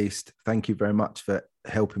not least, thank you very much for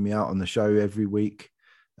helping me out on the show every week.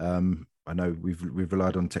 I know we've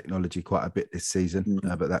relied on technology quite a bit this season,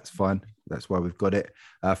 but that's fine. That's why we've got it.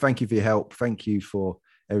 Thank you for your help. Thank you for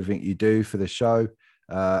everything you do for the show.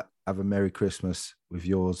 Have a Merry Christmas with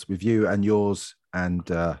you and yours, and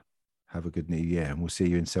have a good New Year. And we'll see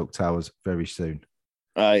you in Silk Towers very soon.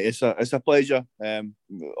 It's a pleasure.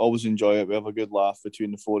 Always enjoy it. We have a good laugh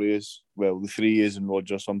between the 4 years. Well, the 3 years in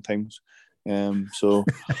Roger sometimes. But no,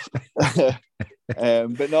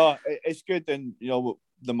 it's good. And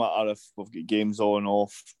no matter if we've got games on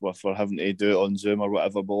off, if we're having to do it on Zoom or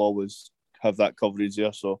whatever, we'll always have that coverage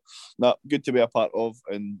there. So, good to be a part of,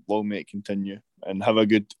 and long may it continue. And have a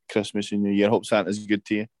good Christmas and New Year. Hope Santa's good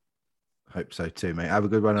to you. Hope so too, mate. Have a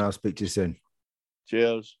good one, and I'll speak to you soon.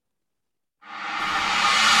 Cheers.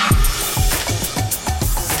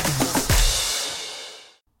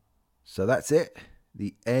 So that's it.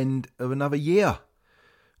 The end of another year.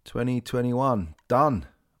 2021 done.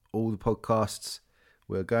 All the podcasts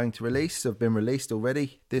we're going to release have been released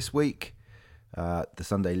already this week. The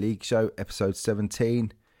Sunday League Show, episode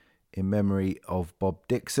 17, in memory of Bob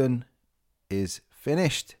Dixon, is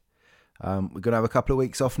finished. We're going to have a couple of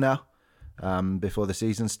weeks off now before the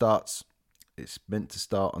season starts. It's meant to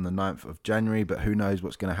start on the 9th of January, but who knows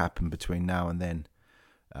what's going to happen between now and then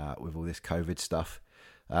with all this COVID stuff.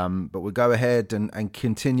 But we'll go ahead and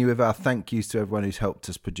continue with our thank yous to everyone who's helped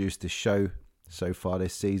us produce this show so far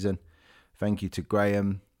this season. Thank you to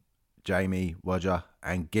Graham, Jamie, Roger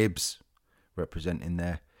and Gibbs representing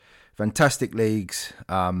their fantastic leagues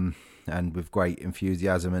and with great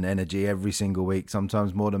enthusiasm and energy every single week,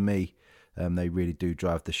 sometimes more than me. They really do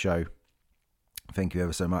drive the show. Thank you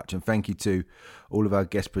ever so much. And thank you to all of our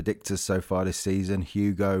guest predictors so far this season,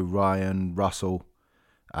 Hugo, Ryan, Russell,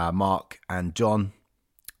 Mark and John,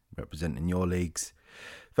 representing your leagues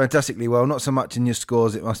fantastically well. Not so much in your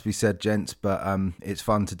scores, it must be said, gents, but it's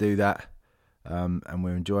fun to do that, and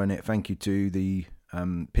we're enjoying it. Thank you to the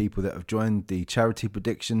people that have joined the charity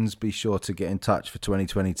predictions. Be sure to get in touch for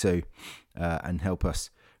 2022 and help us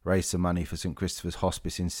raised some money for St Christopher's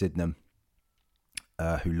Hospice in Sydenham,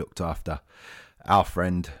 who looked after our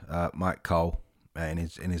friend Mike Cole in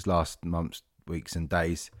his last months, weeks and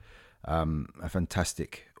days. A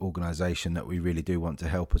fantastic organisation that we really do want to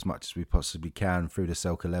help as much as we possibly can through the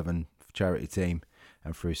Selk 11 charity team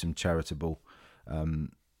and through some charitable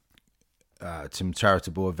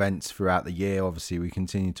events throughout the year. Obviously, we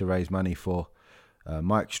continue to raise money for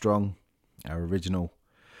Mike Strong, our original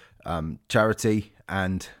charity,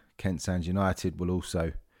 and Kent Sands United will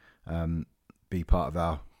also be part of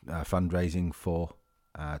our fundraising for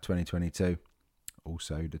 2022.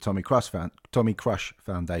 Also, the Tommy Crush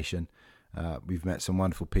Foundation. We've met some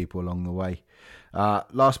wonderful people along the way.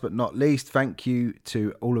 Last but not least, thank you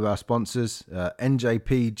to all of our sponsors.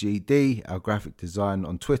 NJPGD, our graphic design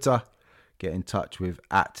on Twitter. Get in touch with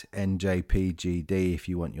 @NJPGD if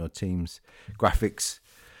you want your team's graphics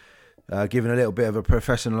given a little bit of a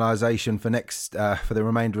professionalisation for the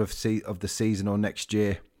remainder of the season or next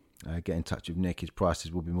year. Get in touch with Nick. His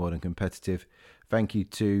prices will be more than competitive. Thank you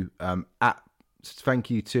to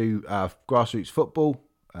Grassroots Football,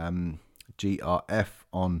 GRF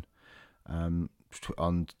on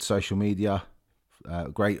social media.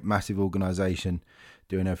 Great, massive organisation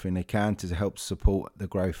doing everything they can to help support the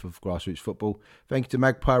growth of Grassroots Football. Thank you to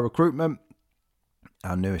Magpie Recruitment,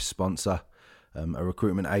 our newest sponsor, a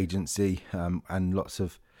recruitment agency, and lots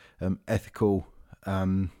of ethical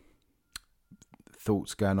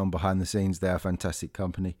thoughts going on behind the scenes. They're a fantastic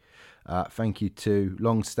company. Thank you to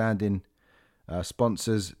long-standing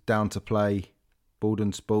sponsors, Down to Play,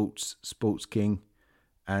 Baldon Sports, Sports King,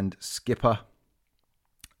 and Skipper.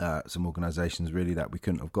 Some organisations really that we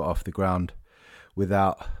couldn't have got off the ground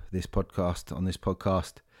without this podcast.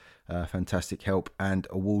 Fantastic help. And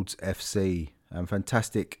Awards FC,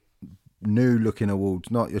 fantastic new looking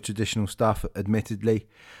awards, not your traditional stuff admittedly,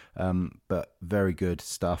 but very good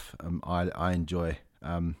stuff. I enjoy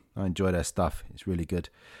their stuff. It's really good.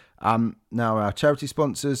 Now our charity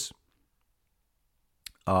sponsors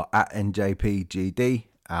are @NJPGD,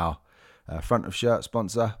 our front of shirt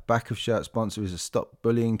sponsor. Back of shirt sponsor is a Stop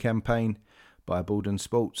Bullying campaign by Baldon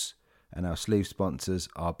Sports, and our sleeve sponsors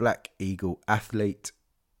are Black Eagle Athlete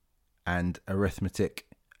and Arithmetic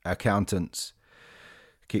Accountants.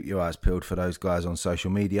 Keep your eyes peeled for those guys on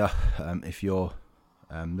social media. If you're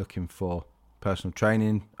looking for personal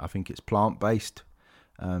training, I think it's plant-based,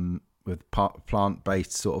 with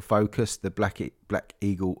plant-based sort of focus. The Black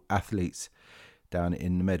Eagle Athletes down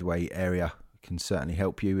in the Medway area can certainly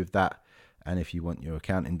help you with that. And if you want your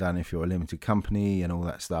accounting done, if you're a limited company and all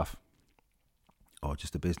that stuff, or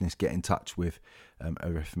just a business, get in touch with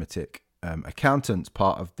Arithmetic Accountants,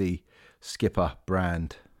 part of the Skipper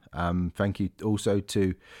brand. Thank you also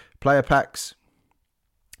to Player Packs,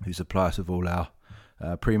 who supply us with all our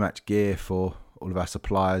pre-match gear for all of our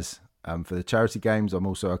suppliers for the charity games. I'm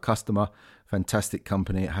also a customer. Fantastic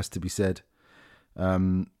company, it has to be said.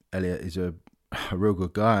 Elliot is a real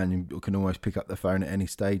good guy, and you can always pick up the phone at any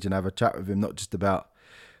stage and have a chat with him, not just about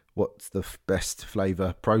what's the best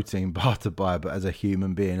flavour protein bar to buy, but as a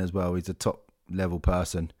human being as well. He's a top level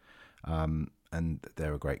person, and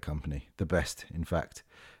they're a great company, the best in fact.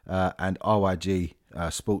 And RYG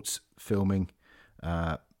Sports Filming,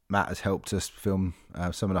 Matt has helped us film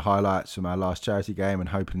some of the highlights from our last charity game, and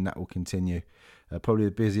hoping that will continue. Probably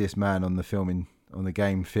the busiest man on the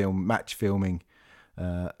game match filming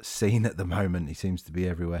scene at the moment. He seems to be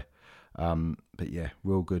everywhere. But yeah,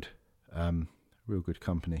 real good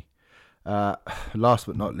company. Last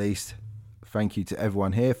but not least, thank you to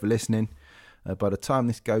everyone here for listening. By the time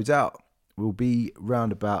this goes out, we'll be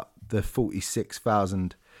round about the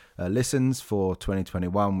 46,000 listens for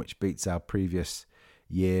 2021, which beats our previous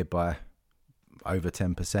year by over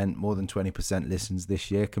 10%, more than 20% listens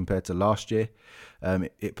this year compared to last year.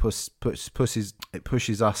 It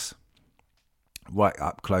pushes us right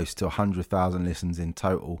up close to 100,000 listens in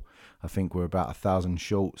total. I think we're about 1,000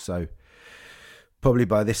 short, so probably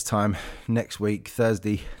by this time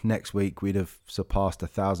Thursday next week, we'd have surpassed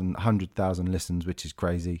 100,000 listens, which is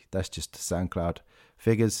crazy. That's just SoundCloud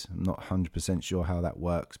figures. I'm not 100% sure how that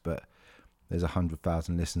works, but there's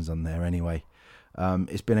 100,000 listens on there anyway.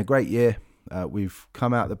 It's been a great year. We've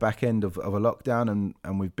come out the back end of a lockdown,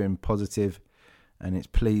 and we've been positive, and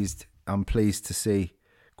I'm pleased to see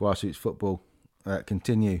Grassroots Football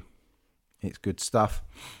continue. It's good stuff.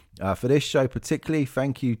 For this show particularly,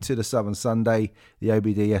 thank you to the Southern Sunday, the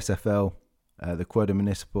OBD SFL, the Quota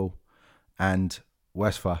Municipal, and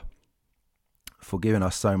Westphal for giving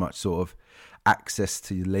us so much sort of access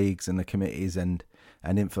to the leagues and the committees and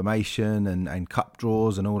information and cup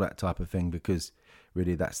draws and all that type of thing, because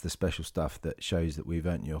really that's the special stuff that shows that we've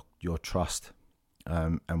earned your trust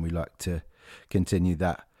and we like to continue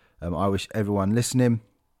that. I wish everyone listening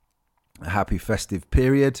a happy festive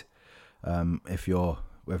period. If you're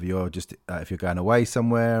going away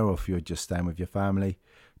somewhere or if you're just staying with your family,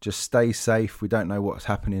 just stay safe. We don't know what's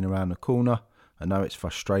happening around the corner. I know it's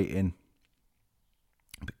frustrating,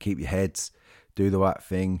 but keep your heads, do the right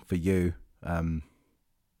thing for you, and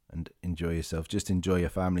enjoy yourself. Just enjoy your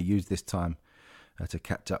family. Use this time to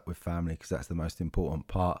catch up with family, because that's the most important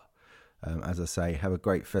part. As I say, have a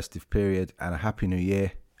great festive period and a happy new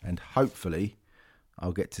year, and hopefully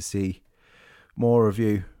I'll get to see more of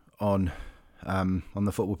you on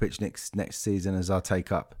the football pitch next season, as I'll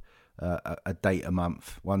take up a date a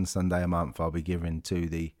month, one Sunday a month I'll be giving to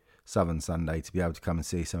the Southern Sunday to be able to come and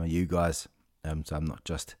see some of you guys. So I'm not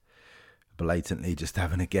just blatantly just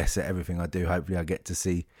having a guess at everything I do. Hopefully I get to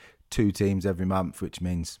see 2 teams every month, which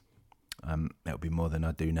means it'll be more than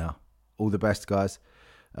I do now. All the best, guys.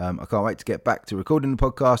 I can't wait to get back to recording the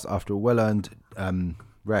podcast after a well-earned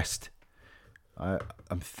rest.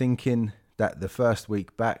 I'm thinking that the first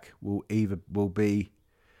week back will be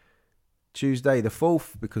Tuesday the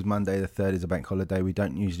 4th, because Monday the 3rd is a bank holiday. We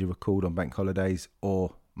don't usually record on bank holidays,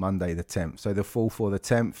 or Monday the 10th. So the 4th or the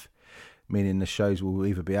 10th, meaning the shows will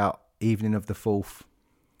either be out evening of the 4th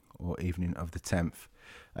or evening of the 10th.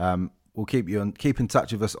 We'll keep in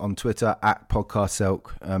touch with us on Twitter at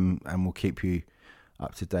PodcastSelk, and we'll keep you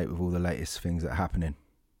up to date with all the latest things that are happening.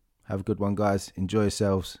 Have a good one, guys. Enjoy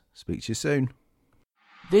yourselves. Speak to you soon.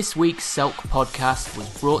 This week's Selk podcast was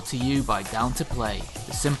brought to you by Down to Play,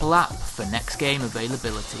 the simple app for next game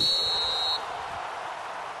availability.